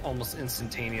buffs almost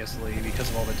instantaneously because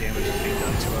of all the damage that's being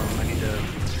done to them. I need to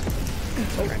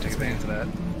try and take advantage of that.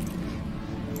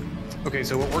 Okay,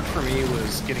 so what worked for me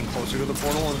was getting closer to the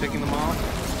portal and picking them off.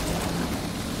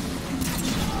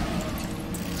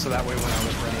 So that way when I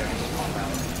was ready, I could just pop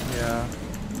out. Yeah.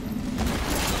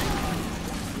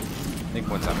 I think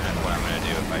what I'm gonna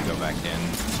do if I go back in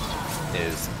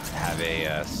is have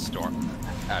a storm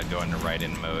go into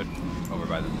right-in mode over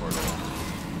by the portal.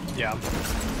 Yeah. I'm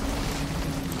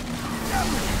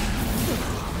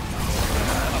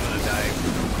gonna die.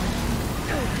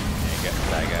 Yeah, get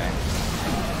that guy.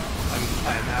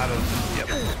 I'm out of. Yep.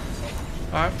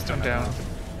 I'm down.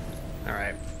 All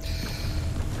right.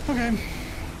 Okay.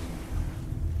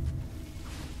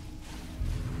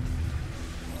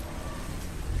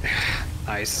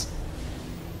 Nice.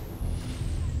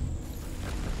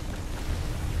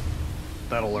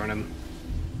 That'll learn him.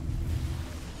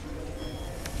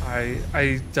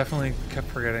 I definitely kept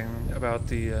forgetting about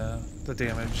the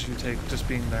damage you take just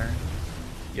being there.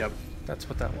 Yep. That's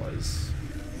what that was.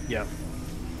 Yep.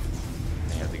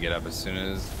 You have to get up as soon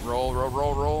as roll. There we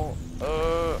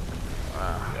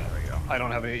go. I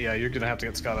don't have any. Yeah, you're gonna have to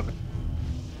get Scott up.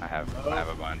 I have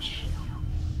a bunch.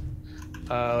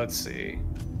 Let's see.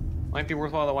 Might be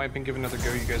worthwhile the wiping. Give another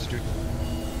go. You guys do.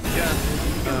 Yeah.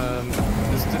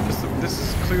 This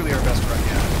is clearly our best run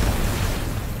yet.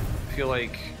 I feel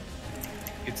like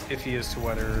it's iffy as to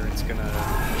whether it's gonna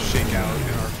shake out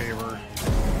in our favor.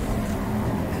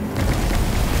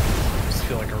 I just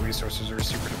feel like our resources are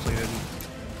super depleted.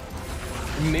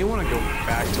 We may want to go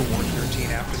back to Ward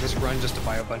 13 after this run just to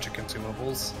buy a bunch of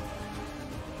consumables.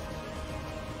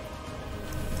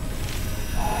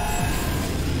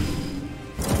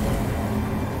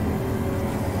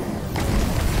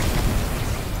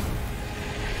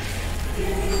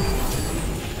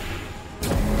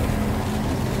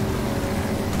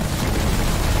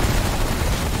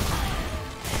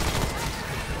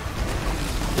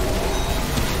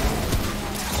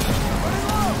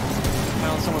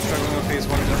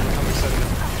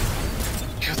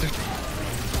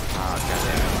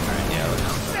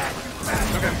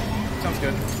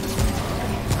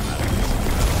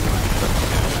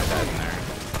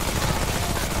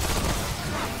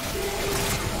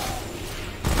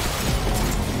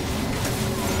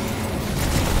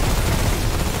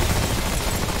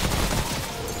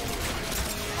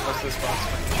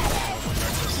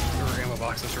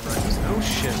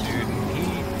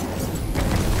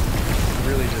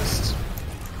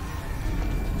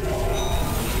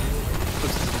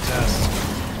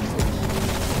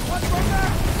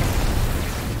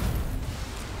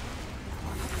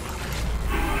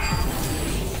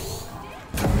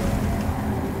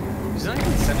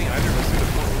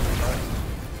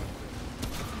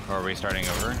 Starting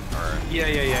over, or yeah.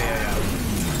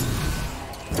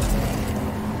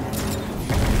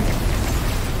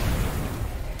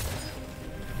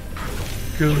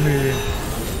 Kill me.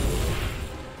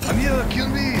 I'm here. Kill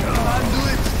me. Come on, do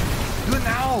it. Do it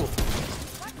now.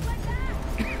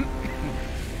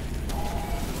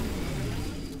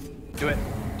 Do it.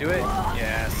 Do it.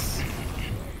 Yes.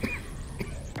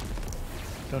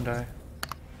 Don't die.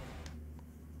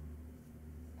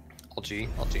 Alt G.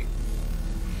 Alt G.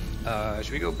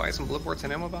 Should we go buy some bloodworts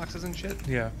and ammo boxes and shit?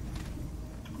 Yeah.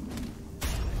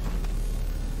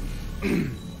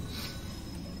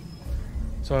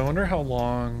 So I wonder how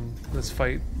long this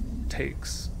fight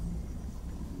takes.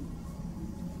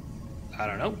 I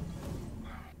don't know.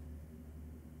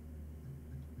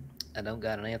 I don't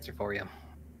got an answer for you.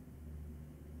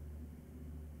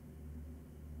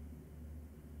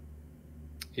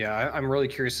 Yeah, I'm really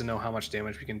curious to know how much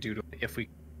damage we can do to if we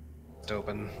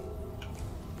open.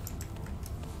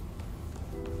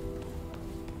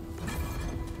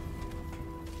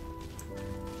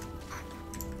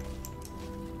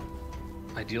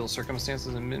 Ideal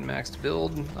circumstances and min-maxed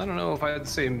build. I don't know if I'd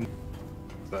say,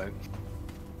 but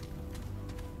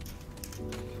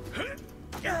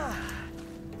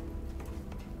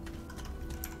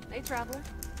hey, traveler.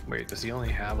 Wait, does he only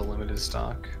have a limited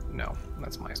stock? No,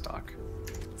 that's my stock.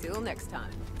 Till next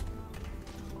time.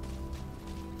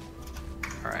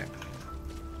 All right.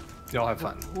 Y'all have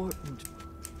fun. Important.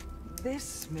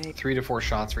 This may 3 to 4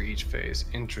 shots for each phase.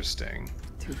 Interesting.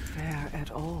 to fare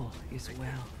at all is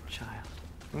well, child.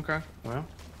 Okay, well,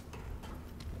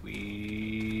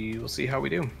 we will see how we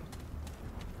do.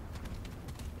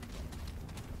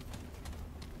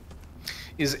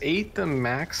 Is 8 the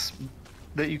max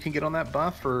that you can get on that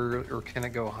buff, or can it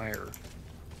go higher?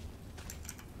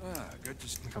 Good to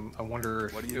see. I wonder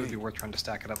if it would be worth trying to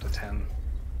stack it up to 10.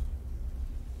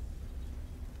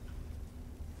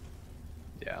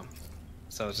 Yeah.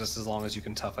 So it's just as long as you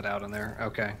can tough it out in there.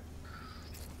 Okay.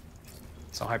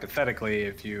 So hypothetically,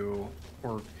 if you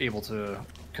were able to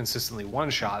consistently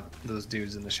one-shot those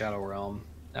dudes in the Shadow Realm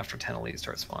after 10 elites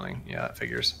start spawning, yeah, that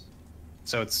figures.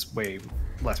 So it's way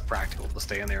less practical to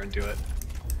stay in there and do it.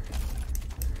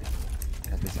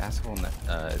 Yeah, this asshole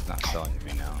is not selling to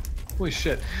me now. Holy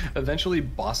shit. Eventually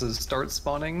bosses start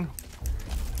spawning.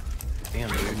 Damn,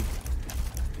 dude.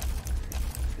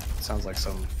 Sounds like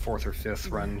some 4th or 5th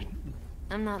run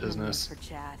I'm not business. for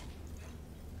Chad.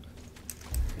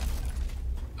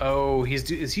 Oh,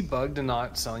 is he bugged and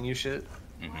not selling you shit?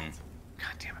 Mm-hmm.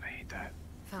 God damn it, I hate that.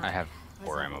 Fine. I have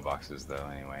 4 ammo boxes though.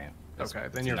 Anyway. Okay,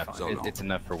 then you're enough, fine. it's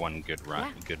enough for one good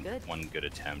run, Yeah, good. one good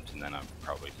attempt, and then I'm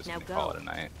probably just Now gonna call go. it a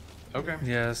night. Okay.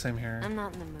 Yeah, same here. I'm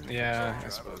not in the mood. for Yeah, Chad. I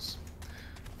suppose.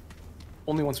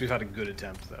 Only once we've had a good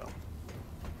attempt, though.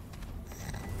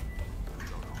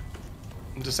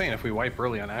 I'm just saying, if we wipe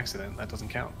early on accident, that doesn't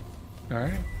count. All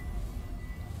right.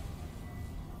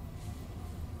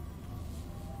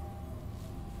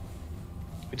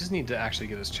 We just need to actually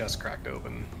get his chest cracked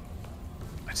open.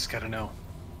 I just gotta know.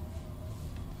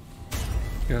 You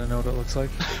gotta know what it looks like.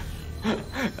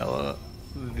 Ella,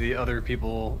 the other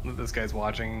people that this guy's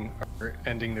watching are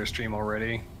ending their stream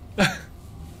already.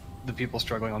 The people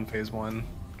struggling on phase 1.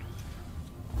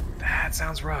 That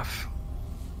sounds rough.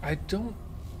 I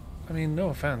mean, no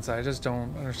offense. I just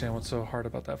don't understand what's so hard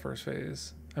about that first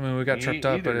phase. I mean, we got Me tripped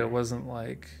up, but either. it wasn't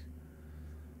like...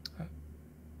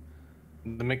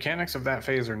 The mechanics of that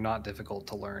phase are not difficult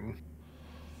to learn.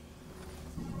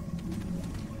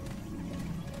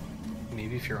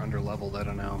 Maybe if you're under leveled, I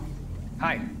don't know.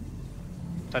 Hi.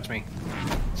 Touch me.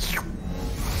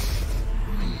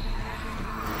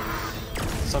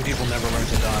 Some people never learn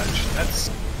to dodge.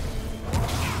 It's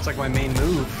like my main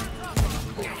move.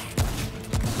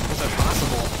 How's that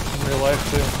possible? In real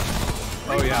life, too.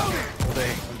 Oh yeah, all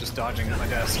day. I'm just dodging at my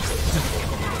desk.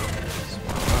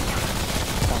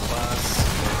 On the bus.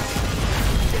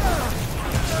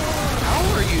 How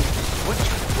are you?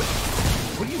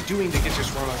 What are you doing to get your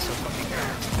sword on so fucking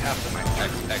fast? Half the night.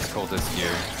 Ex-cultist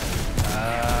gear.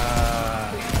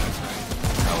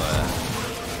 Hella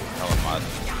mod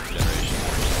generation.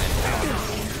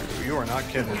 You are not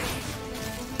kidding. It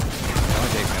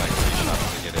only takes me like 3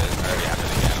 shots to get it. I already have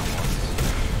it again almost.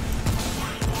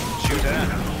 Shoot that.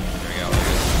 There we go. Look at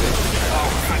this.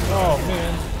 Oh,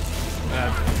 man.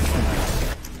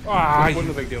 Wasn't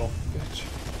a big deal.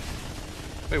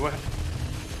 Wait, what?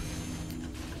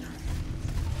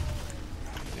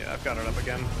 Yeah, I've got it up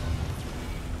again.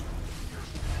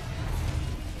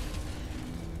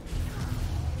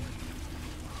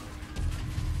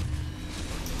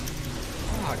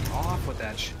 Fuck off with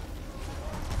that sh.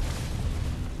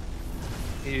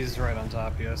 He's right on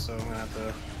top of you, so I'm gonna have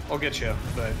to. I'll get you,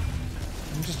 but.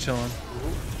 I'm just chilling.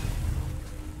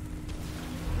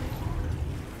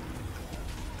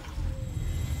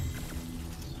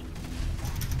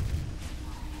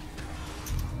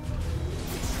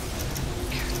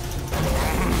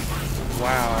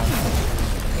 Wow.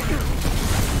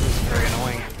 This is very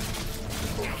annoying.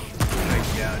 Like,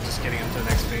 yeah, just getting into the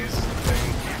next phase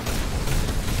thing.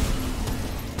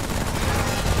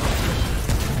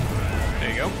 There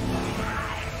you go.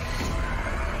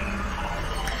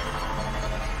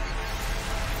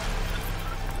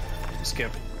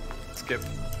 Skip. Skip.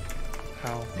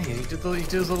 How? Hey, he did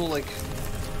his little, like,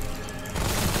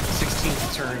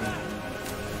 16th turn.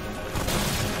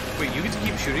 Wait, you get to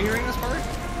keep shooting during this part?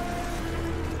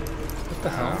 What the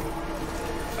hell?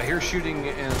 I hear shooting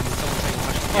and someone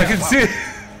saying watch. I can see it.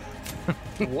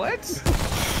 What?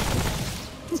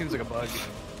 Seems like a bug.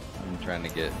 I'm trying to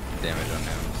get damage on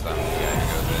him. So yeah, he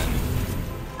goes in.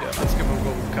 Yeah, let's give them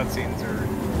cutscenes are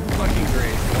fucking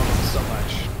great. I love them so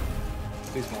much.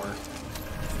 Please more.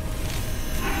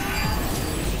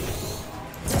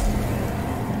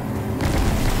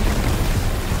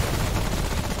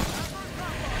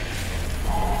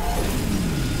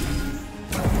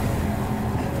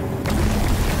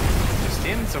 You're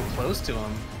standing so close to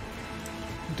him.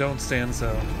 Don't stand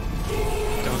so.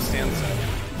 Don't stand so.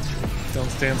 Don't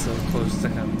stand so close to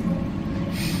him.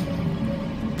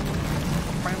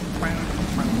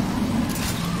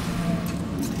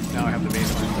 Now I have the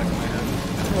bass line stuck in my head.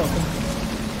 You're welcome.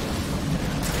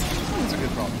 It's a good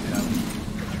problem to have.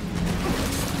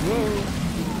 Whoa.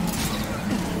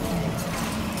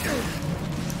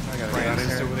 I gotta get out Brian's of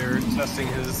just here. over there testing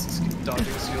his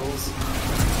dodging skills.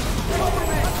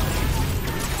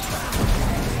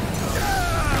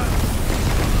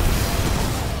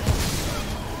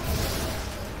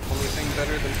 Only thing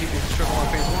better than people who struggle on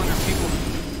phase 1 are people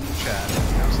chat.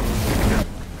 Absolutely.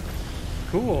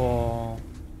 Cool.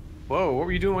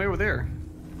 were you doing way over there?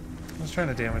 I was trying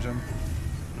to damage him.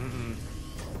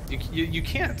 You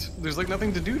can't. There's like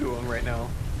nothing to do to him right now.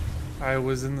 I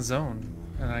was in the zone,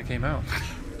 and I came out.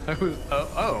 I was.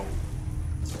 Oh.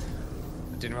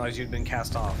 I didn't realize you'd been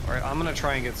cast off. All right, I'm gonna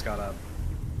try and get Scott up.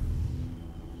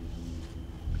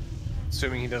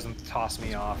 Assuming he doesn't toss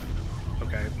me off.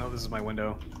 Okay, no, this is my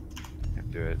window. Can't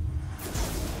do it.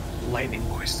 Lightning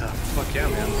boy stuff. Fuck yeah,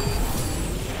 man.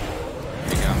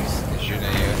 Here he comes. He's shooting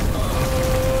at you.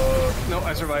 No,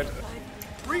 I survived.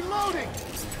 Reloading!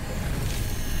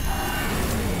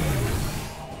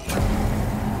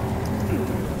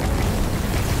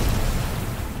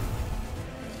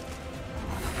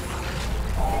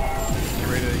 Get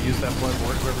ready to use that blood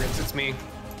ward, whoever gets it's me.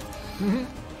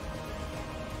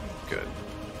 Good.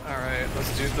 Alright,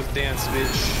 let's dance,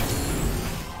 bitch.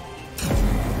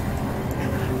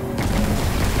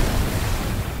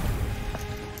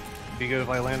 Be good if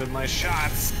I landed my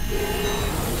shots.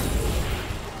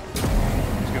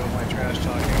 Let's go with my trash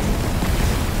talking.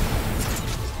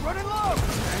 Running low!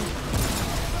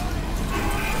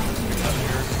 Get up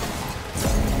here.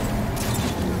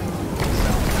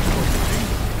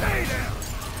 Stay down!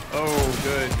 Oh,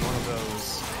 good. One of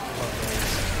those. Love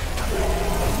those.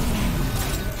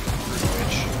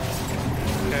 Bitch.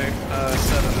 Okay,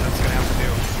 7. That's gonna have to do.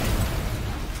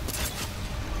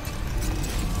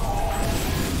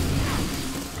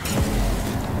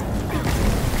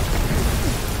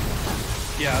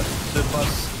 Yeah, the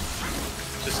buffs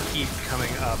just keep coming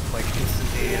up like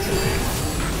instantaneously.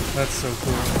 That's so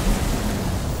cool.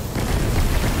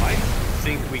 I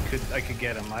think I could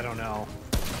get him. I don't know.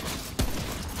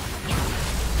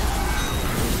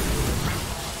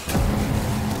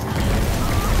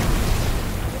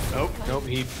 Nope,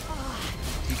 he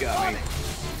got me.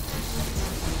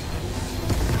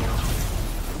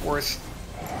 Worse.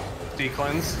 Do you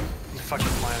cleanse? You fucking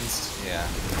cleansed. Yeah.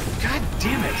 God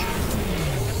damn it!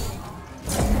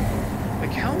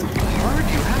 Like, how hard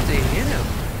do you have to hit him?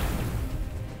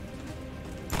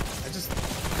 I just...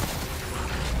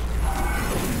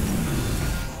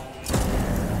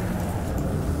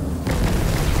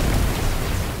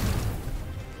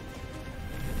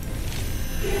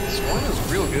 Swarm is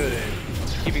real good at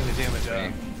keeping the damage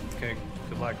up. Okay,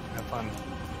 good luck. Have fun.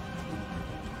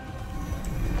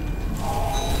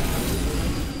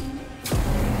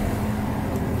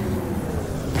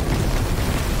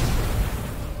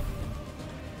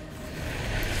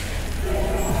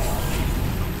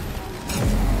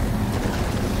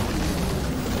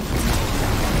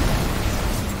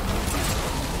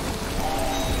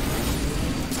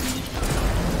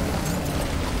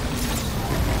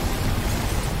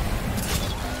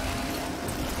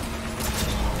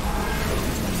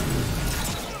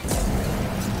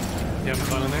 You having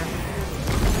fun in there?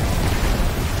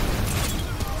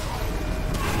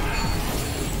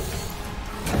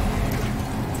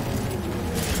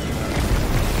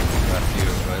 That's you,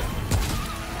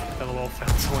 but LOL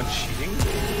found someone cheating?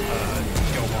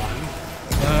 Go on.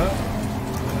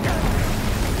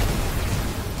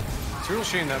 It's a real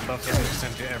shame that buff doesn't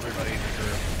extend to everybody in the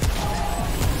group.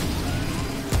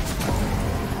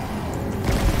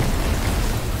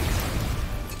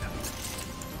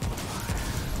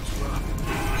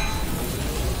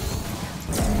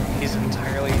 He's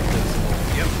entirely invisible.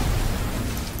 Yep.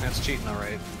 That's cheating,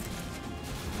 alright.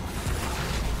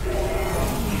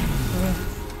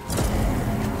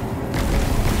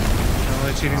 Not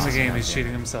only cheating the game, he's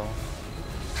cheating himself.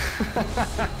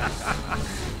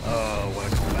 Oh, what a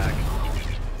callback.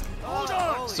 Hold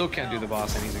on! Still can't do the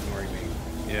boss and he's ignoring me.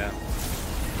 Yeah.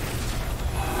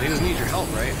 He doesn't need your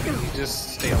help, right? You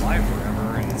just stay alive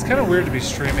forever and... It's kind of weird to be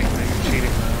streaming when you're cheating,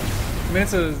 though. I mean,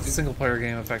 it's a single-player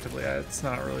game, effectively. It's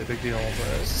not really a big deal,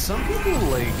 but... Some people,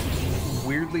 like,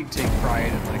 weirdly take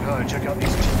pride in, like, oh, check out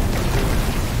these cheats.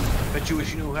 Bet you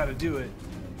wish you knew how to do it.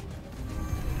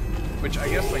 Which I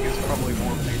guess, like, is probably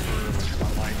more made for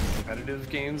like, online competitive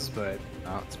games, but...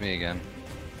 oh, it's me again.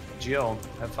 GL,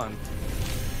 have fun.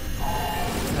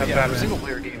 Have Yeah, for a Batman.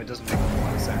 single-player game, it doesn't make a whole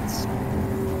lot of sense.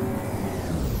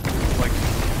 Like,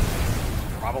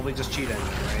 probably just cheat engine,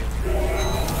 right?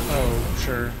 Oh,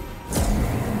 sure.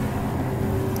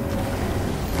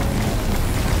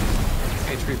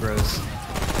 HP Bros.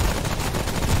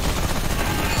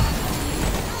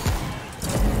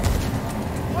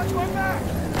 Watch my back!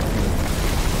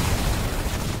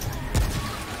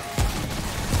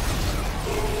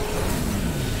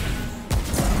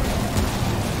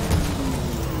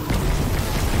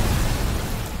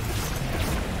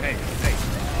 Hey.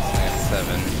 I got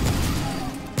 7.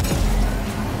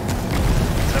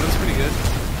 7's pretty good.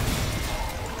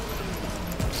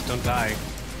 Just don't die.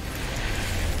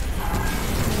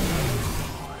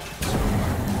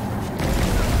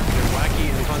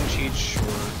 speed, sure,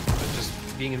 but just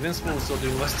being invincible and still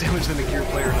doing less damage than a gear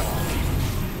player.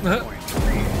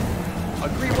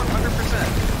 Agree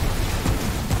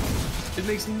 100%. It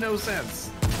makes no sense.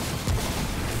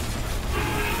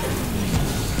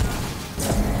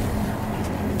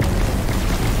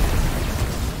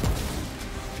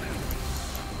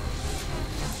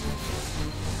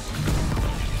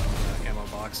 Ammo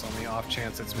box on the off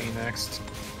chance it's me next.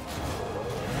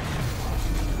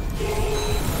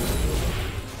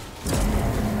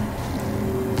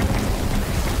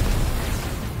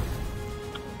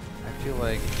 I feel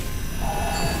like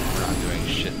we're not doing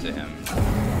shit to him.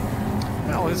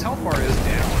 No, his health bar is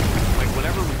down. Like,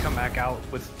 whenever we come back out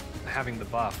with having the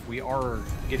buff, we are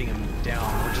getting him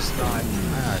down. We're just not...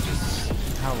 Just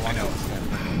how long is this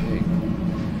gonna take?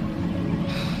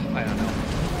 I don't know.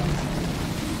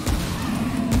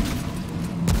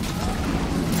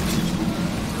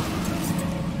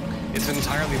 It's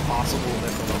entirely possible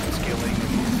that the level scaling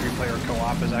and 3-player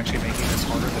co-op is actually making this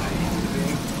harder than it needs to be.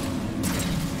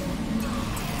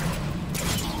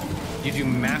 You do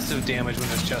massive damage when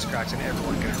his chest cracks and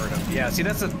everyone can hurt him. Yeah, see,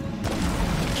 that's a...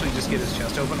 Actually, just get his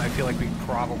chest open. I feel like we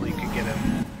probably could get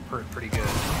him hurt pretty good.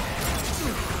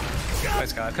 Bye,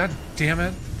 Scott. God damn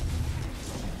it.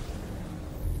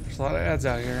 There's a lot of ads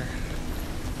out here.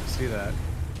 See that.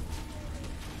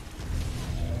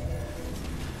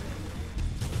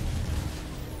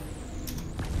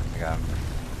 I got him.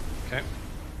 Okay.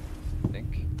 I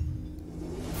think.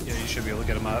 Yeah, you should be able to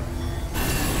get him up.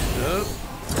 Oh,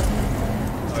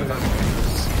 I thought he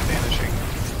was vanishing.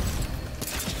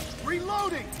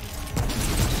 Reloading!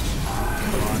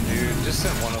 Come on, dude. Just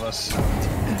send one of us.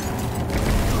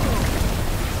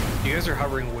 You guys are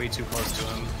hovering way too close to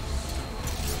him.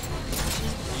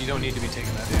 You don't need to be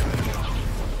taking that damage.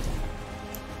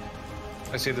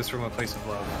 I say this from a place of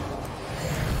love.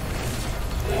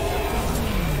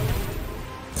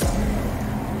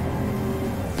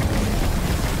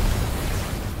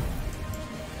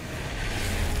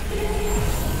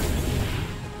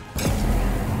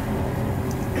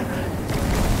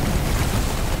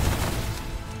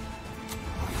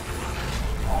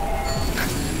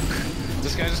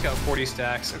 This guy just got 40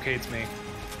 stacks. Okay, it's me.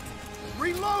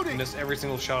 Reloading! Missed every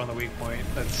single shot on the weak point.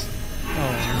 That's...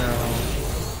 Oh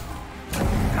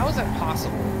How is that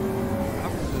possible?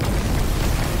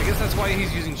 I guess that's why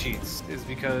he's using cheats, is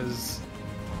because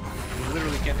he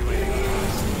literally can't do anything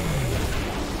otherwise.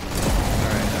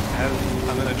 Alright,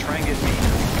 I'm gonna try and get me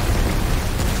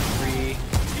 3.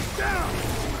 He's down!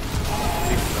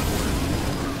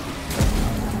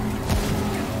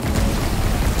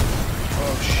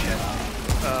 Oh shit.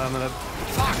 I'm gonna...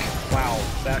 Fuck! Wow,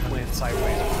 that went sideways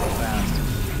real fast.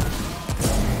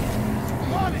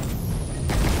 On it!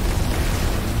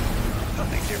 Oh,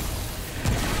 thank you.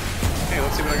 Hey,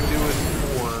 let's see what I can do with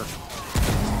 4.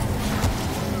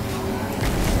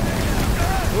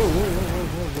 Whoa, whoa, whoa, whoa,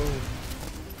 whoa, whoa.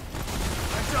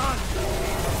 That's on!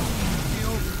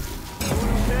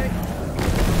 Doing okay?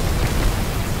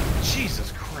 Jesus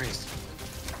Christ.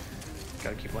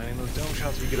 Gotta keep landing those dome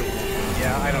shots so we get over.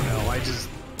 Yeah, I don't know. I just...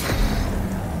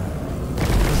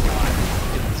 was not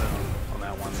in the zone on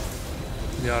that one.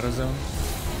 The auto zone.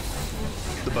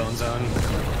 The bone zone.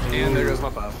 And there goes my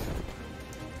buff.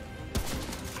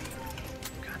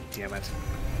 God damn it.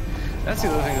 That's the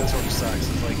other thing that sort of sucks.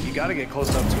 Is like, you gotta get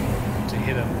close up to him to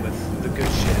hit him with the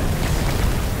good shit.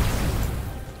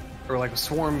 Or like,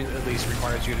 Swarm at least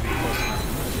requires you to be close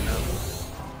enough, you know?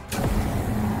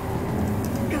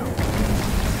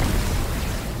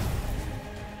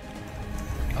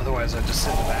 Otherwise, I'd just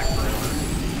sit in the back forever.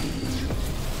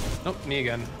 Nope, me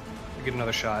again. I get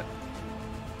another shot.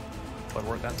 Blood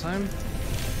worth that time.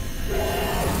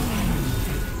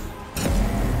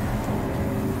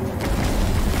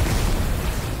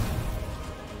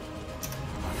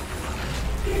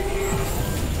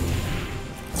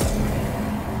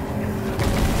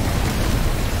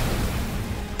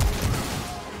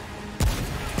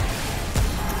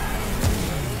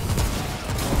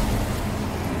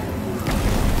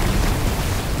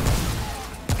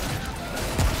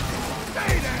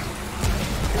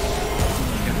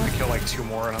 Like 2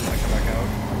 more and I'm gonna come back out.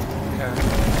 Okay.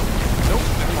 Nope,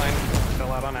 never mind.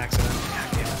 Fell out on accident. God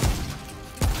damn it.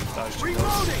 Thought I was too close.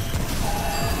 Reloading!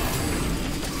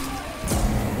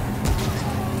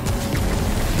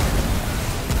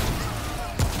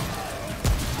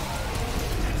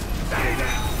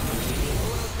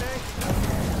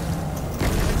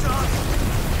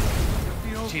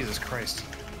 Jesus Christ.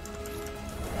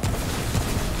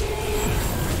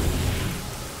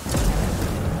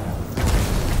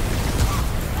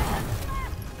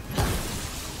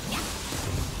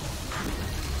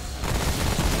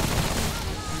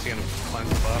 cleanse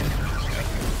the buff.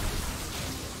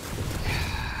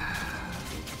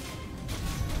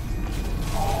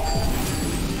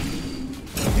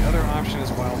 The other option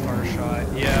is wildfire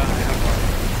shot. Yeah, I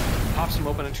have pops them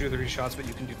open in 2 or 3 shots, but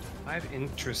you can do 5.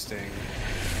 Interesting.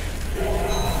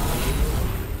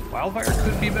 Wildfire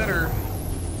could be better.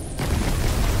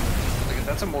 Like,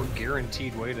 that's a more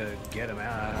guaranteed way to get him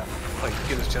out. Like,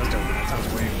 get his chest open. That sounds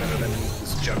way better than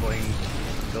this juggling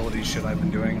ability shit I've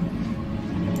been doing.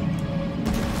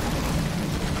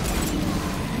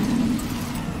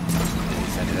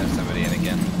 I did have somebody in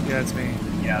again. Yeah, it's me.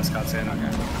 Yeah, Scott's in.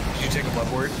 Okay. Did you take a blood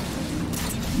ward?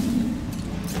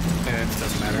 It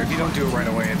doesn't matter. If you don't do it right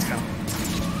away, it's kind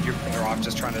of... You're better off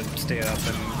just trying to stay up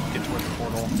and get towards the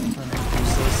portal.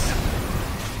 Useless.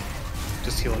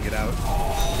 Just heal and get out.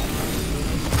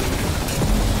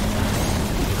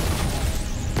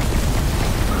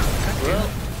 Well...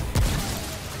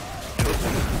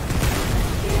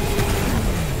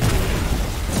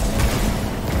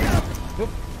 Whoop.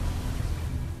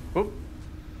 Whoop.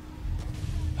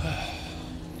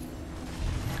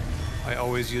 I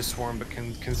always use Swarm, but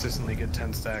can consistently get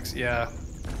 10 stacks. Yeah. I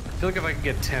feel like if I could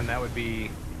get 10, that would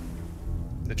be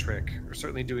the trick. Or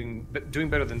certainly doing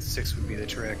better than 6 would be the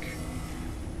trick.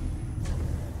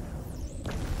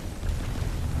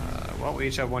 Well, we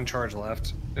each have 1 charge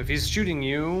left. If he's shooting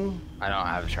you... I don't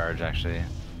have charge, actually.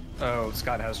 Oh,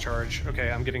 Scott has charge.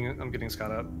 Okay, I'm getting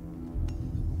Scott up.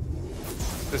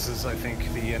 This is, I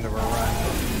think, the end of our run.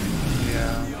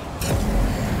 Yeah.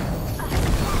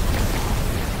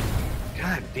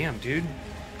 God damn, dude.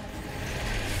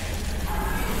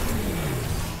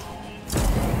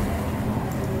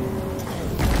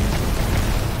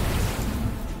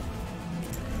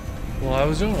 Well, I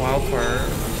was doing wildfire,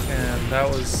 and that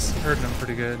was hurting him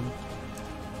pretty good.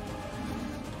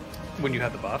 When you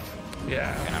had the buff?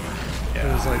 Yeah. Yeah.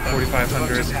 It was like The 4,500.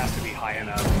 buff just has to be high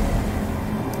enough.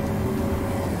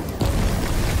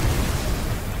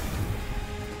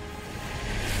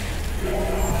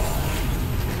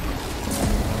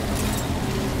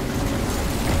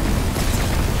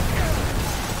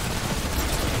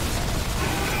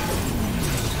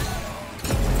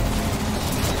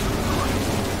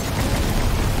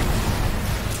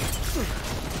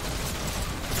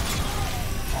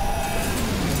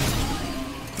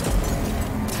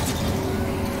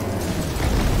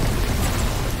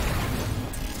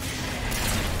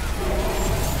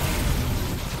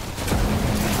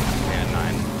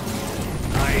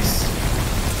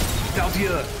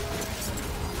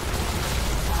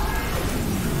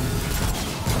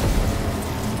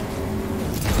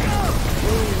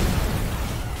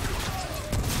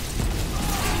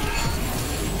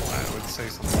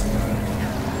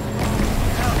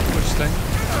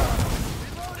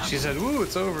 She said, "Woo,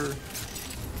 it's over."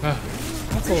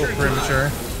 That's a little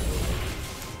premature.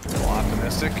 A little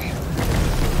optimistic.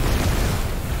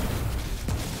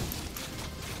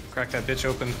 Crack that bitch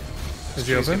open. Is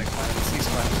he open? He's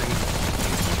cleansing.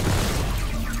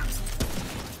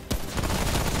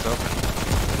 It's open.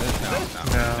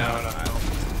 No.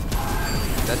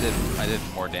 I did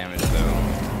more damage though.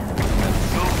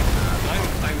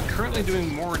 I'm currently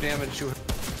doing more damage to her.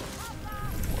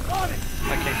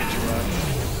 I can't get you up.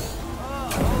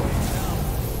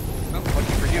 Oh,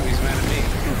 lucky for you, he's mad at me.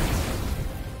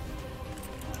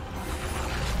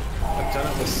 I've done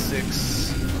it with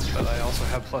 6, but I also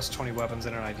have plus 20 weapons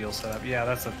in an ideal setup. Yeah,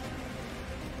 that's a...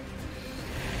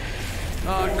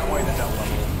 not quite at that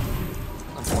level,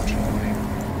 unfortunately.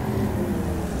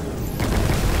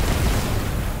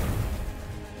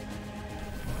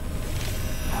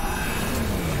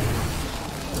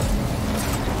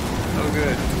 Oh,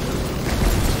 good.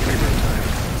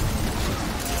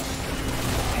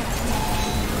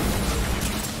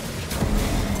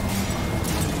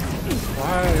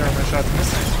 Why are my shots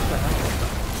missing? What the hell?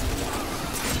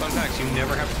 Fun fact, you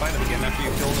never have to fight him again after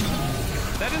you kill him.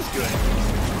 That is good.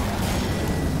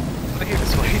 I hate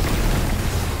this fight.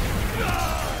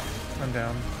 I'm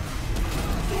down.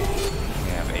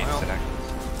 We have 8 stacks.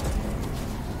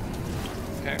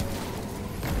 Okay.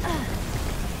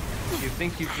 You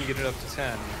think you can get it up to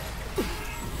 10?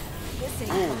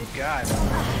 Oh, God.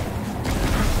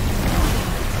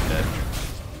 Dead.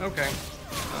 Okay.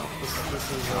 Well, this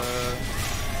is,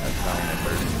 That's fine.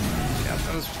 yeah,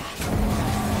 that was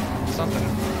something.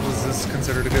 Was this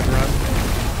considered a good run?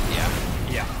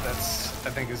 Yeah, that's, I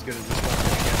think, as good as this one's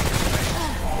gonna get for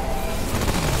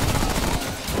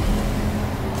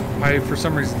me. I, for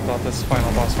some reason, thought this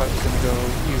final boss fight was going to go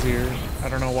easier. I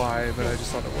don't know why, but I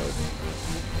just thought it would.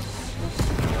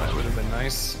 That would have been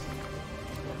nice.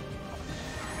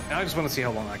 Now I just want to see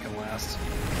how long I can last.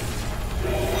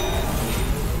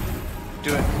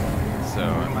 Do it. So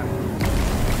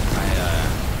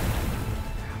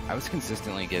I was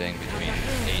consistently getting between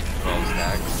 8 and 12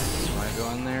 stacks when I go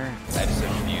in there. I just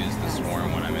abuse the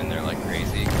swarm when I'm in there like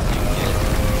crazy.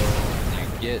 'Cause you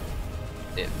get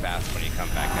it fast when you come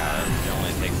back out. It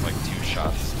only takes like 2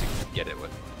 shots to get it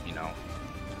with, you know.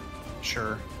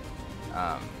 Sure.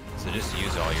 So just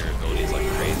use all your abilities like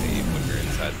crazy when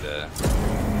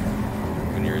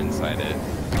you're inside it.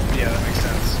 Yeah, that makes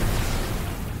sense.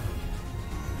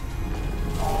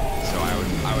 So I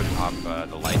would pop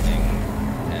the lightning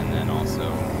and then also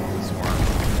the swarm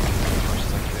as much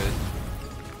as I could.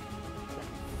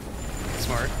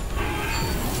 Smart.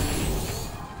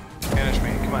 Banish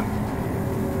me, come on.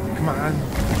 Come on.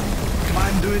 Come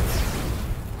on, do it.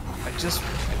 I just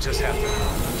have to.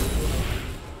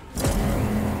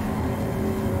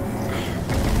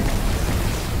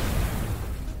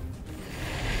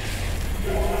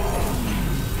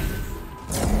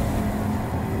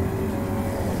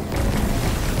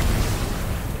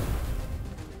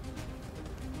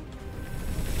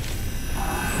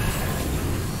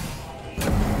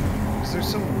 Is there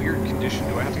some weird condition?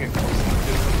 Do I have to get close enough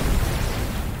to him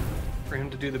for him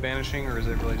to do the banishing, or is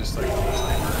it really just like a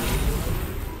timer?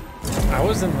 I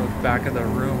was in the back of the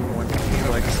room when he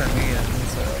like sent me in,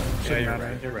 so shouldn't you're matter.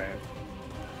 right. You're right.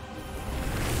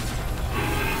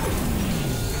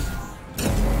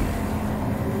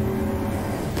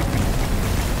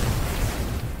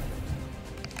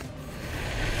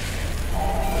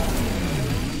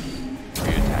 Are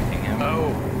you attacking him?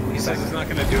 Oh, he says he's not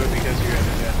going to do it because you have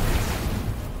a jet.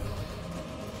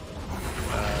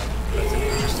 That's an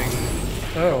interesting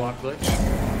lock glitch.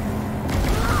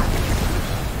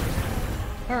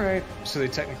 Alright, so they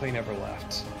technically never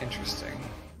left. Interesting.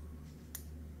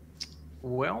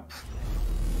 Welp.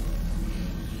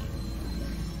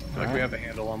 I feel like we have a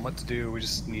handle on what to do. We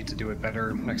just need to do it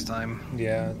better next time.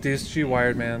 Yeah, DSG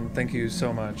Wired Man, thank you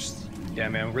so much. Yeah,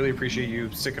 man, really appreciate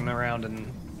you sticking around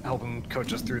and helping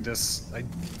coach us through this. I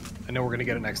know we're going to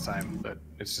get it next time, but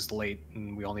it's just late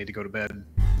and we all need to go to bed.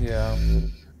 Yeah.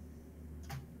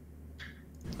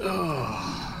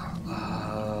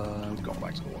 I'm going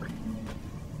back to the ward.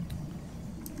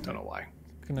 Don't know why.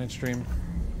 Good night, stream.